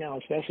joke now,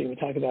 especially when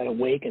we talk about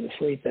awake and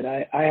asleep, that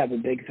I have a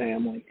big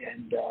family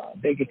and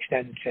big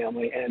extended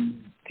family,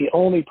 and the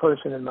only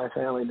person in my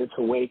family that's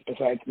awake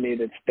besides me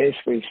that's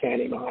basically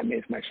standing behind me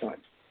is my son.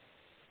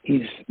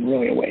 He's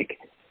really awake.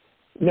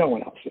 No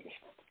one else is.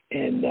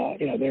 And,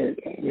 you know,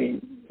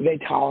 they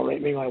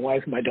tolerate me, my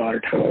wife and my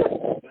daughter tolerate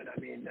me, but I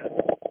mean, I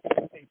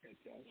think that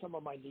some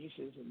of my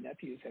nieces and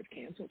nephews have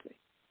canceled me,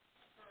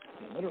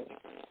 literally.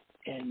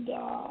 And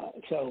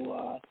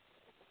so,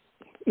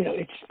 you know,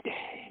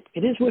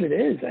 it is what it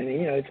is. I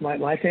mean, you know, it's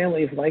my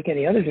family is like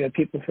any others. You know,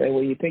 people say,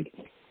 well,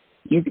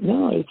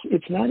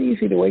 it's not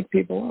easy to wake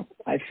people up.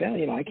 I found,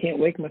 you know, I can't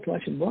wake my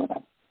flesh and blood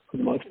up for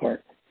the most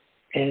part.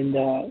 And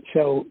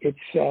so it's,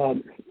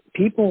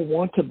 people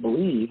want to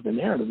believe the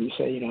narrative. You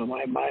say, you know,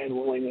 my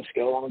unwillingness to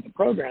go along with the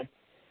program.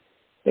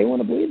 They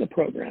want to believe the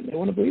program. They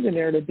want to believe the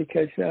narrative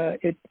because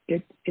it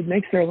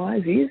makes their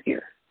lives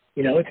easier.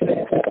 You know, it's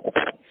fun.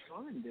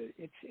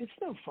 It's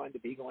no fun to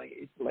be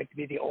to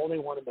be the only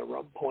one in the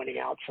room pointing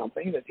out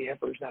something that the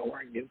emperor's not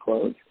wearing new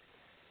clothes,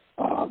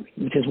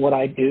 which is what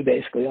I do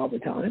basically all the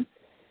time.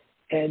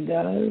 And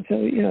so,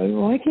 you know,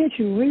 why can't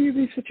you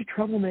be such a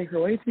troublemaker?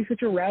 Why can't you be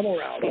such a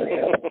rabble-rouser?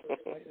 You know?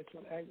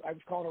 I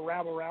was called a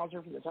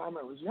rabble-rouser from the time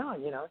I was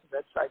young, you know.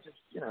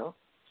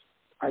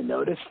 I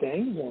noticed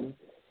things and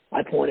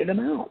I pointed them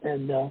out.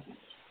 And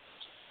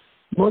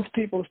most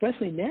people,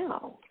 especially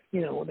now, you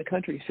know, when the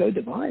country's so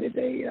divided,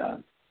 they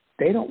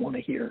don't want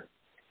to hear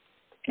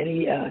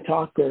any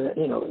talk,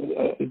 you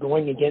know,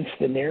 going against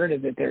the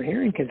narrative that they're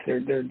hearing because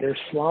they're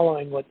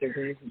swallowing what they're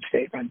hearing from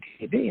state-run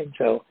TV. And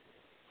so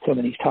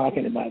somebody's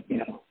talking about, you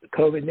know, the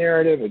COVID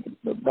narrative or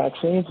the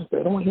vaccines,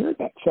 they don't want to hear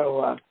that.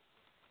 So,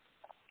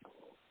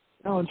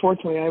 no,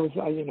 unfortunately, I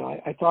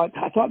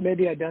thought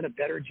maybe I'd done a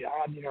better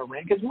job, you know,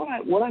 because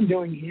what I'm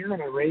doing here on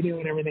the radio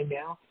and everything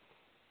now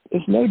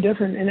is no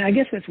different. And I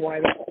guess that's why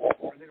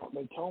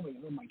they told me,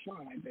 oh my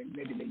God,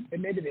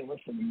 maybe they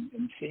listen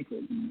in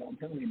secret and don't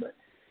tell me, but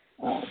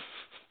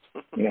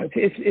you know,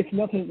 it's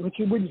nothing. Which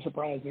wouldn't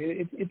surprise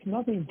me. It's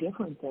nothing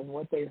different than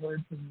what they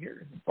heard from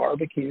years,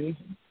 barbecues.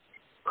 And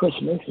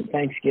Christmas and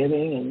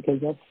Thanksgiving, and because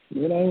that's,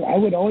 you know, I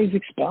would always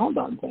expound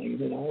on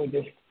things, you know, I would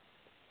just,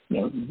 you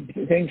know,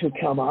 things would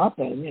come up,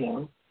 and, you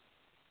know,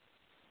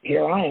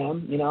 here I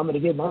am, you know, I'm going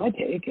to give my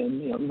take,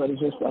 and, you know, everybody's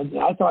just,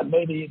 I thought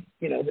maybe,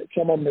 you know, that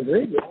some of them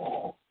agreed with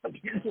me, but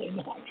apparently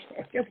not.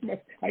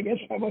 I guess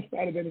I must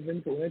not have been as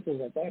influential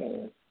as I thought I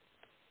was.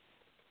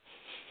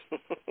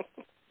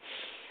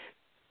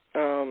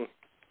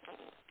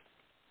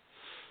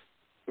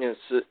 Yes.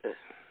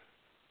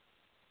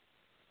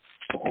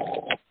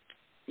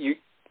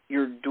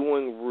 You're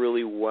doing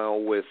really well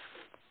with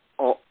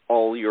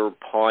all your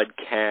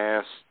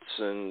podcasts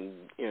and,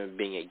 you know,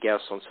 being a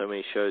guest on so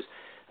many shows.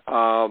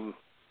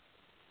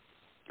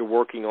 You're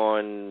working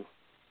on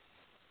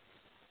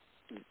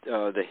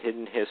the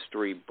Hidden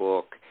History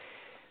book.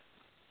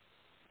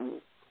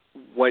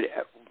 What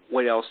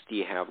else do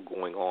you have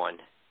going on?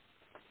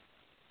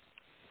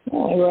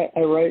 Well,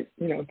 I write,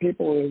 you know,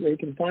 people, they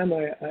can find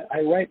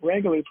I write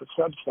regularly for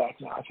Substack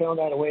now. I found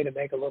out a way to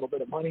make a little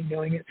bit of money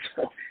doing it.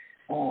 So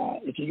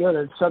if you go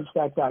to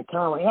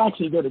Substack.com, I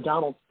actually go to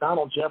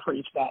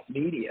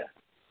DonaldJeffries.media.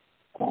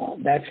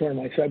 That's where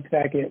my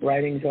Substack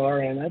writings are,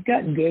 and I've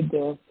gotten good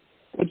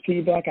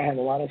feedback. I have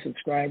a lot of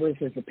subscribers.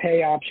 There's a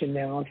pay option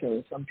now,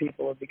 so some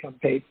people have become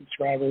paid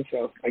subscribers,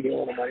 so I get a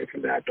little money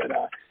from that. But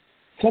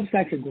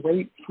Substack's a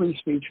great free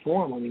speech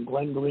forum. I mean,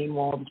 Glenn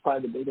Greenwald is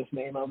probably the biggest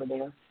name over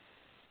there.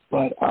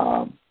 But,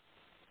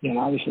 you know,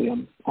 obviously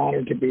I'm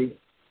honored to be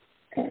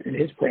in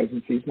his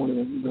presence. He's one of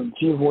the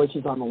few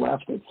voices on the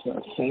left that's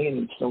sane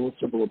and still a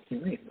civil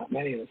libertarian. Not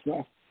many of us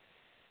left.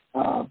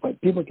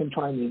 But people can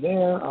find me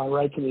there. I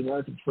write to the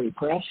American Free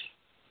Press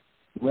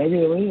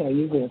regularly. I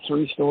usually have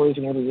 3 stories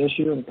in every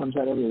issue, and it comes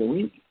out every other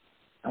week.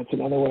 That's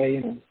another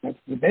way, that's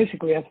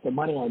the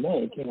money I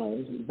make,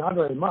 it's not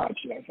very much.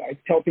 I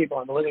tell people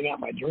I'm living out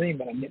my dream,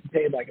 but I'm getting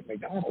paid like a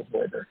McDonald's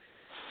worker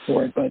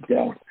for it. But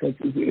it's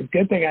a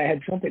good thing I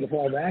had something to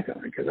fall back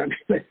on, because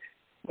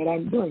but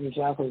I'm doing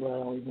exactly what I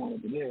always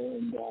wanted to do.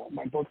 And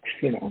my books,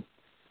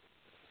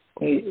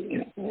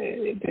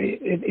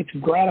 it's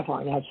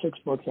gratifying. I have 6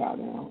 books out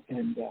now,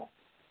 and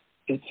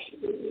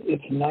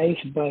it's nice,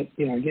 but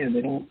again,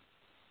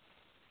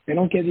 they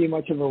don't give you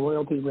much of a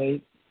royalty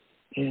rate.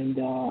 And,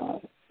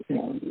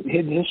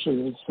 Hidden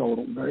History has sold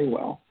it very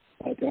well.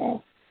 But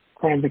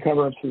Crimes and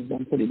Cover-Ups has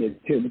done pretty good,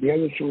 too. But the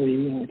other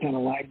 3, kind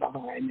of lag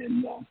behind.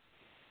 And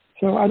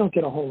so I don't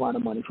get a whole lot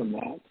of money from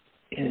that.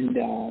 And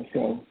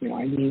so,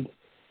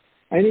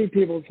 I need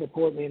people to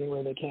support me any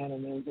way they can,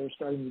 and they're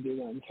starting to do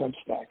that in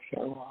Substack.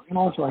 So, and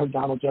also I have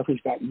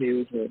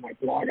DonaldJeffries.news with my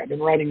blog. I've been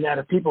writing that.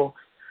 If people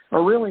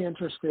are really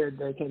interested,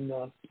 they can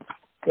go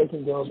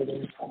over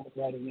there. I've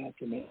been writing that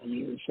for many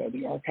years. So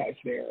the archives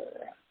there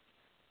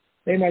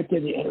they might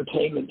give you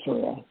entertainment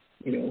for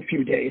a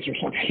few days or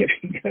something if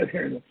you go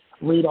there and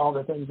read all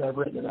the things I've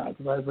written about.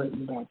 Because I've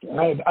written about,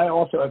 and I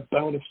also have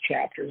bonus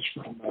chapters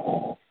from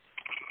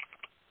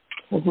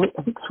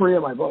I think 3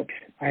 of my books.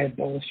 I have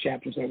bonus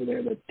chapters over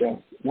there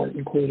that weren't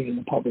included in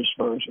the published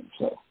version,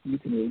 so you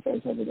can read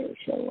those over there.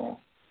 So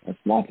there's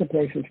lots of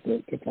places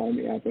to find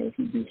me out there if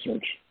you do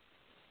search.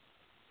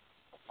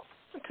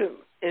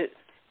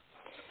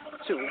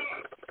 So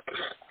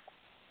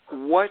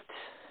what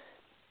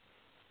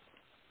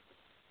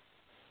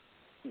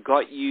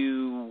got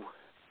you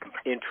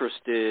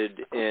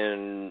interested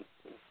in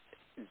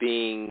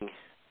being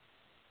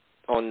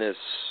on this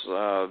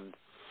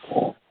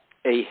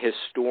a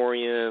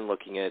historian,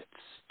 looking at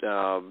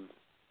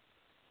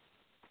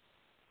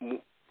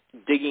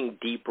digging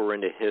deeper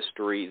into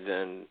history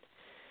than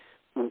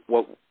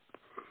what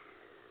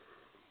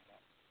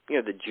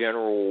the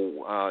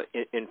general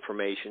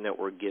information that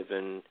we're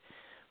given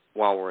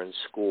while we're in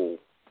school?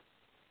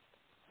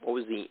 What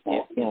was the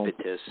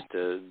impetus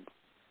to?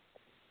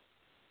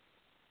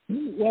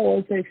 Well,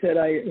 as I said,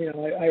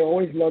 I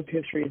always loved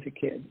history as a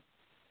kid,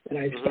 and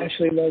I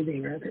especially loved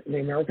the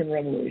American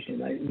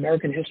Revolution,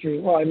 American history.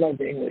 Well, I loved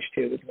English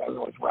too because I was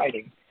always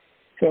writing.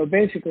 So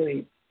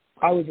basically,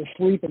 I was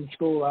asleep in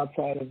school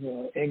outside of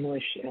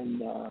English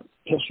and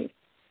history,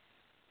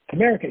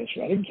 American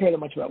history. I didn't care that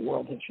much about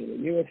world history.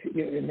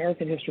 The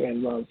American history I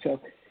loved. So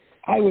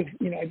I was,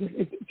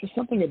 it's just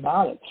something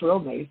about it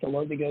thrilled me. I used to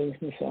love to go to the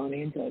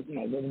Smithsonian.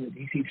 I live in the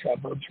D.C.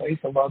 suburbs, so I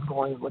used to love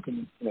going and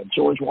looking at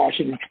George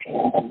Washington's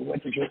tomb and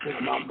went to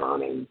Mount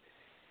Vernon,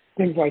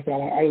 things like that.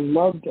 I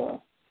loved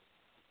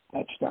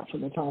that stuff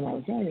from the time I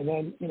was young. And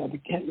then,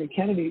 the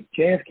Kennedy,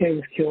 JFK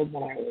was killed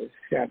when I was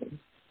 7,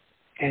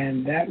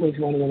 and that was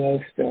one of the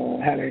most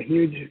had a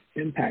huge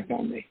impact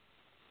on me.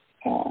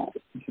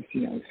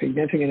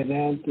 Significant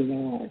event.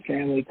 Our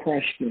family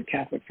crushed, the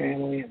Catholic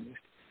family, and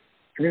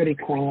everybody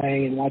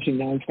crying and watching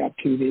nonstop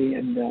TV,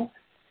 and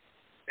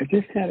it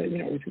just had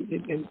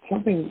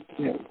something,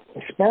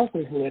 a spark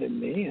was lit in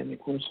me, and of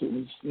course it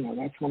was,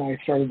 that's when I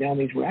started down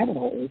these rabbit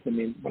holes. I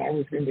mean, when I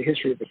was into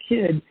history as a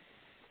kid,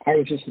 I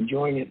was just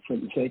enjoying it for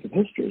the sake of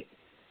history,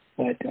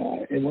 but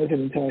it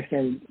wasn't until I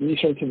started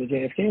researching the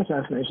JFK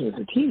assassination as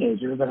a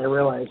teenager that I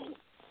realized,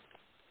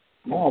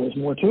 there's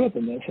more to it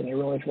than this, and I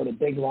realized what a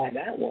big lie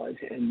that was,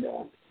 and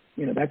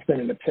that's been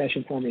an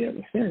obsession for me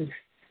ever since,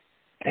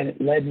 and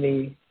it led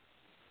me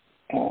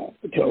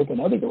to open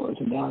other doors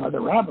and down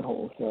other rabbit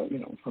holes. So,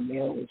 from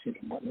there it was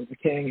Martin Luther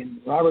King and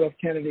Robert F.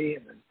 Kennedy,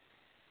 and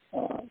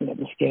then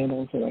the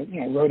scandals that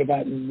I wrote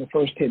about in the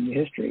first Hidden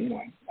History.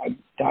 I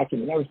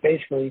documented. That was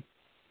basically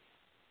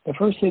the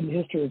first Hidden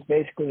History is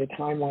basically a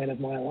timeline of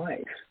my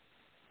life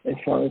as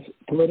far as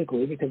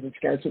politically, because it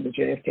starts with the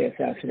JFK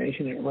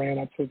assassination and it ran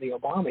up through the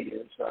Obama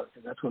years,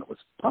 and that's when it was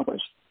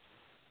published.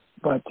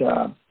 But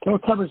so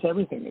it covers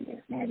everything in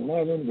there: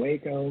 9/11,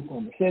 Waco,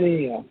 Oklahoma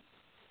City.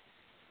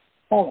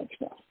 All that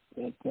stuff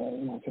that,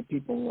 so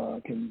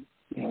people can,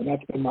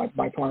 that's been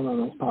by far my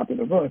most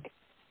popular book.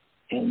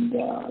 And,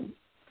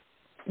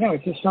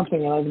 it's just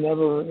something I've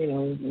never,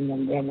 and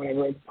then when I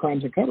wrote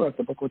Crimes and Cover-Up,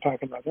 the book we're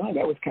talking about now,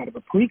 that was kind of a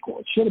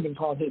prequel. It should have been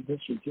called Hidden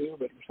History too,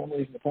 but for some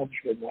reason the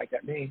publisher didn't like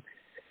that name.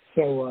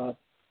 So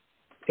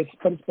it's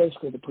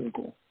basically the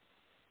prequel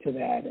to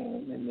that.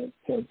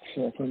 So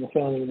it's from the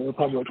founding of the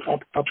Republic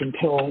up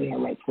until,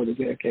 right before the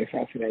JFK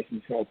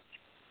assassination. So,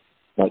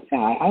 but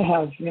I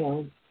have,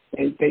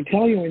 They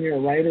tell you when you're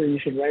a writer you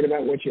should write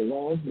about what you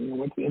love,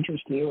 what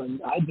interests you, and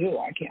I do.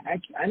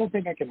 I don't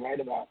think I can write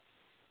about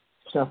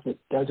stuff that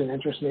doesn't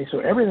interest me.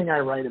 So everything I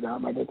write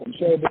about, my book on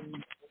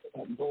Chauvin,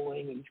 about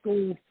bullying in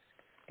school,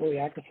 bully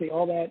accuracy,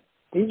 all that,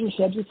 these are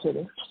subjects that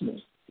interest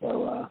me.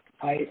 So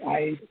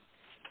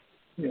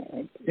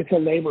it's a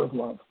labor of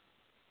love.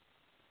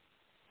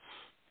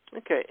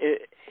 Okay.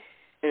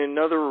 And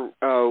another,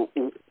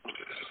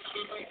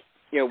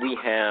 we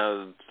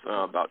have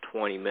about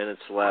 20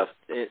 minutes left.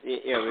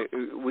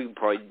 We can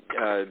probably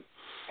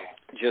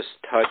just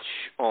touch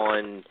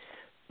on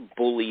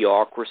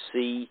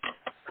bullyocracy.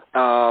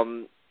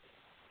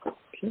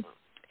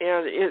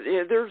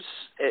 and there's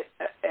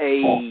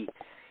a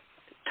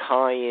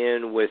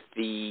tie-in with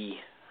the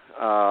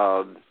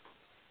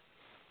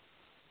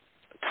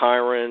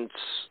tyrants,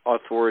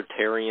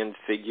 authoritarian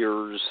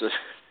figures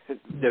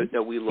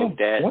that we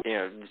looked at.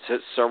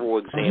 Several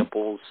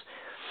examples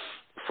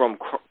from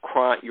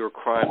your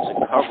crimes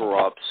and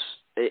cover-ups.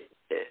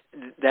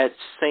 That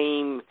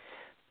same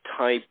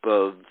type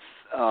of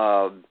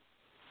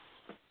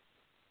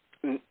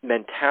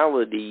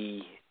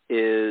mentality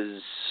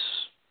is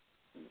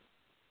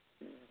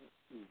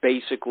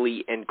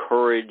basically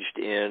encouraged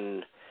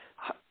in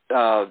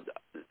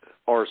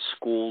our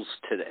schools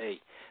today.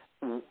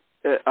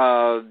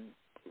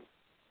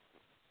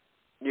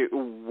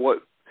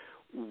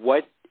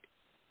 What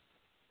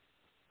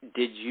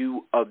did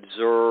you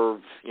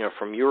observe,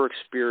 from your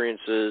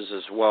experiences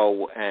as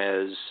well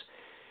as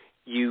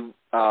you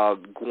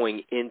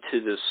going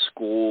into the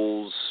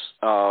schools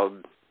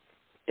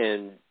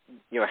and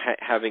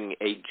having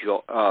a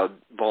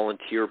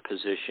volunteer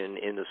position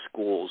in the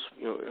schools?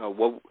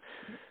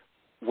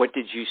 What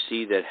did you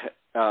see that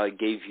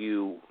gave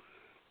you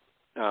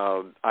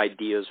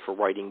ideas for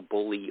writing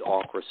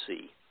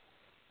Bullyocracy?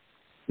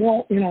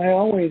 Well, I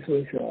always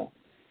was.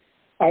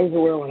 I was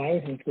aware when I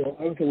was in school.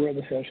 I was aware of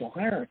the social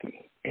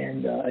hierarchy,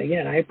 and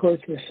again, I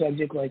approached this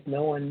subject like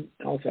no one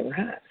else ever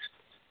has,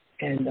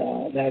 and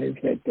that is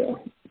that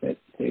that's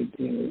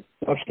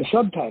the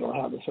subtitle: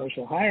 how the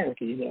social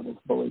hierarchy enables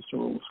bullies to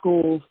rule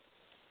schools,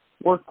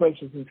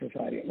 workplaces, and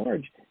society at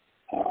large.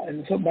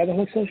 And so, by the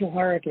whole social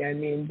hierarchy, I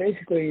mean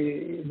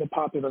basically the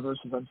popular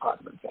versus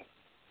unpopular thing.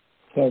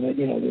 So that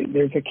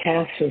there's a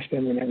caste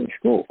system in every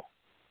school.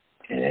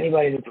 And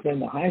anybody that's been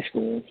to high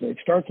school, so it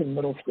starts in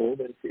middle school,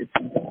 but it's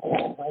in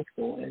high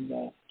school,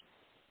 and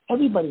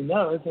everybody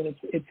knows. And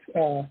it's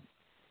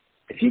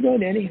if you go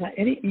to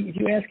if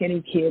you ask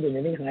any kid in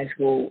any high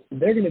school,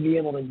 they're going to be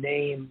able to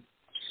name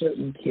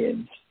certain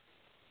kids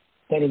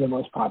that are the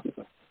most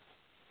popular,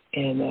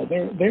 and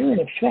they're in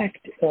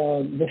effect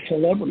the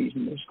celebrities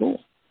in their school.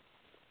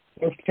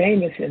 They're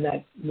famous in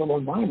that little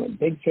environment,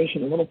 big fish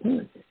in a little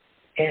pond,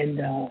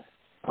 and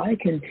I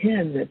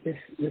contend that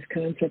this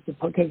concept of,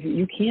 because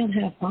you can't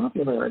have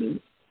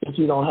popularity if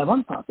you don't have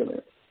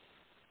unpopularity.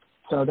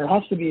 So there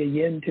has to be a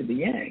yin to the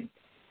yang.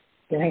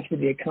 There has to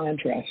be a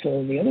contrast. So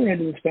on the other end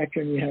of the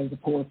spectrum, you have the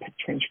poor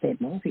trenchcoat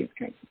mafia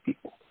kinds of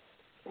people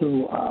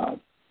who are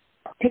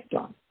picked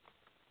on.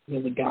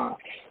 The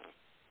goths,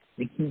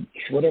 the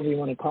geeks, whatever you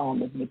want to call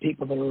them, the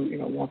people that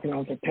are walking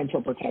around with their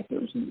pencil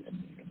protectors and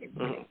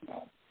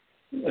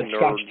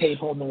scotch tape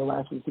holding their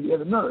glasses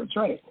together. The nerds,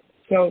 right?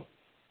 So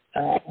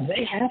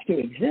they have to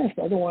exist,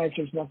 otherwise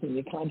there's nothing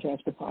to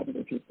contrast with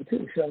popular people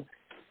too. So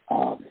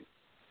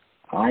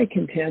I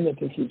contend that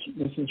this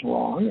is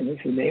wrong, and this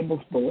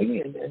enables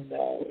bullying. And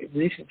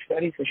recent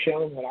studies have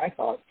shown what I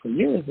thought for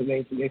years that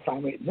they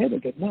finally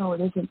admitted that no,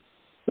 it isn't.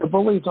 The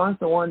bullies aren't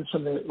the ones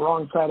from the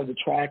wrong side of the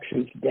tracks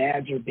whose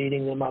dads are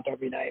beating them up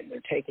every night and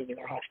they're taking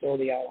their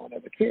hostility out on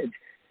other kids.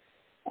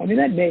 I mean,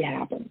 that may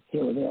happen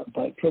here or there,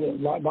 but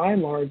by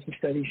and large, the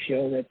studies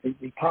show that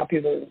the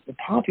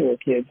popular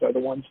kids are the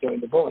ones doing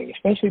the bullying,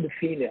 especially the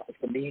females,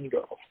 the mean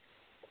girls.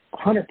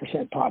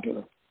 100%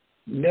 popular.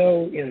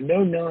 No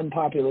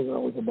non-popular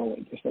girl is a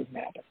bully. It just doesn't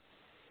happen.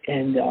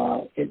 And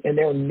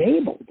they're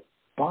enabled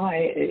by.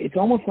 It's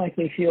almost like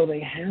they feel they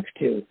have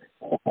to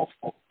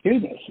do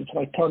this. It's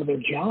like part of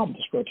their job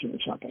description or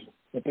something,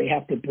 that they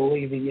have to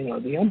bully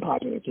the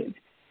unpopular kids,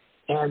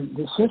 and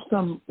the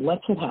system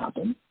lets it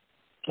happen.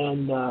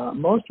 And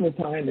most of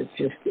the time, it's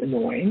just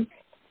annoying.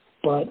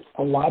 But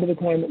a lot of the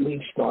time, it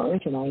leaves scars.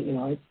 And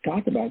I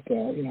talk about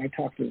I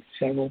talked to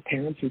several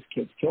parents whose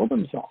kids killed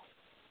themselves,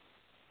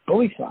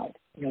 bullycide,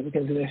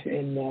 because of this.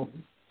 And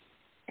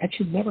that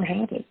should never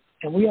happen.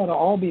 And we ought to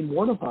all be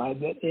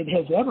mortified that it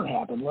has ever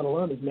happened, let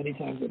alone as many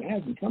times as it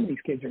has. And some of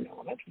these kids are in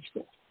elementary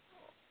school.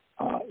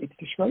 It's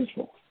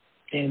disgraceful.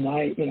 And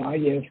I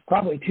give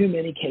probably too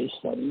many case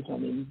studies. I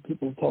mean,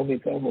 people have told me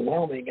it's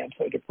overwhelming. I'm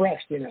so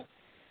depressed,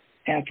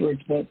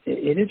 afterwards, but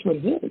it is what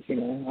it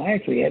is. I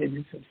actually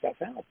edited some stuff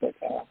out, but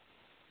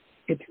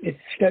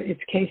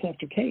it's case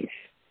after case,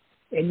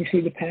 and you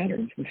see the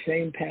patterns, the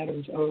same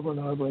patterns over and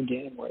over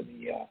again, where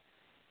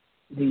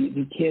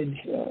the kids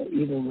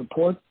either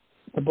report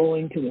the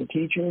bullying to their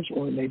teachers,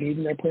 or maybe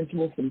even their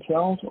principals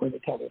themselves, or they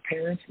tell their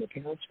parents, and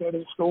the parents go to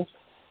the school.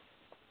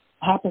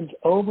 Happens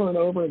over and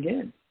over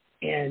again,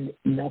 and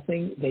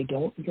they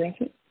don't address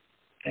it,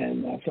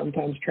 and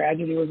sometimes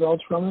tragedy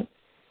results from it.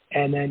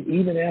 And then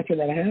even after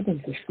that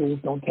happens, the schools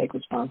don't take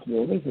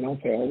responsibility. They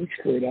don't say, oh, we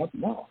screwed up.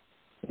 No.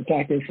 In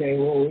fact, they say,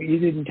 well, you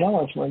didn't tell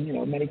us when,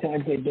 many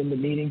times they've been to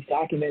meetings,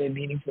 documented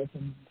meetings with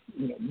them,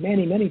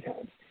 many, many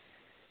times.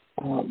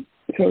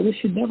 So this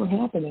should never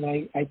happen. And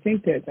I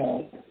think that,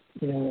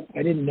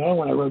 I didn't know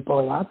when I wrote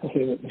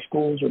Bullyocracy that the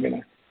schools are going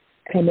to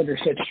come under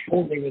such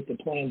scrutiny with the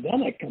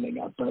pandemic coming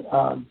up. But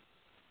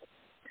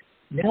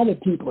now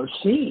that people are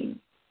seeing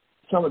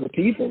some of the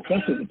people,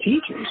 especially the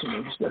teachers, and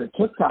they just go to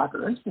TikTok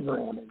or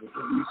Instagram, and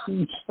you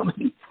see some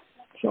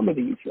of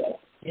these,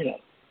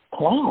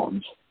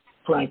 clowns,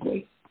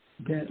 frankly,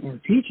 that are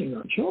teaching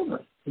our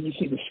children. And you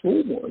see the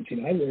school boards.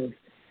 I live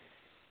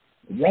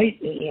right,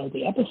 at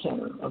the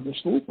epicenter of the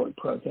school board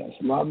protests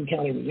in Loudoun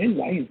County,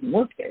 Virginia. I used to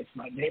work there. It's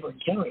my neighboring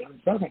county. I'm in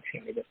Fairfax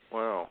County. But,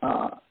 wow.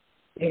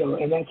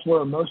 And that's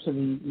where most of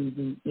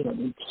the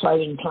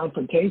exciting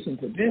confrontations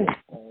have been.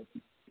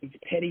 These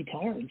petty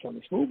tyrants on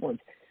the school boards.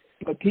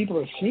 But people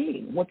are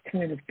seeing what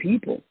kind of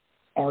people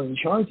are in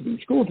charge of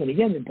these schools. And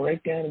again, the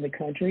breakdown in the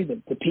country,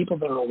 the people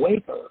that are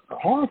awake are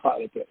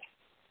horrified at this.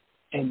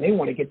 And they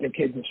want to get their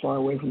kids as far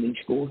away from these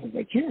schools as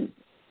they can.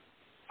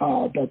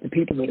 But the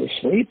people that are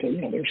asleep,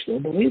 they're still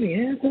believing,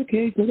 it's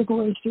okay, critical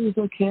race theory is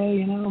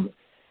okay,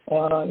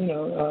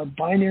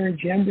 binary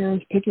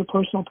genders, pick your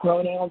personal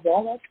pronouns,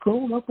 all that's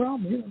cool, no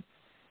problem.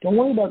 Don't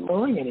worry about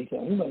learning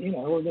anything, but,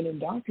 we're going to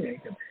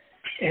indoctrinate them.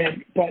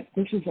 But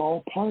this is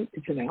all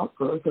it's an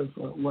outgrowth of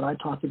what I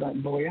talked about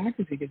in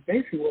bullyocracy, because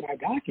basically what I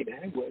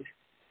documented was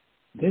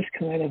this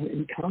kind of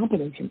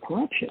incompetence and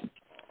corruption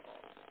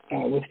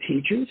with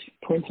teachers,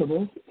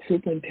 principals,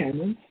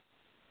 superintendents,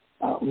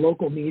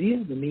 local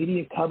media. The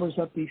media covers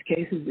up these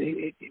cases.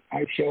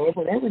 I show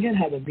over and over again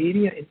how the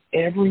media in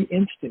every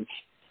instance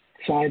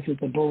sides with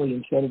the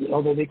bully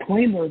although they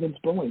claim they're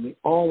against bullying, they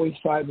always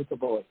side with the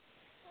bully.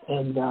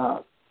 And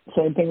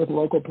same thing with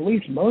local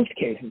police. Most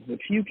cases, the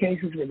few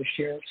cases where the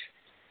sheriffs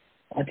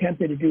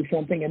attempted to do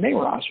something and they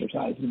were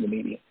ostracized in the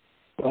media.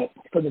 But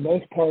for the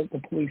most part,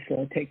 the police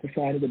take the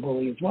side of the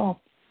bully as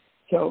well.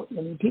 So,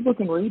 people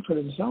can read for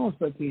themselves,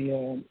 but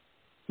the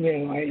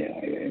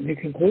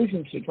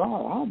conclusions to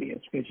draw are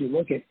obvious, because you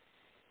look at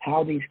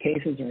how these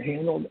cases are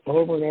handled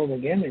over and over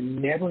again. They're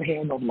never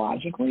handled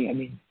logically.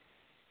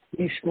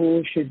 These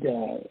schools should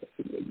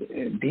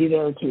be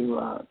there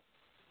to,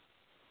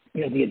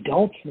 the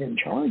adults that are in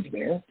charge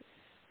there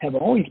have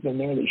always been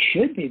there. They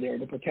should be there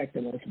to protect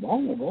the most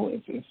vulnerable.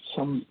 If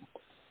some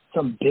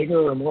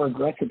bigger or more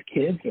aggressive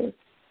kids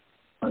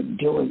are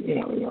doing,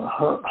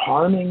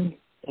 harming,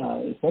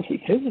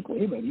 especially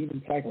physically, but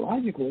even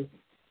psychologically,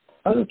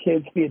 other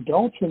kids, the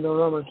adults in the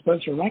room are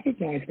supposed to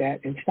recognize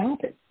that and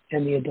stop it.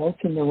 And the adults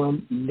in the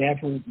room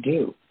never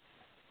do.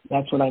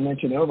 That's what I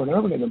mentioned over and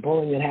over again, the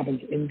bullying that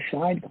happens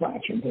inside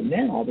classrooms. And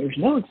now there's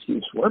no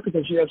excuse for it,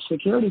 because you have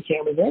security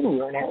cameras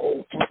everywhere in our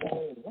whole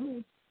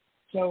world.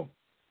 So,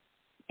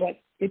 but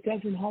it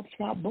doesn't help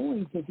stop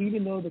bullying, because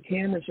even though the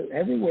cameras are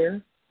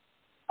everywhere,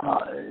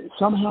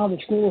 somehow the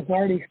school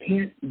authorities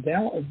can't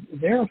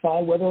verify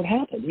whether it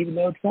happened, even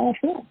though it's all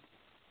filmed.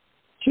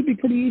 Should be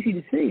pretty easy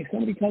to see. If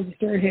somebody tells a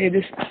story, hey,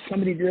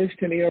 somebody did this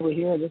to me over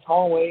here in this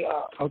hallway,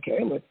 okay,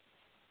 let's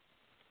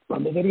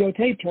run the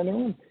videotape, turn it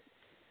on.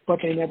 But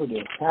they never do.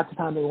 Half the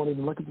time they won't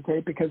even look at the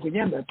tape, because,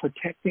 again, they're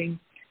protecting,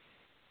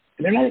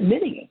 and they're not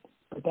admitting it,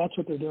 but that's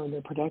what they're doing.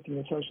 They're protecting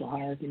the social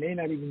hierarchy. It may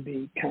not even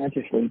be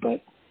consciously,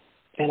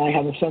 and I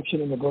have a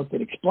section in the book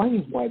that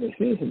explains why this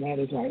is, and that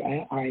is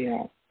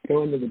I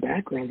go into the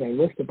background. I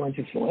list a bunch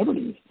of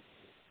celebrities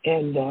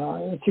and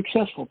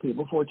successful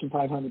people, Fortune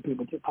 500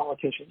 people,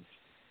 politicians,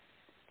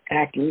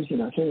 actors,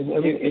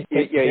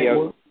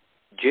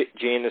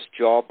 Janis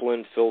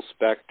Joplin, Phil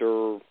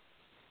Spector,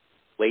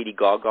 Lady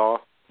Gaga.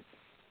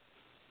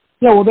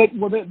 Yeah,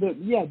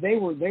 they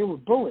were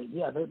bullied.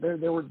 Yeah,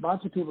 there were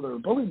lots of people that were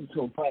bullied in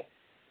school, but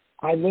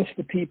I list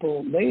the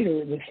people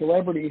later, the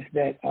celebrities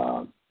that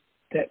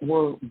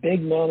were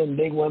big men and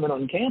big women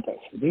on campus.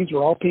 These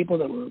were all people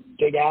that were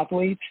big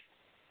athletes,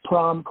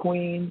 prom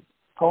queen,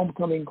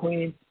 homecoming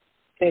queen,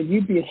 and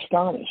you'd be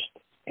astonished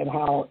at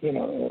how,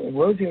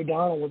 Rosie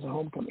O'Donnell was a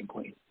homecoming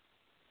queen.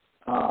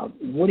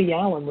 Woody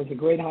Allen was a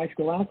great high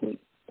school athlete,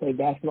 played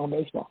basketball and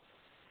baseball.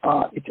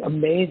 It's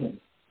amazing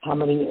how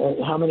many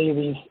of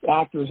these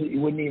actors that you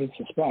wouldn't even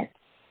suspect.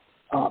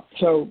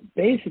 So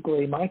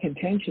basically, my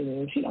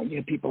contention is, you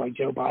have people like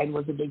Joe Biden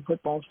was a big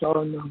football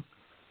star in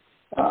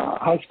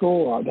high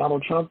school.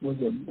 Donald Trump was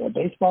a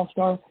baseball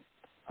star.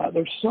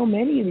 There's so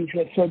many of these.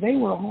 So they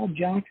were all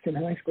jocks in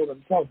high school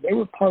themselves. They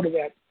were part of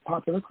that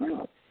popular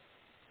crowd.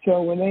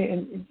 So when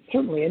and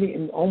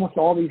certainly almost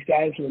all these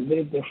guys who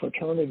lived their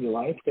fraternity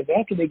life, because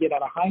after they get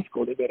out of high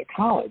school, they go to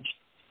college,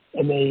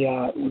 and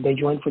they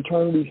join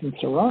fraternities and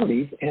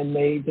sororities, and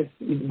they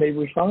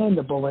refine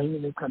the bullying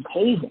and they become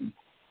pagan.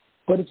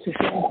 But it's the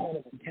same kind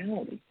of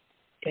mentality.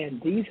 And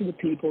these are the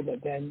people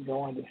that then go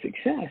on to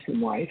success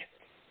in life,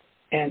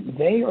 and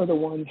they are the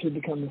ones who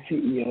become the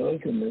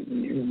CEOs and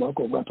the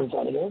local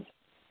representatives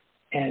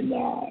and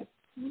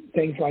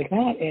things like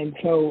that. And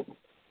so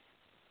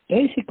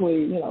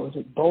basically, was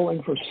it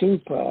Bowling for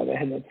Soup? They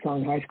had that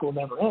song "High School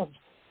Never Ends."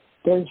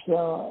 There's a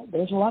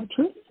lot of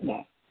truth in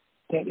that.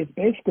 That it's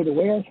basically the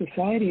way our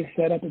society is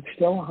set up. It's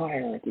still a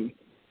hierarchy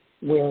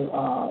where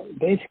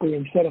basically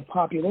instead of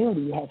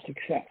popularity, you have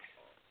success.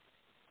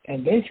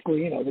 And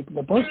basically,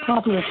 the most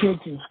popular kids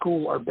in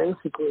school are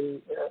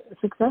basically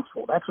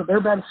successful. That's what they're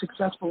about as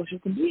successful as you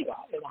can be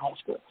in high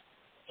school.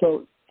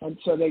 So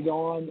they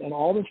go on, and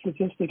all the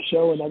statistics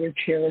show another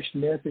cherished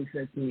myth is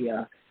that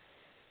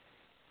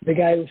the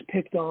guy who was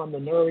picked on, the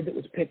nerd that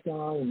was picked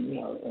on,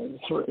 and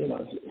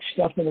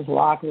stuffed in his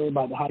locker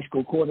by the high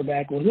school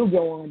quarterback. Well, he'll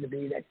go on to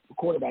be that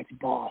quarterback's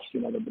boss.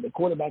 The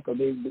quarterback will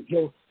be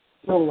he'll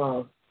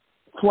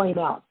flame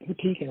out. He'll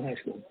peak in high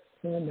school.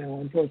 And now,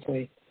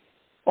 unfortunately,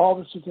 all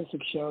the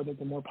statistics show that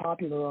the more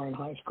popular you are in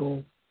high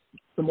school,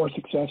 the more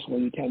successful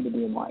you tend to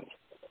be in life.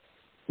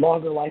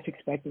 Longer life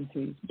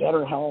expectancy,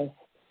 better health,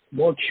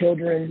 more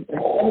children,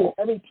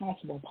 every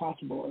possible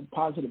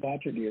positive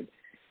attribute.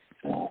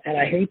 And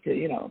I hate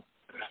to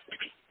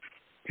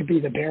be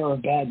the bearer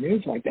of bad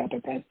news like that,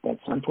 but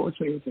that's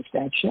unfortunately what the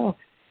stats show.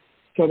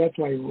 So that's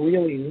why we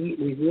really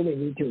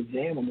need to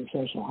examine the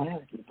social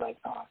hierarchy. But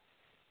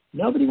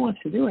nobody wants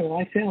to do it. And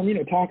I found,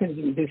 talking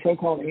to the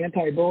so-called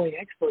anti-bullying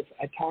experts,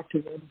 I talked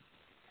to them,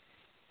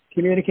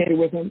 communicated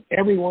with them.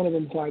 Every one of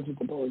them sides with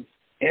the bullies.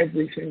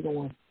 Every single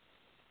one.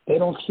 They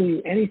don't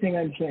see anything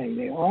I'm saying.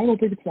 I don't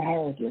think it's the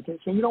hierarchy.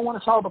 So you don't want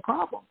to solve a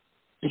problem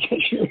because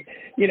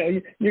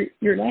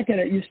you're not going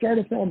to. You start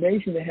a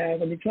foundation to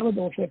have. I mean, some of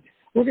them say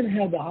we're going to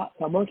have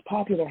the most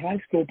popular high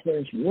school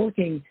players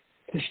working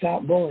to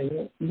stop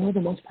bullying. No,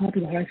 the most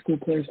popular high school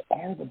players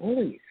are the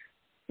bullies.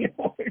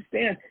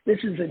 Understand?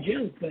 This is a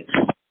joke, but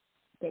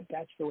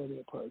that's the way they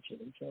approach it.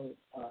 And so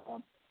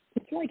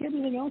it's like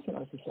everything else in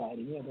our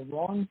society. The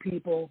wrong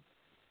people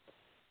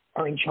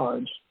are in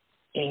charge.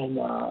 And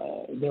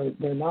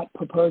they're not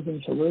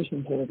proposing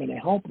solutions that are going to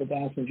help the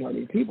vast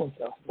majority of people.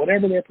 So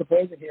whatever they're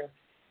proposing here,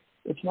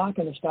 it's not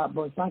going to stop,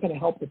 but it's not going to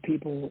help the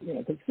people.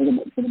 Because for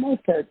the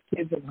most part,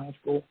 kids in high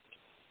school,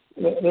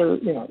 they're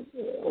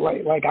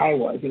like I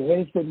was. They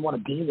just didn't want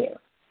to be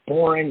there.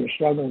 Boring. You're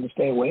struggling to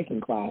stay awake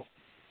in class.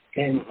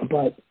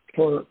 But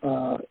for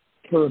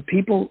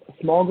people, a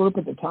small group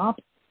at the top,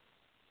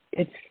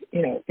 it's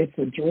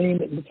a dream.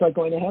 It's like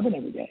going to heaven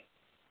every day.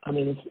 I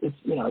mean,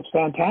 it's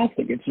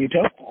fantastic. It's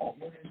utopian.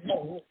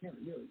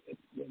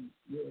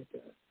 You're at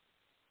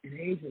an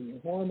age when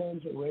your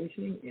hormones are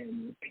racing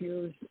and your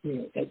peers,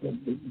 the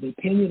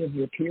opinion of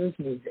your peers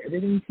means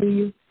everything to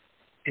you,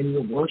 and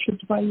you're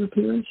worshipped by your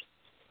peers.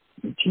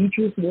 Your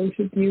teachers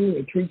worship you.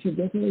 They treat you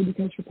differently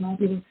because you're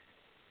popular.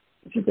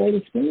 It's a great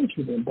experience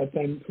for them. But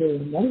then for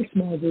another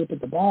small group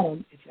at the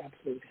bottom, it's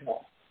absolute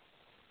hell.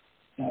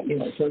 And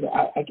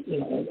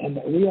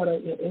we ought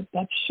to.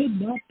 That should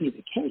not be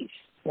the case,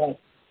 but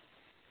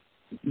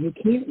you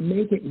can't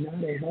make it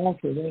not a hell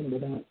for them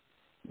without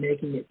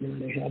making it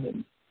not a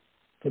heaven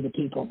for the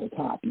people at the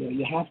top.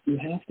 You have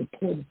to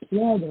pull the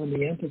plug on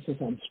the emphasis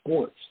on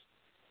sports.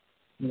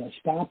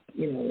 Stop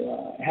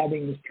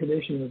having this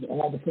tradition of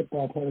all the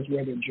football players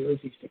wear their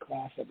jerseys to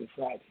class every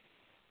Friday.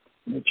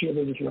 And the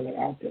cheerleaders wear their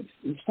outfits.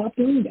 You stop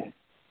doing that.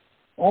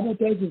 All that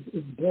does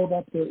is build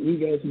up their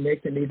egos and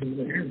make them even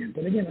more arrogant.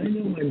 But again, I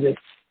know I'm just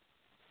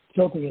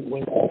tilting it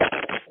with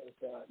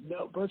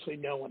virtually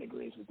no one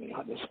agrees with me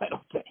on this, I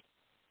don't think.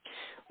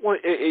 Well,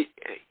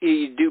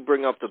 you do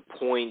bring up the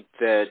point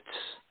that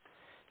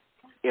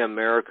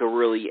America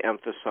really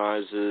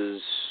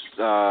emphasizes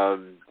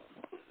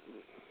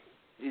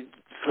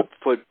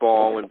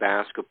football and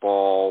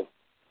basketball,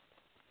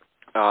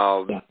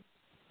 and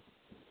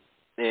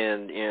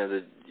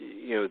the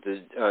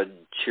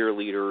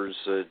cheerleaders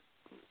at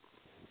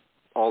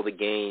all the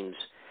games.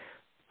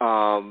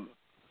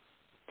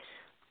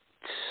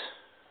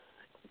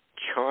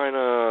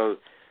 China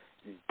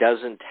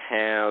doesn't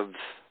have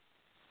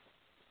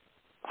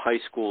high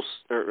school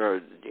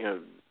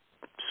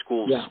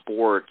school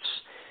sports.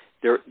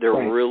 They're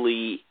right.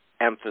 Really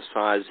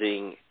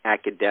emphasizing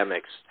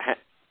academics.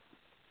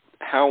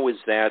 How is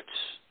that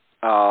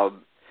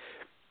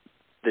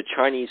the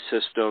Chinese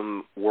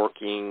system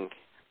working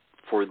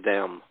for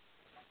them?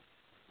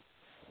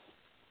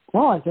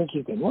 Well, I think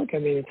you can look. I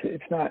mean,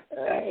 it's not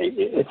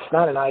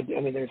an idea.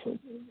 I mean, there's a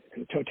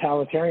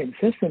totalitarian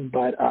system,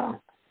 but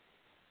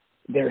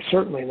they're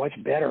certainly much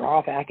better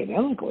off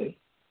academically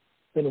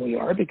than we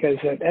are, because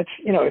that's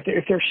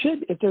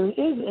if there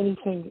is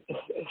anything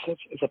such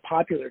as a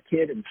popular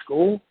kid in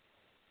school,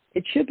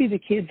 it should be the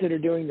kids that are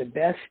doing the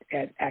best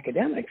at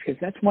academics, because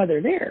that's why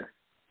they're there.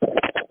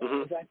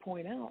 Mm-hmm. As I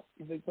point out,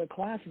 the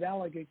class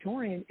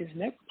valedictorian is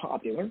never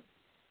popular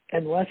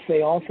unless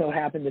they also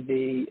happen to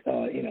be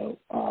as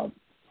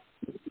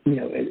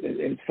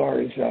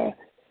far as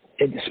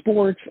in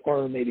sports,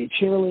 or maybe a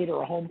cheerleader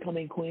or a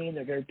homecoming queen.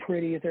 They're very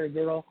pretty if they're a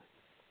girl.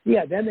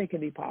 Yeah, then they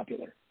can be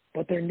popular.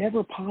 But they're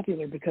never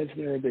popular because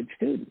they're a good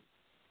student.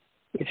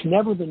 It's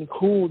never been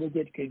cool to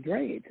get good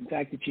grades. In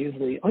fact, it's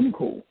usually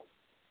uncool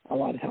a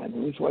lot of times.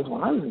 At least was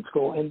when I was in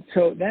school. And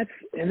so that's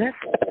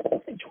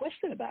something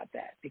twisted about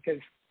that, because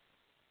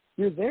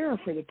you're there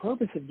for the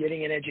purpose of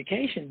getting an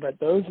education, but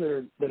those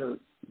that are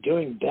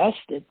doing best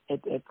at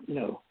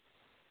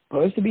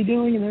supposed to be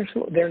doing in their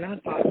school, they're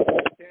not popular.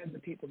 They're the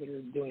people that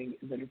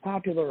are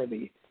popular are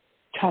the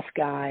tough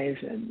guys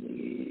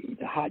and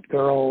the hot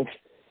girls.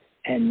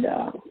 And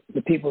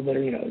the people that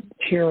are,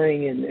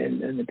 cheering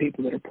and the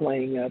people that are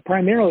playing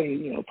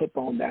primarily,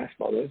 football and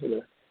basketball. Those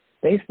are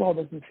baseball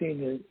doesn't seem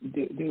to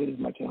do it as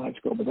much in high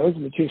school, but those are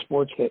the two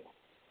sports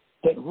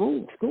that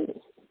rule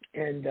schools.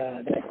 And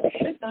that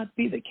should not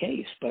be the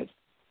case, but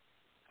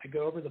I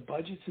go over the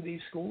budgets of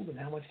these schools and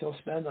how much they'll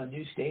spend on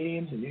new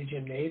stadiums and new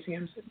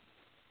gymnasiums. And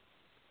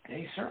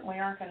they certainly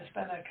aren't going to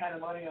spend that kind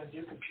of money on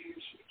new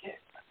computers for the kids.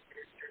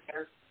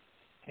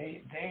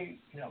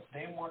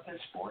 They want their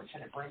sports,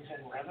 and it brings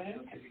in revenue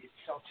because you can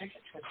sell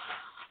tickets. But,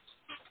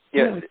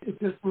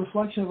 it's a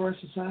reflection of our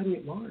society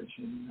at large.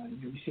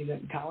 And we see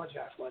that in college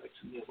athletics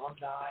and the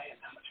alumni and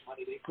how much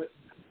money they put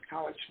in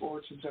college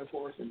sports and so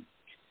forth. And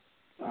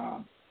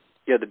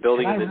the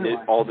building of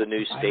all the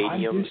new stadiums.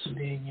 I'm used to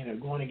being,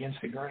 going against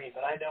the grain,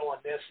 but I know on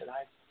this that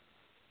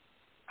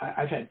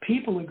I've had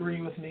people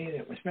agree with me,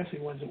 that especially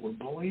ones that were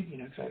bullied,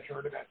 because I've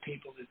heard about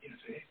people that,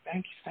 say, hey,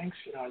 thanks,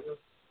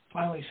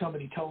 finally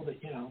somebody told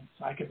that,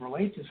 so I could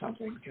relate to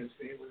something because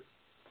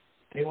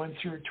they went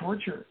through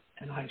torture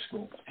in high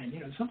school. And,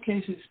 in some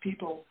cases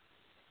people,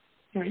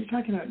 you're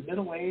talking about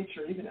middle-aged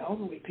or even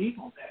elderly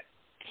people that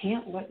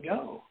can't let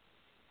go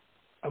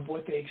of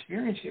what they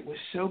experienced. It was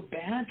so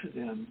bad for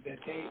them that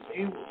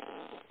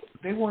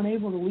they weren't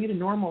able to lead a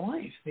normal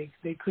life. They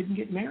couldn't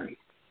get married.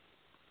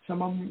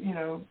 Some of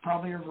them,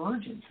 probably are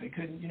virgins. They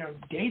couldn't,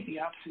 date the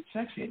opposite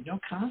sex. They had no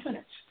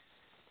confidence,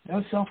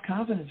 no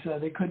self-confidence.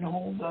 They couldn't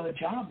hold a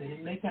job. They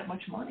didn't make that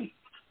much money.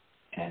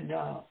 And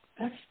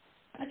that's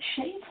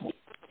shameful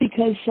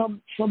because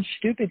some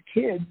stupid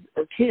kid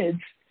or kids,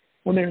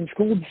 when they're in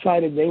school,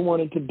 decided they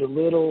wanted to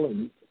belittle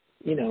and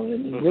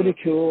and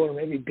ridicule or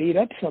maybe beat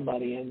up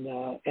somebody,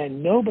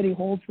 and nobody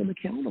holds them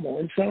accountable.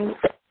 And so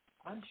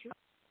I'm sure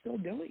they're still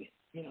doing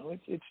it.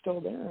 It's still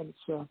there. And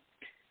it's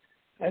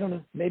I don't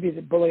know, maybe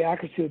the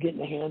bullyocracy will get in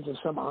the hands of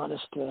some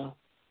honest school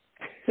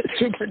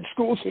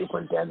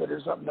superintendent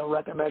or something. They'll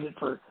recommend it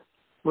for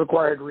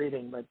required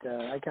reading, but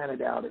I kind of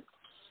doubt it.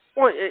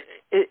 Well,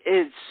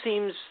 it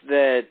seems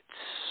that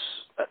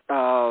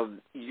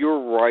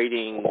your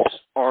writings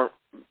aren't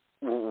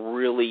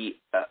really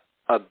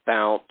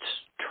about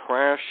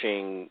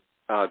trashing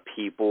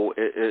people.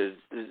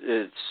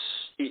 It's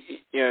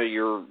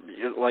you're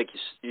like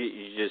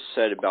you just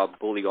said about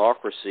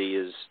bullyocracy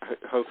is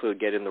hopefully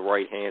get in the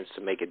right hands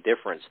to make a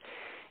difference.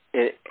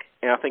 And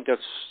I think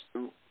that's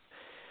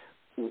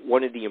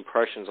one of the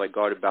impressions I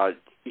got about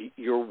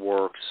your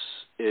works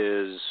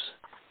is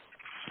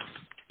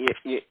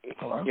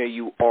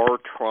you are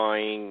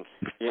trying,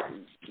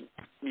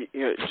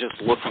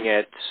 just looking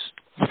at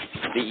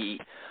the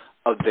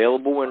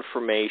available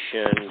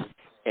information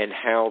and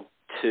how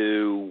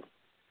to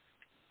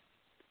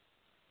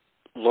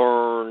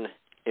learn,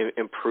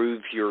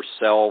 improve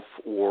yourself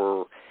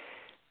or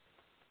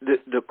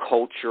the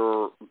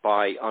culture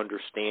by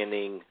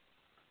understanding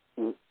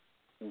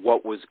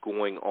what was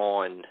going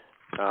on,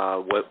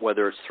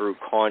 whether it's through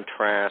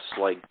contrast,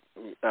 like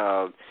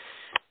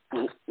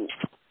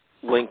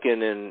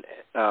Lincoln and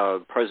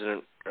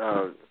President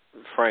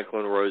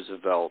Franklin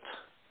Roosevelt,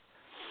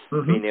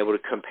 being able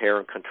to compare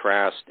and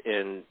contrast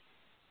and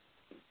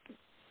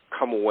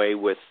come away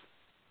with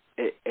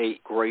a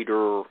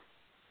greater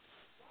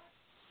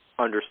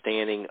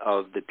understanding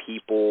of the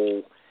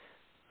people,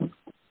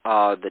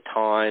 the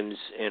times,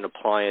 and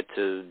apply it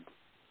to,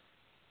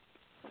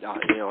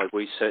 like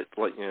we said,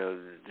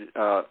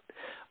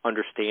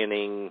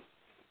 understanding,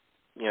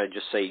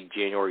 just say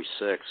January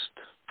 6th.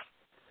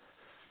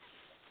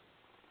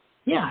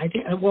 Yeah, I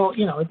think. Well,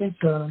 I think.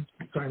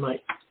 Sorry, my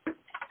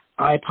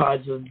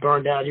iPods have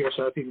burned out here,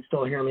 so if you can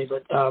still hear me.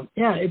 But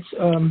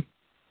it's.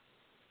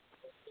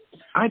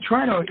 I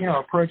try to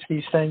approach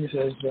these things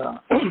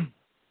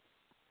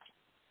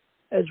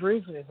as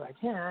reasonably as I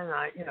can.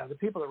 And the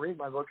people that read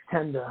my books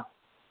tend to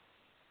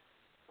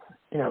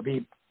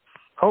be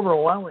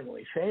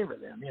overwhelmingly favor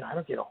them. I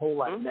don't get a whole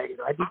lot of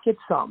negative. I do get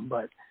some,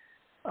 but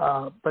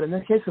in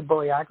this case of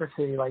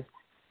bullyocracy,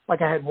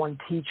 like I had one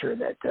teacher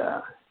that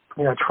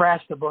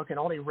trashed the book and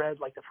only read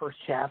like the first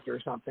chapter or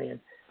something,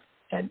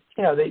 and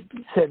they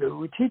said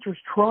teachers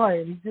try,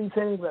 and he didn't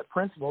say anything about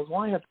principals.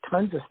 Well, I have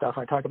tons of stuff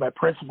I talk about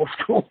principals,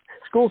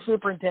 school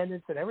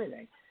superintendents, and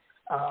everything.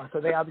 So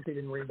they obviously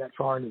didn't read that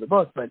far into the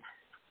book, but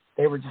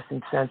they were just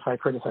incensed I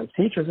criticized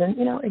teachers.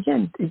 And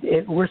again,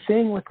 we're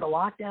seeing with the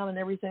lockdown and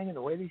everything, and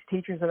the way these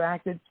teachers have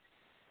acted.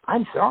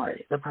 I'm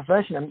sorry, the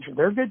profession. I'm sure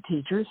they're good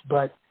teachers,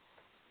 but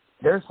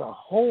there's a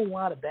whole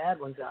lot of bad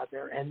ones out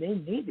there, and they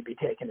need to be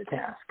taken to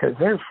task because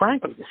they're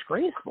frankly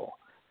disgraceful.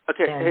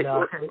 Okay, and,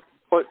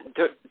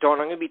 Don,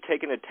 I'm going to be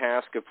taken to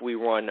task if we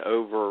run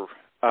over.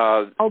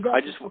 I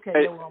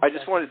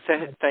just wanted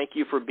to thank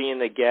you for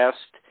being a guest,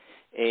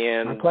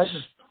 and my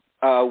pleasure.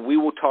 We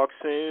will talk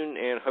soon,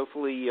 and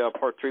hopefully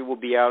part 3 will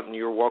be out, and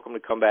you're welcome to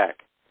come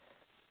back.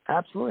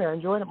 Absolutely, I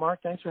enjoyed it,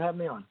 Mark. Thanks for having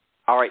me on.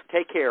 All right,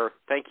 take care.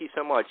 Thank you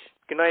so much.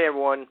 Good night,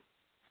 everyone.